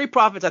have Street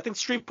Profits. I think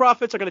Street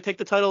Profits are going to take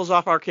the titles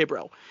off RK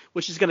Bro,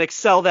 which is going to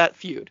excel that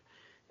feud.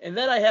 And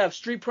then I have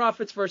Street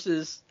Profits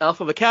versus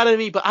Alpha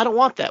Academy, but I don't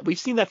want that. We've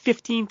seen that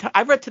 15 times.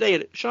 I read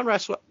today, Sean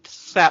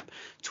Sapp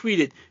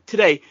tweeted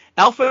today,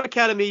 Alpha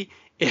Academy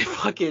and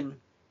fucking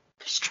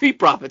Street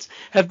Profits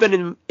have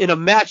been in a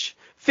match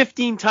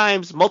 15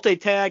 times,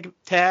 multi-tag,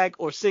 tag,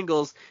 or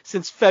singles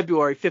since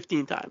February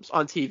 15 times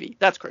on TV.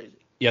 That's crazy.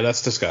 Yeah,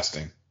 that's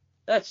disgusting.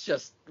 That's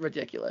just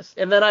ridiculous.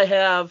 And then I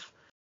have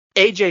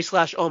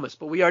AJ/Omos,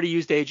 but we already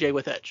used AJ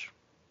with Edge.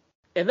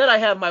 And then I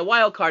have my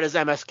wild card as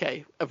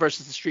MSK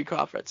versus the Street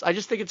Profits. I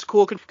just think it's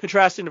cool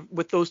contrasting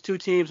with those two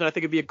teams, and I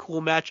think it'd be a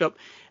cool matchup.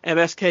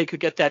 MSK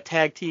could get that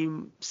tag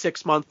team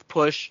 6-month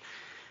push.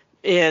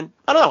 And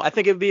I don't know. I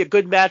think it would be a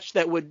good match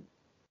that would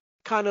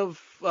kind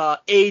of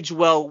age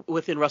well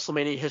within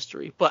WrestleMania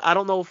history. But I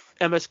don't know if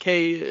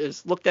MSK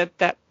is looked at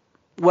that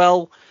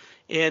well.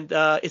 And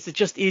is it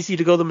just easy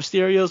to go the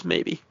Mysterios?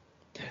 Maybe.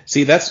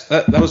 See,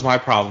 that was my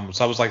problem.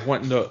 So I was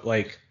wanting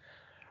to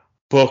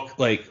book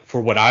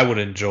for what I would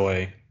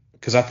enjoy,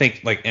 because I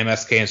think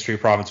MSK and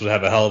Street Profits would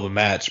have a hell of a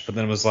match. But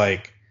then it was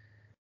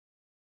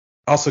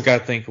also got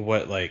to think of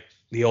what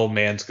the old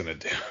man's gonna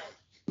do.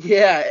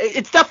 Yeah,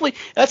 it's definitely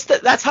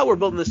that's how we're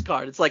building this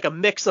card. It's like a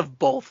mix of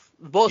both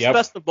yep.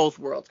 Best of both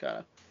worlds, kind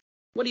of.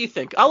 What do you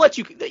think? I'll let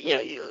you.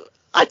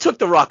 I took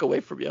the Rock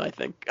away from you. I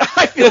think.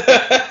 I feel.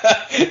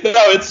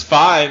 No, it's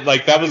fine.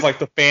 That was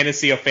the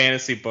fantasy of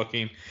fantasy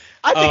booking.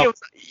 I think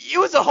it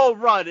was a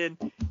home run, and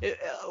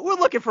we're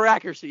looking for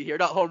accuracy here,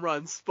 not home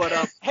runs. But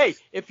hey,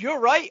 if you're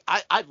right,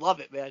 I'd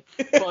love it, man.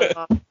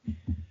 But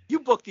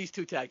you book these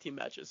 2 tag team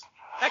matches.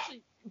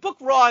 Actually, book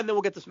Raw, and then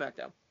we'll get to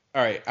SmackDown.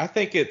 All right, I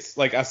think it's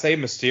I say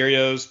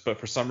Mysterios, but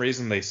for some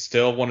reason they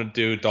still want to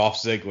do Dolph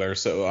Ziggler,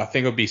 so I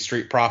think it would be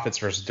Street Profits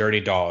versus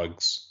Dirty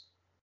Dogs,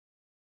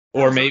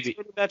 or maybe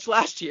a match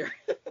last year.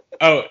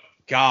 Oh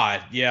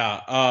God,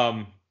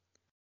 yeah.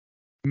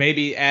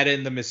 Maybe add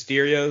in the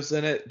Mysterios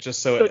in it,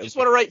 just so just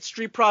want to write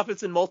Street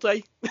Profits in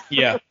multi.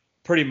 Yeah,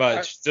 pretty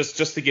much,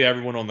 just to get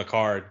everyone on the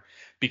card,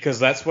 because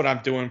that's what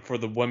I'm doing for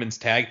the women's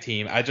tag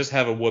team. I just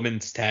have a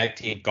women's tag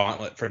team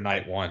gauntlet for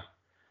night 1.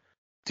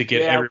 To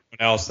get everyone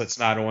else that's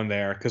not on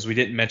there, because we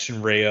didn't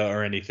mention Rhea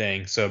or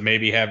anything. So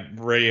maybe have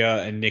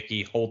Rhea and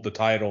Nikki hold the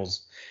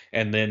titles,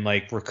 and then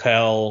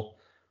Raquel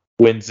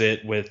wins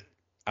it with,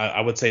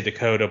 I would say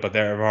Dakota, but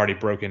they're already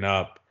broken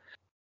up.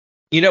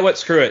 You know what?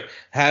 Screw it.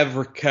 Have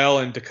Raquel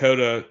and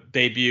Dakota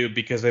debut,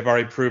 because they've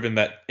already proven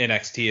that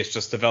NXT is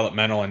just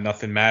developmental and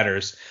nothing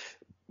matters.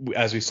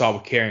 As we saw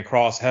with Karrion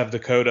Kross, have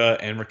Dakota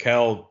and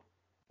Raquel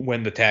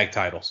win the tag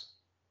titles.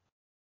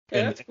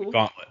 Yeah, that's cool.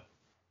 Gauntlet.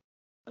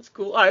 That's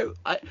cool. All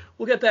right,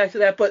 we'll get back to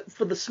that. But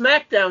for the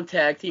SmackDown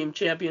Tag Team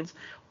Champions,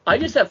 I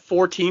just have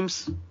 4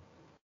 teams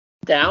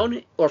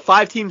down or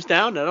 5 teams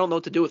down, and I don't know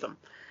what to do with them.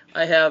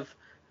 I have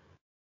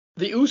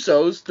the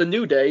Usos, the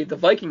New Day, the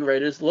Viking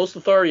Raiders, Los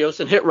Lotharios,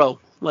 and Hit Row.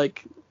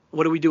 Like,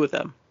 what do we do with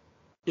them?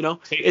 You know,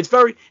 it's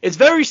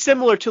very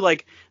similar to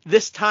like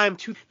this time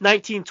to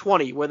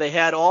 1920 where they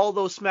had all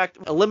those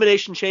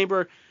Elimination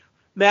Chamber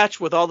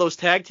match with all those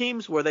tag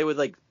teams where they were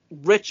like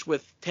rich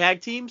with tag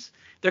teams.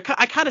 I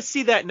kind of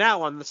see that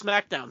now on the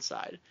SmackDown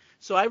side.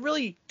 So I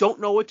really don't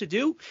know what to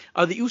do.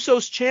 Are the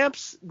Usos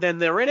champs? Then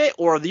they're in it,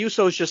 or are the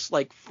Usos just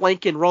like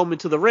flanking Roman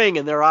to the ring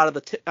and they're out of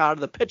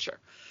the picture?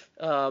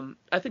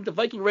 I think the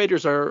Viking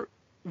Raiders are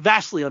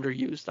vastly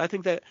underused. I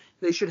think that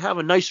they should have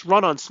a nice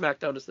run on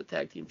SmackDown as the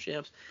tag team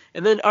champs.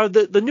 And then are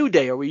the New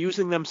Day? Are we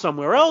using them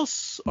somewhere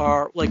else?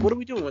 Or like what are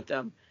we doing with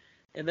them?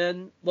 And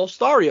then Los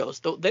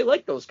Starios, they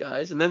like those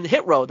guys. And then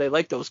Hit Row, they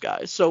like those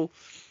guys. So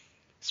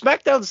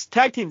SmackDown's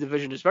tag team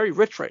division is very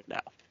rich right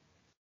now.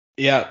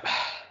 Yeah.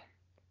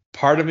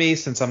 Part of me,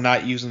 since I'm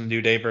not using the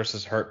New Day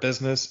versus Hurt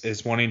Business,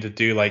 is wanting to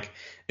do like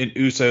an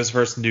Usos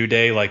versus New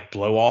Day like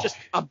blow off. Just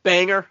a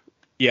banger.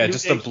 Yeah, New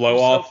just Day a blow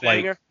off.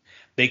 Like banger.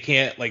 they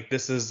can't like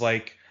this is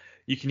like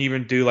you can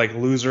even do like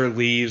loser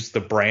leaves the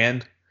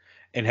brand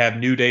and have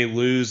New Day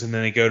lose and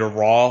then they go to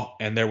Raw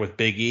and they're with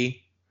Big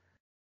E.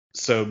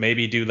 So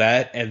maybe do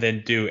that and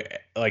then do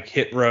like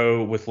Hit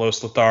Row with Los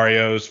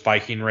Lotharios,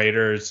 Viking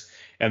Raiders,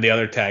 and the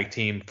other tag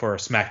team for a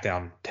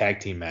SmackDown tag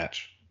team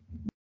match.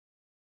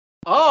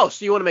 Oh,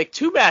 so you want to make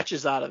 2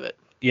 matches out of it?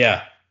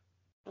 Yeah.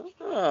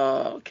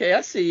 Oh, okay.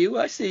 I see you.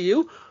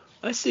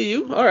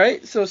 All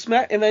right. So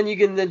and then you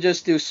can then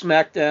just do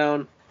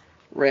SmackDown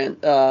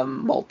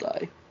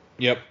multi.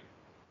 Yep.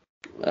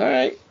 All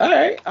right.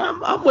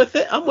 I'm with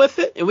it.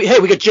 And we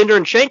got Jinder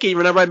and Shanky.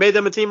 Remember I made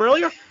them a team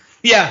earlier?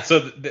 Yeah. So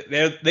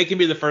they can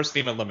be the first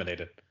team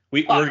eliminated.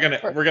 We're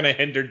gonna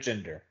hinder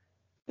Jinder.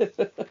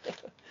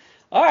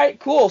 All right.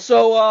 Cool.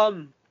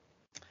 So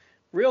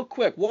real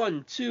quick,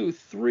 1, 2,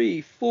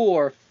 3,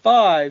 4,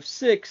 5,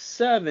 6,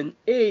 7,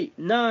 8,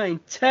 9,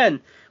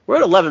 10. We're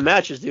at 11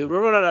 matches, dude. We're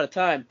running out of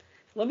time.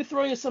 Let me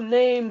throw you some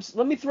names.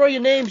 Let me throw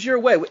your names your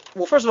way.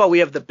 Well, first of all, we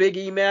have the Big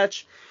E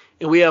match,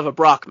 and we have a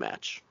Brock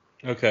match.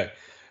 Okay.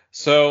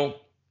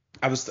 So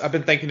I've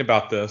been thinking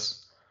about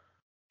this.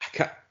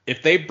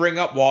 If they bring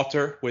up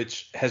Walter,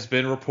 which has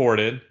been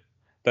reported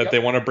that they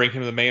want to bring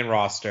him to the main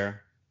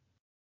roster.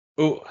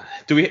 Oh,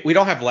 we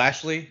don't have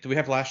Lashley? Do we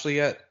have Lashley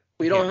yet?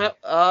 We don't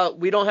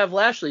have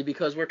Lashley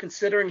because we're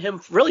considering him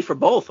really for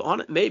both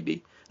on it,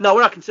 maybe. No,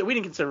 we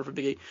didn't consider him for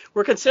Big E.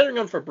 We're considering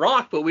him for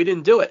Brock, but we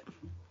didn't do it.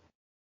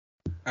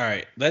 All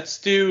right, let's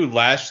do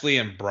Lashley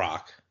and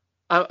Brock.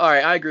 All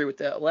right, I agree with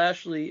that.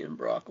 Lashley and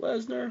Brock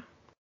Lesnar.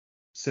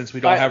 Since we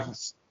don't have.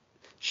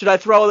 Should I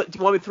throw? Do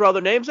you want me to throw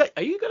other names?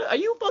 Are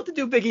you about to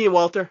do Big E and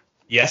Walter?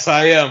 Yes,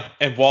 I am.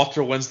 And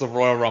Walter wins the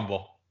Royal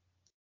Rumble.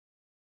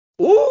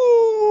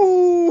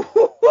 Ooh!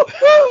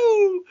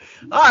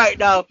 All right,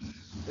 now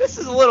this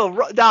is a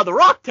little down the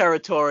Rock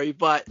territory,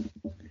 but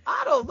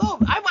I don't know.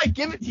 I might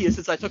give it to you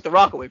since I took the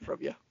Rock away from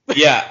you.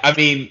 Yeah, I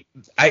mean,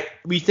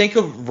 we think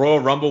of Royal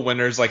Rumble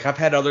winners. Like I've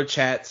had other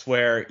chats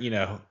where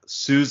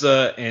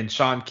Souza and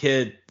Sean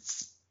Kidd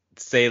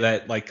say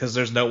that like because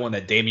there's no one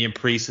that Damian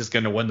Priest is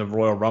going to win the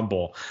Royal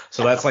Rumble.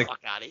 So that's like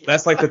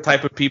the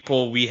type of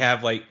people we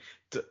have like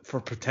for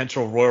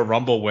potential Royal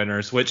Rumble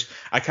winners, which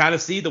I kind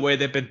of see the way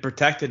they've been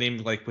protecting him.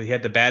 Like we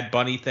had the Bad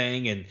Bunny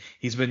thing, and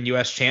he's been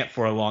U.S. champ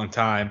for a long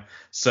time.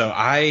 So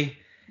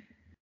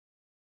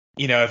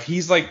if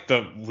he's like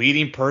the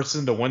leading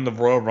person to win the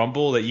Royal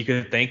Rumble that you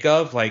can think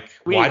of, like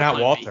why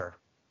not Walter?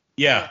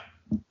 Yeah.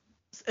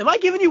 Am I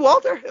giving you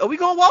Walter? Are we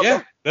going Walter?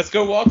 Yeah, let's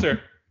go Walter.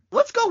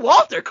 Let's go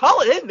Walter.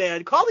 Call it in,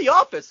 man. Call the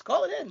office.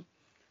 Call it in.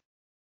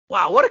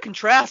 Wow, what a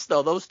contrast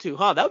though, those two,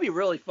 huh? That would be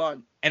really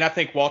fun. And I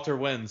think Walter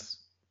wins.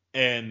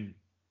 And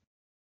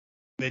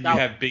then you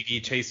have Big E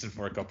chasing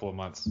for a couple of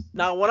months.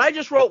 Now, when I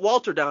just wrote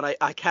Walter down,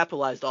 I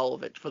capitalized all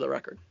of it for the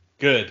record.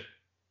 Good.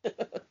 All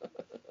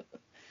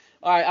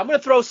right, I'm going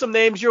to throw some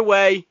names your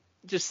way.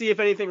 Just see if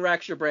anything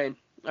racks your brain.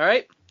 All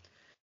right?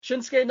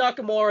 Shinsuke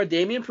Nakamura,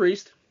 Damian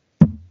Priest.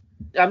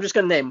 I'm just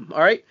going to name them. All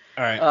right?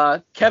 All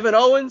right. Kevin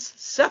Owens,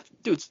 Seth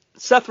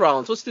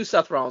Rollins. Let's do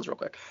Seth Rollins real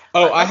quick.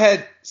 Oh, I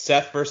had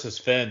Seth versus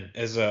Finn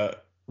as a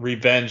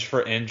revenge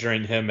for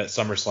injuring him at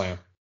SummerSlam.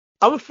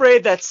 I'm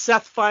afraid that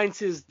Seth finds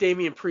his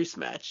Damian Priest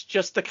match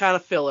just the kind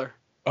of filler.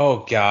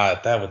 Oh,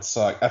 God, that would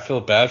suck. I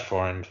feel bad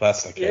for him if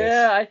that's the case.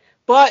 Yeah,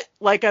 but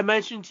like I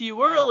mentioned to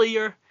you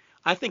earlier,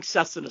 I think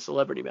Seth's in a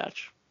celebrity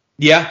match.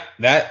 Yeah,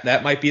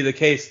 that might be the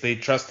case. They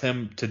trust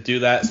him to do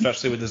that,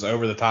 especially with his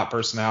over-the-top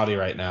personality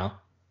right now.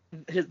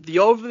 The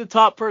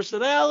over-the-top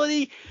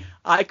personality,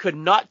 I could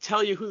not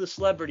tell you who the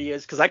celebrity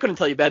is because I couldn't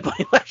tell you Bad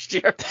Bunny last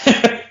year.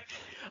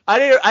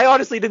 I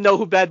honestly didn't know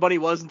who Bad Bunny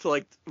was until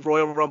like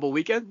Royal Rumble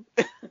weekend.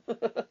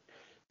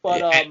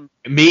 But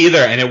me either,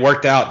 and it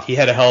worked out. He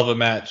had a hell of a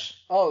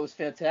match. Oh, it was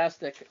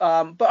fantastic. But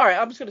all right,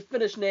 I'm just gonna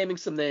finish naming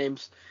some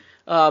names.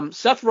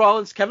 Seth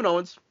Rollins, Kevin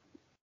Owens,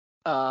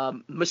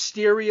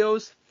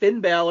 Mysterio's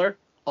Finn Balor,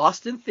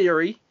 Austin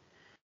Theory.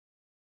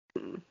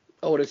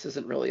 Otis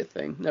isn't really a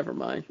thing. Never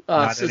mind.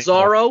 Not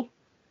Cesaro, anymore.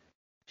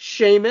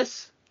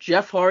 Sheamus,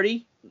 Jeff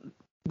Hardy.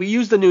 We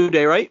used the New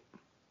Day, right?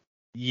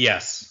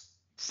 Yes.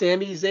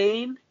 Sami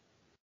Zayn,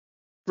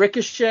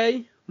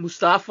 Ricochet,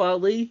 Mustafa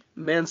Ali,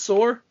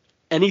 Mansoor.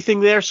 Anything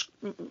there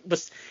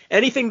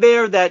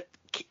that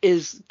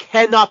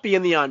cannot be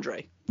in the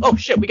Andre. Oh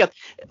shit, we're gonna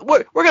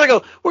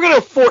go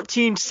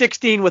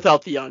 14-16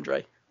 without the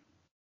Andre.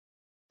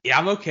 Yeah,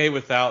 I'm okay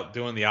without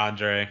doing the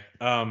Andre.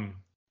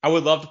 I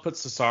would love to put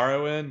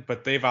Cesaro in,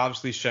 but they've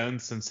obviously shown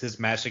since his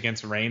match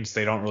against Reigns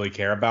they don't really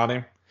care about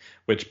him,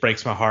 which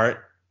breaks my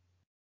heart.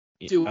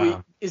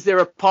 Is there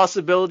a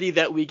possibility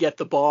that we get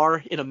the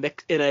Bar in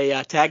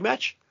a tag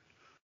match?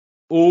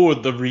 Oh,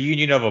 the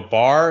reunion of a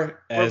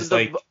Bar as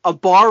a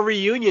Bar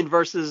reunion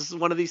versus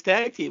one of these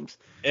tag teams,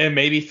 and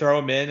maybe throw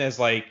him in as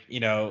like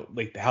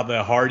how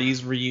the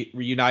Hardys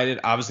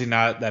reunited. Obviously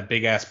not that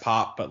big ass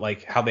pop, but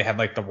like how they had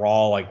like the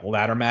Raw like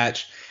ladder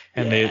match,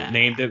 and they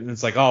named it, and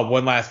it's like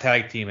one last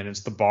tag team, and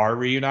it's the Bar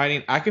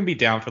reuniting. I can be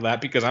down for that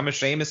because I'm a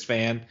Sheamus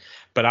fan,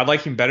 but I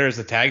like him better as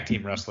a tag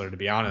team wrestler, to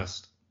be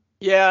honest.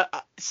 Yeah,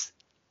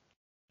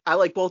 I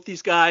like both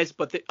these guys,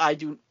 but I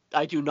do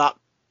not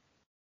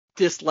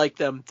dislike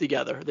them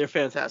together. They're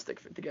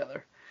fantastic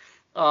together.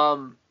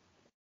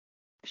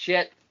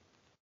 Shit.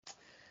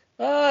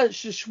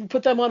 Should we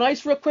put them on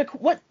ice real quick?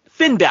 What?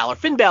 Finn Balor.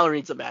 Finn Balor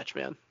needs a match,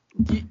 man.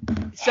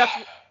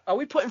 Seth, are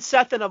we putting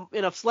Seth in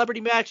a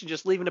celebrity match and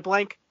just leaving it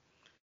blank?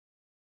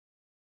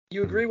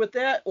 You agree with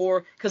that?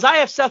 Or because I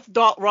have Seth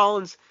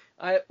Rollins.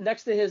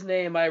 Next to his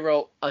name, I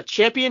wrote a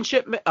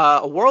championship,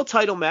 a world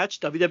title match,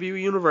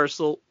 WWE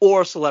Universal,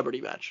 or a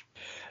celebrity match.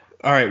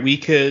 All right, we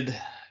could.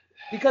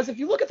 Because if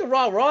you look at the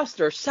Raw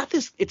roster,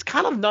 it's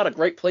kind of not a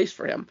great place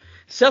for him.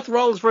 Seth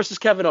Rollins versus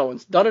Kevin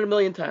Owens, done it a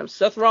million times.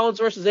 Seth Rollins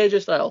versus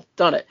AJ Styles,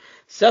 done it.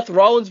 Seth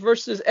Rollins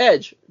versus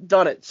Edge,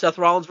 done it. Seth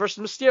Rollins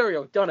versus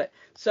Mysterio, done it.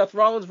 Seth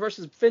Rollins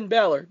versus Finn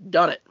Balor,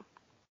 done it.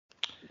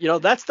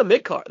 That's the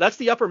mid card. That's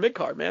the upper mid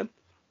card, man.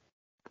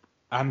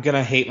 I'm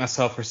gonna hate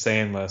myself for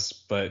saying this,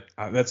 but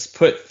let's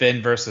put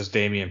Finn versus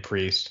Damian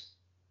Priest.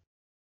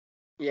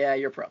 Yeah,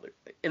 you're probably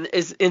right.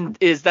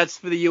 Is that's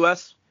for the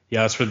U.S.?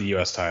 Yeah, that's for the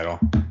U.S. title.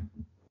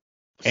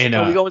 And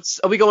are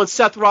we going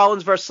Seth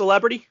Rollins versus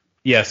celebrity?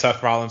 Yeah,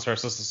 Seth Rollins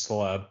versus a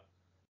celeb.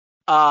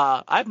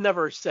 I've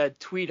never said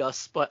tweet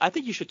us, but I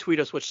think you should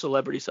tweet us which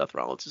celebrity Seth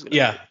Rollins is going to be.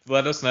 Yeah,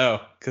 let us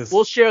know. Cause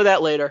we'll share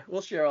that later.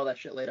 We'll share all that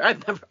shit later.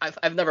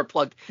 I've never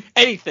plugged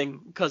anything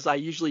because I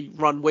usually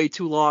run way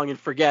too long and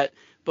forget.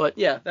 But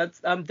yeah,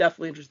 I'm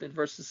definitely interested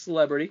versus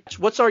celebrity.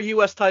 What's our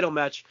U.S. title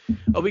match?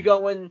 Are we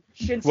going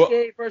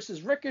Shinsuke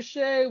versus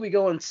Ricochet? We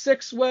going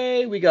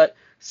 6-way? We got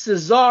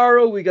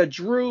Cesaro. We got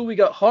Drew. We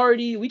got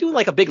Hardy. We doing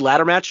like a big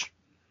ladder match?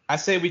 I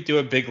say we do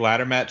a big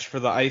ladder match for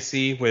the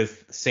IC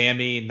with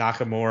Sammy,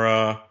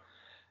 Nakamura,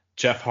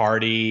 Jeff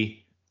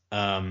Hardy.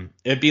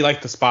 It'd be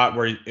like the spot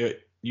where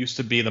it used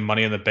to be the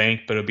Money in the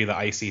Bank, but it'd be the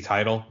IC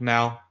title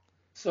now.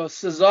 So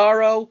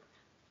Cesaro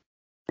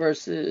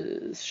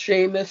versus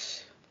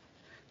Sheamus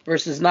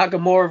versus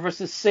Nakamura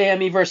versus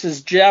Sammy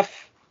versus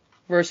Jeff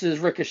versus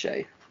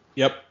Ricochet.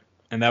 Yep,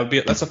 and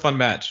that's a fun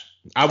match.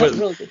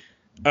 Really good.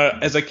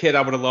 As a kid,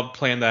 I would have loved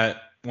playing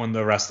that one of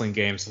the wrestling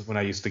games when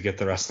I used to get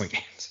the wrestling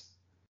games.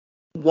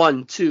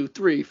 1, 2,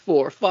 3,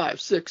 4,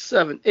 5, 6,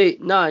 7,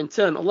 8, 9,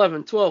 10,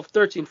 11, 12,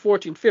 13,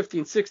 14,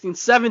 15, 16,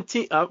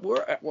 17.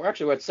 We're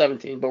actually at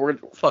 17, but we're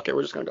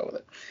just gonna go with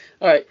it.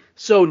 All right.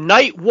 So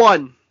night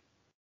 1,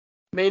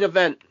 main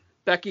event: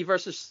 Becky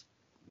versus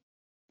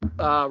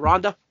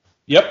Ronda.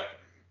 Yep.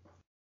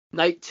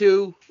 Night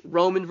 2,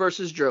 Roman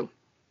versus Drew.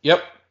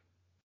 Yep.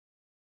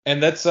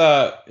 And that's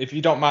if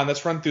you don't mind,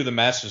 let's run through the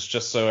matches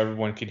just so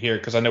everyone can hear,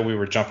 because I know we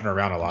were jumping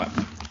around a lot.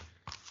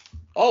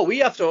 Oh,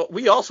 we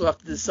also have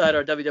to decide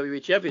our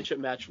WWE Championship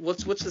match.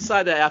 Let's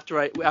decide that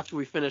after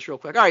we finish real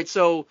quick. All right,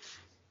 so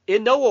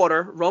in no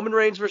order: Roman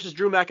Reigns versus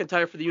Drew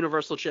McIntyre for the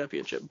Universal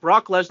Championship,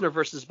 Brock Lesnar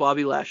versus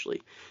Bobby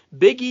Lashley,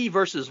 Big E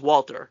versus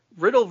Walter,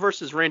 Riddle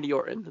versus Randy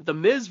Orton, The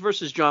Miz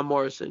versus John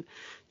Morrison,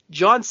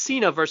 John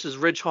Cena versus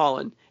Ridge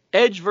Holland,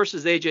 Edge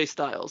versus AJ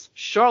Styles,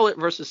 Charlotte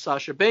versus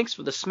Sasha Banks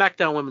for the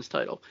SmackDown Women's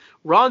title,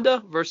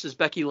 Ronda versus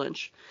Becky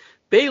Lynch,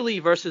 Bayley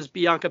versus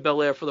Bianca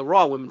Belair for the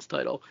Raw Women's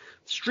title,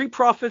 Street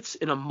Profits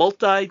in a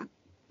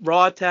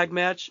multi-Raw tag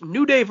match,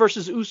 New Day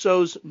versus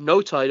Usos,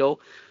 no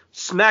title,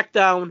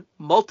 SmackDown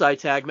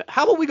multi-tag match.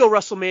 How about we go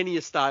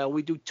WrestleMania style?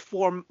 We do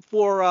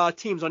four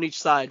teams on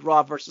each side,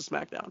 Raw versus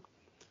SmackDown.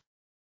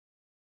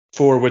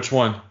 For which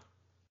one?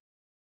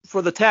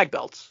 For the tag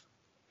belts.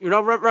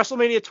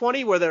 WrestleMania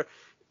 20 where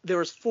there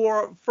was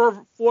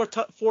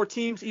four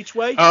teams each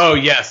way? Oh,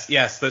 yes.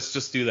 Let's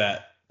just do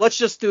that. Let's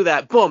just do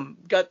that. Boom.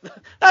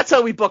 That's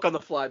how we book on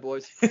the fly,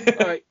 boys.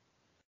 All right.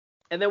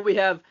 And then we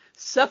have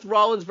Seth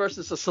Rollins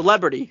versus a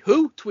celebrity.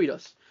 Who? Tweet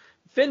us.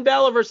 Finn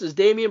Balor versus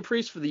Damian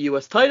Priest for the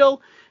U.S.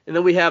 title. And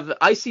then we have the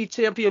IC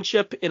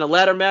Championship in a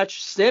ladder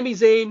match. Sami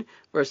Zayn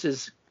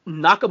versus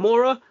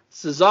Nakamura,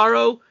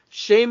 Cesaro,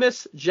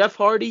 Sheamus, Jeff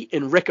Hardy,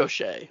 and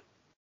Ricochet.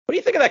 What do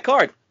you think of that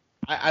card?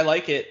 I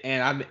like it,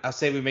 and I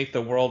say we make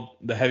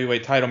the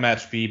heavyweight title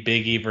match be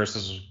Big E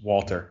versus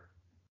Walter.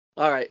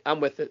 All right, I'm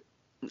with it.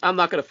 I'm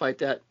not gonna fight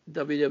that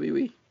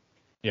WWE.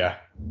 Yeah.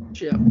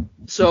 Yeah.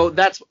 So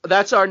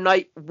that's our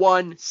night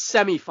 1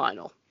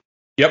 semifinal.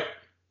 Yep.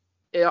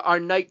 Our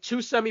night 2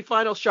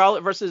 semifinal,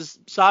 Charlotte versus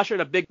Sasha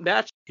in a big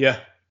match. Yeah.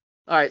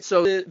 All right,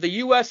 so the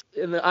U.S.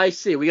 and the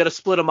IC, we got to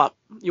split them up.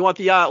 You want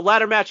the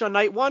ladder match on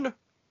night 1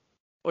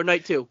 or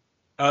night 2?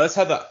 Let's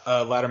have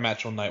the ladder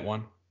match on night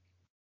 1.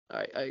 All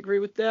right, I agree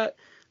with that.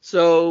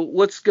 So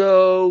let's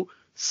go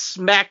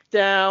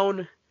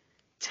SmackDown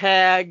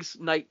tags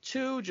night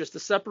 2 just to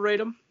separate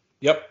them.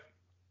 Yep.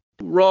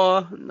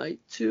 Raw night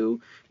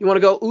 2. You want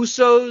to go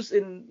Usos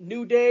in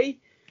New Day?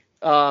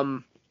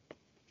 The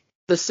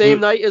same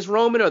night as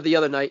Roman or the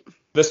other night?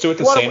 Let's do it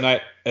the same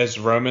night as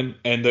Roman,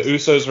 and the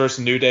Usos versus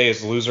New Day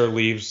as loser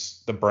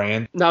leaves the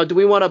brand. Now, do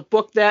we want to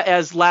book that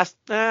as last?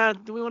 We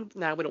don't want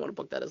to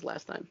book that as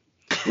last time.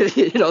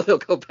 They'll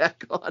go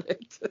back on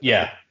it.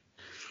 Yeah.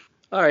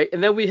 All right,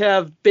 and then we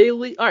have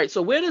Bayley. All right,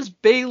 so where does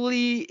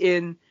Bayley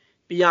and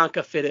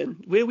Bianca fit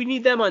in? We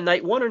need them on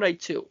night 1 or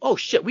night 2? Oh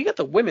shit, we got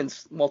the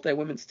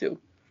multi-women's too.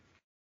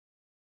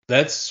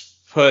 Let's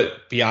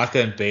put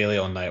Bianca and Bayley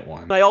on night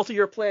 1. I alter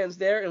your plans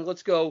there, and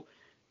let's go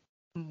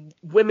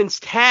women's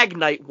tag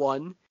night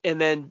 1,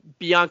 and then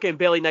Bianca and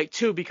Bayley night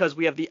 2 because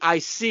we have the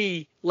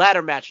IC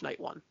ladder match night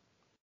 1.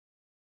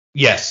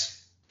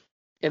 Yes.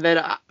 And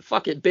then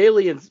fuck it,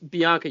 Bayley and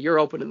Bianca, you're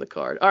opening the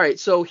card. All right,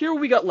 so here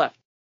we got left: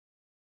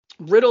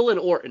 Riddle and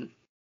Orton,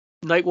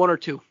 night 1 or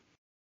 2.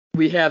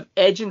 We have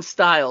Edge and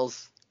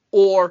Styles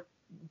or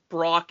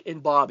Brock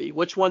and Bobby.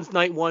 Which one's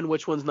night 1?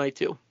 Which one's night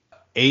 2?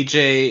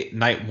 AJ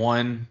night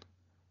 1,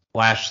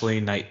 Lashley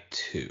night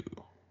 2.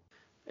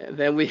 And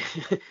then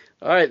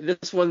all right,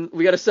 this one,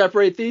 we got to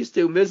separate these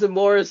two: Miz and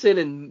Morrison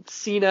and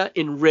Cena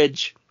and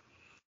Ridge.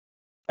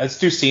 Let's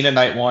do Cena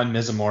night 1,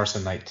 Miz and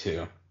Morrison night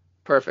 2.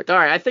 Perfect. All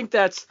right, I think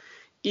that's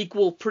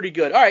equal pretty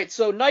good. All right,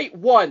 so night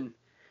 1,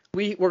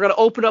 we're going to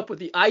open up with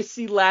the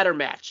IC ladder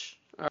match.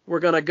 All right, we're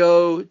going to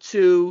go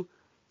to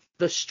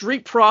the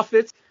Street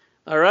Profits,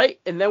 all right,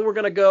 and then we're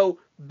going to go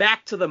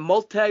back to the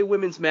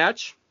multi-women's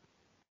match.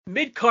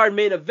 Mid-card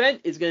main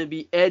event is going to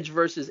be Edge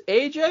versus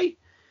AJ.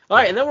 All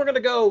right, and then we're going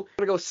to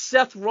go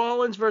Seth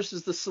Rollins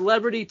versus the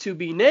celebrity to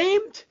be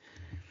named.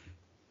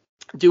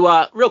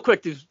 Real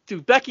quick,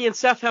 do Becky and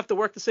Seth have to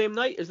work the same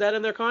night? Is that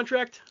in their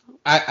contract?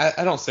 I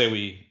don't say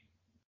we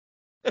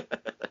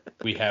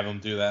have them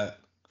do that.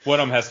 One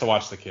of them has to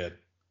watch the kid.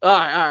 All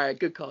right,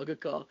 good call.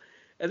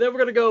 And then we're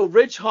going to go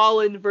Ridge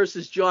Holland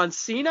versus John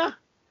Cena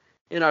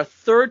in our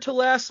third to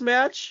last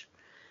match.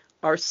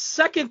 Our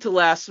second to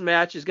last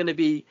match is going to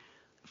be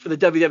for the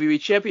WWE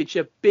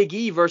Championship, Big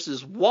E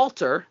versus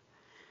Walter.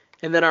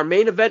 And then our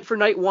main event for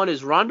night 1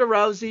 is Ronda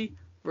Rousey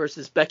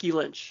versus Becky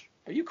Lynch.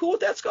 Are you cool with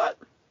that, Scott?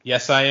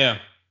 Yes, I am.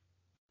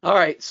 All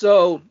right,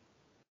 so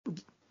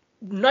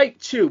night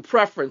 2,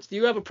 preference. Do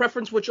you have a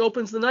preference which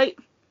opens the night?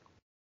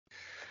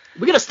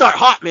 We got to start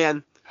hot,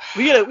 man.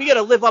 We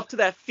gotta live up to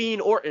that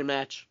Fiend Orton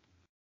match.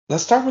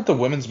 Let's start with the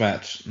women's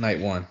match, night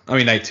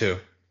 2.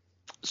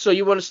 So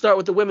you want to start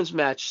with the women's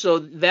match. So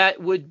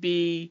that would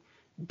be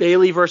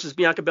Bayley versus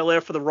Bianca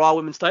Belair for the Raw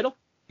Women's title?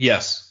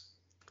 Yes.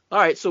 All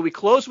right, so we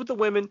close with the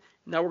women.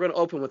 Now we're going to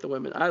open with the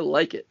women. I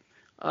like it.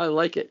 All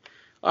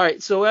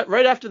right, so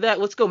right after that,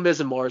 let's go Miz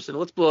and Morrison.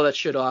 Let's blow that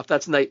shit off.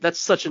 That's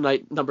such a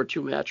night number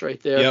 2 match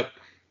right there. Yep.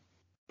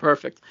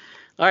 Perfect.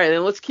 All right,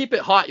 then let's keep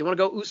it hot. You want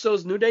to go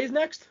Usos New Days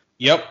next?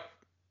 Yep.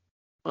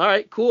 All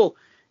right, cool.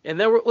 And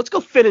then let's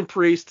go Finn and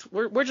Priest.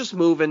 We're just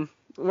moving.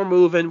 We're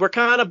moving. We're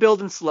kind of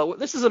building slow.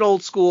 This is an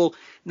old school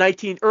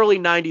early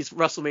 90s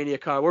WrestleMania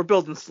card. We're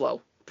building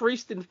slow.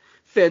 Priest and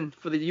Finn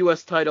for the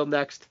U.S. title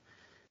next.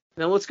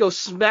 And then let's go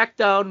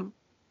SmackDown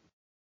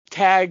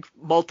tag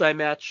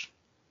multi-match.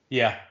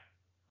 Yeah.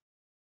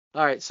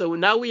 All right, so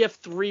now we have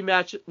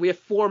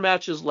 4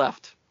 matches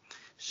left.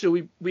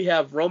 So we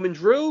have Roman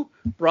Drew,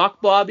 Brock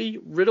Bobby,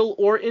 Riddle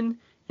Orton,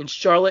 and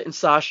Charlotte and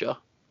Sasha.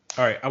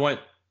 All right, I want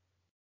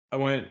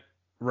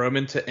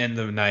Roman to end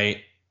the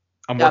night.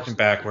 I'm working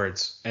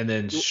backwards, and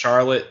then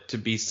Charlotte to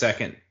be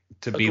second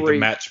to be the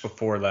match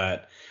before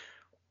that,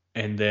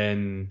 and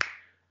then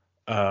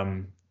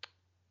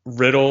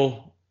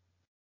Riddle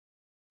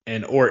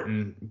and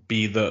Orton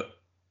be the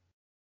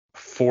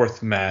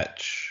 4th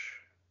match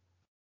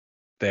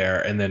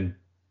there, and then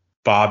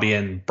Bobby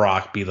and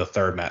Brock be the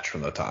 3rd match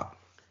from the top.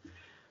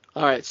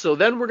 All right, so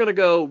then we're going to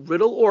go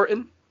Riddle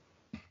Orton,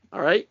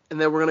 all right,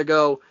 and then we're going to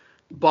go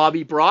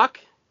Bobby Brock,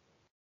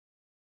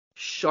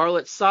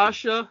 Charlotte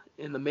Sasha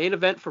in the main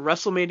event for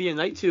WrestleMania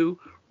Night 2,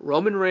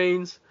 Roman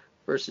Reigns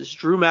versus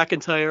Drew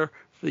McIntyre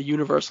for the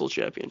Universal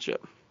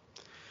Championship.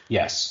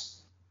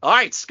 Yes. All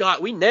right,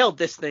 Scott, we nailed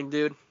this thing,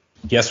 dude.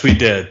 Yes, we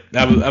did.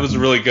 That was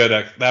really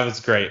good. That was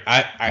great.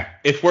 I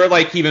if we're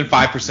like even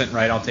 5%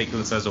 right, I'll take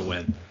this as a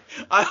win.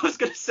 I was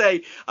gonna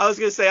say,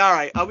 all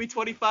right, are we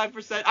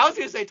 25%? I was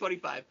gonna say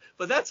 25,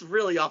 but that's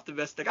really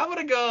optimistic. I'm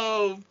gonna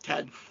go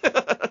 10.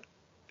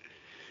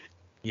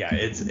 Yeah,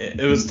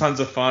 it was tons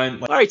of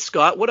fun. All right,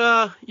 Scott. What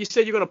you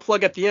said you're gonna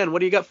plug at the end. What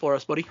do you got for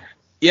us, buddy?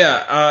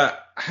 Yeah,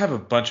 I have a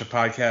bunch of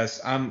podcasts.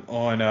 I'm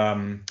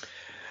on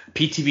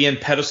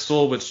PTBN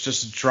Pedestal, which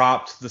just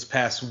dropped this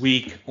past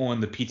week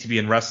on the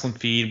PTBN Wrestling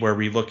feed, where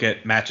we look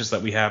at matches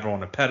that we have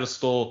on a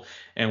pedestal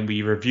and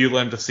we review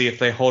them to see if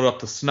they hold up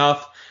to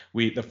snuff.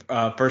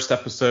 The first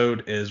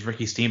episode is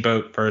Ricky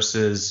Steamboat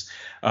versus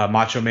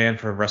Macho Man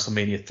for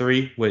WrestleMania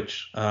 3,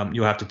 which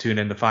you'll have to tune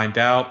in to find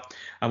out.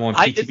 I'm on PTB.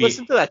 I did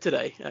listen to that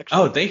today, actually.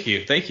 Oh, thank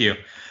you.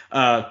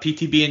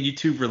 PTB and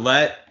YouTube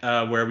Roulette,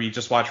 where we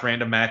just watch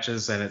random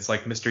matches, and it's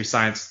like Mystery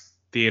Science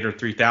Theater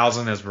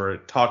 3000 as we're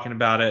talking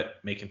about it,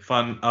 making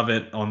fun of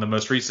it. On the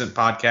most recent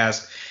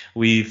podcast,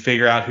 we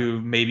figure out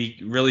who maybe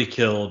really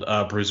killed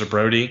Bruiser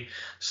Brody.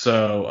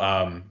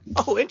 So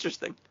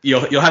interesting.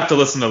 You'll have to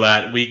listen to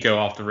that. We go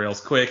off the rails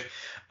quick.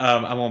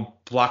 I'm on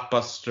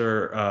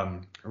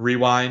Blockbuster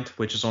Rewind,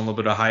 which is on a little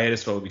bit of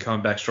hiatus, but will be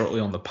coming back shortly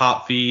on the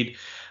Pop feed.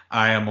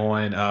 I am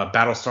on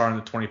Battlestar in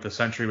the 25th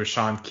Century with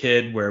Sean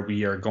Kidd, where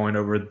we are going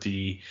over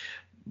the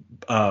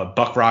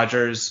Buck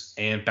Rogers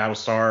and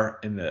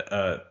Battlestar in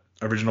the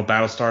original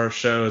Battlestar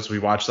show. As we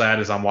watch that,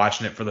 as I'm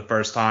watching it for the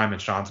first time, and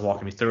Sean's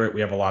walking me through it.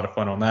 We have a lot of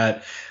fun on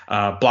that.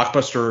 Pop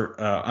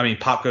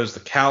Goes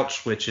the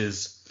Couch, which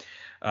is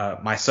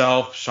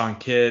myself, Sean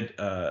Kidd,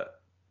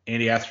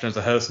 Andy Atherton as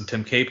the host, and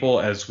Tim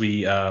Capel as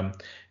we go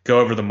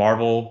over the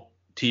Marvel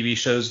TV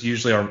shows,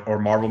 usually or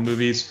Marvel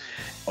movies.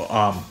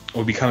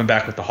 We'll be coming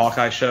back with the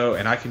Hawkeye show,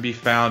 and I can be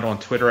found on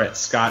Twitter at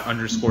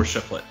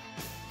Scott_Shifflett.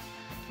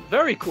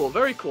 Very cool,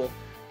 very cool.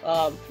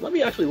 Let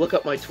me actually look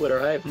up my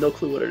Twitter. I have no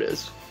clue what it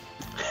is.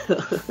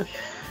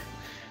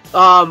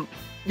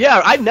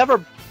 Yeah, I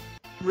never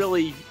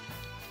really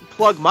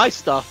plug my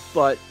stuff,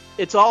 but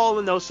it's all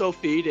in the NoSo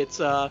feed. It's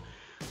Carano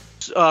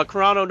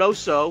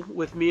NoSo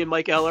with me and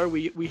Mike Eller.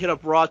 We hit up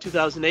Raw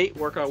 2008,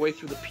 work our way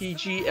through the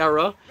PG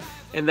era,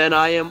 and then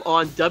I am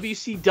on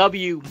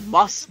WCW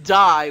Must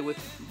Die with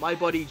my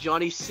buddy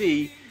Johnny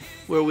C,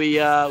 where we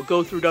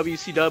go through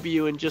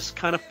WCW and just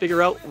kind of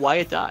figure out why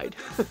it died.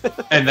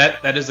 And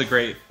that is a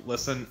great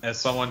listen as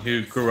someone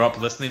who grew up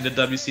listening to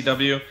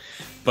WCW,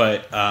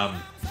 but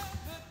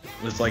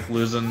was like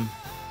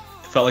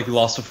felt like you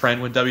lost a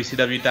friend when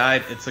WCW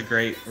died. It's a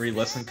great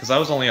re-listen because I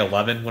was only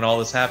 11 when all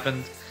this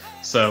happened.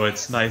 So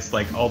it's nice,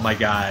 like, oh my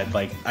God,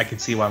 like I can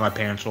see why my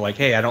parents were like,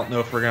 hey, I don't know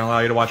if we're going to allow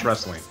you to watch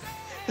wrestling.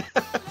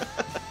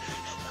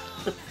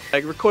 I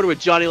recorded with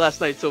Johnny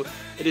last night, so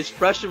it is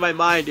fresh in my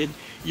mind, and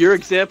your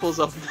examples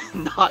of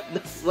not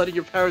letting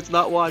your parents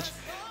not watch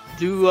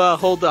do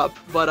hold up.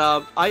 But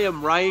I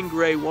am Ryan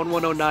Gray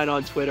 1109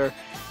 on Twitter.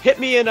 Hit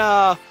me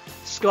and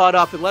Scott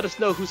up and let us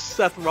know who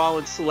Seth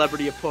Rollins'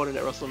 celebrity opponent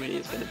at WrestleMania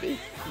is going to be.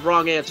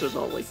 Wrong answers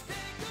only.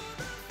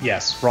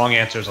 Yes, wrong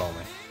answers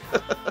only.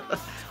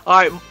 All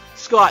right,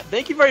 Scott,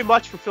 thank you very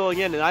much for filling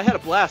in, and I had a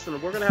blast,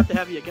 and we're going to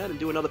have you again and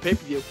do another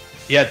pay-per-view.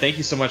 Yeah, thank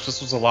you so much. This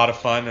was a lot of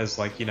fun as,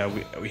 like, you know,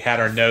 we had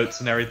our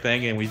notes and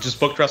everything, and we just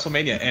booked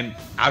WrestleMania, and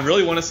I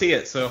really want to see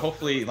it. So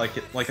hopefully, like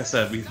I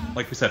said, we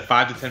said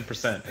 5 to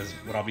 10% is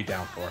what I'll be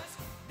down for.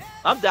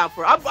 I'm down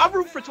for it. I'm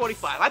rooting for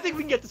 25. I think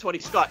we can get to 20,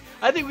 Scott.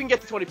 I think we can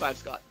get to 25,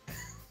 Scott.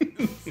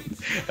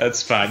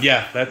 That's fine.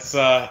 Yeah, that's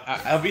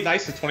I'll be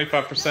nice at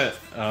 25%.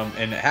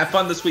 And have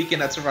fun this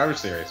weekend at Survivor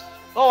Series.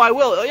 Oh, I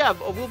will. Oh, yeah,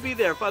 we'll be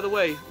there. By the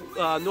way,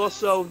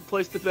 NoSo,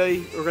 place to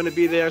be. We're going to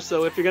be there.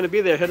 So if you're going to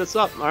be there, hit us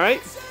up. All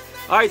right?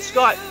 All right,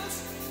 Scott.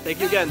 Thank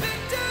you again.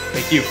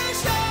 Thank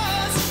you.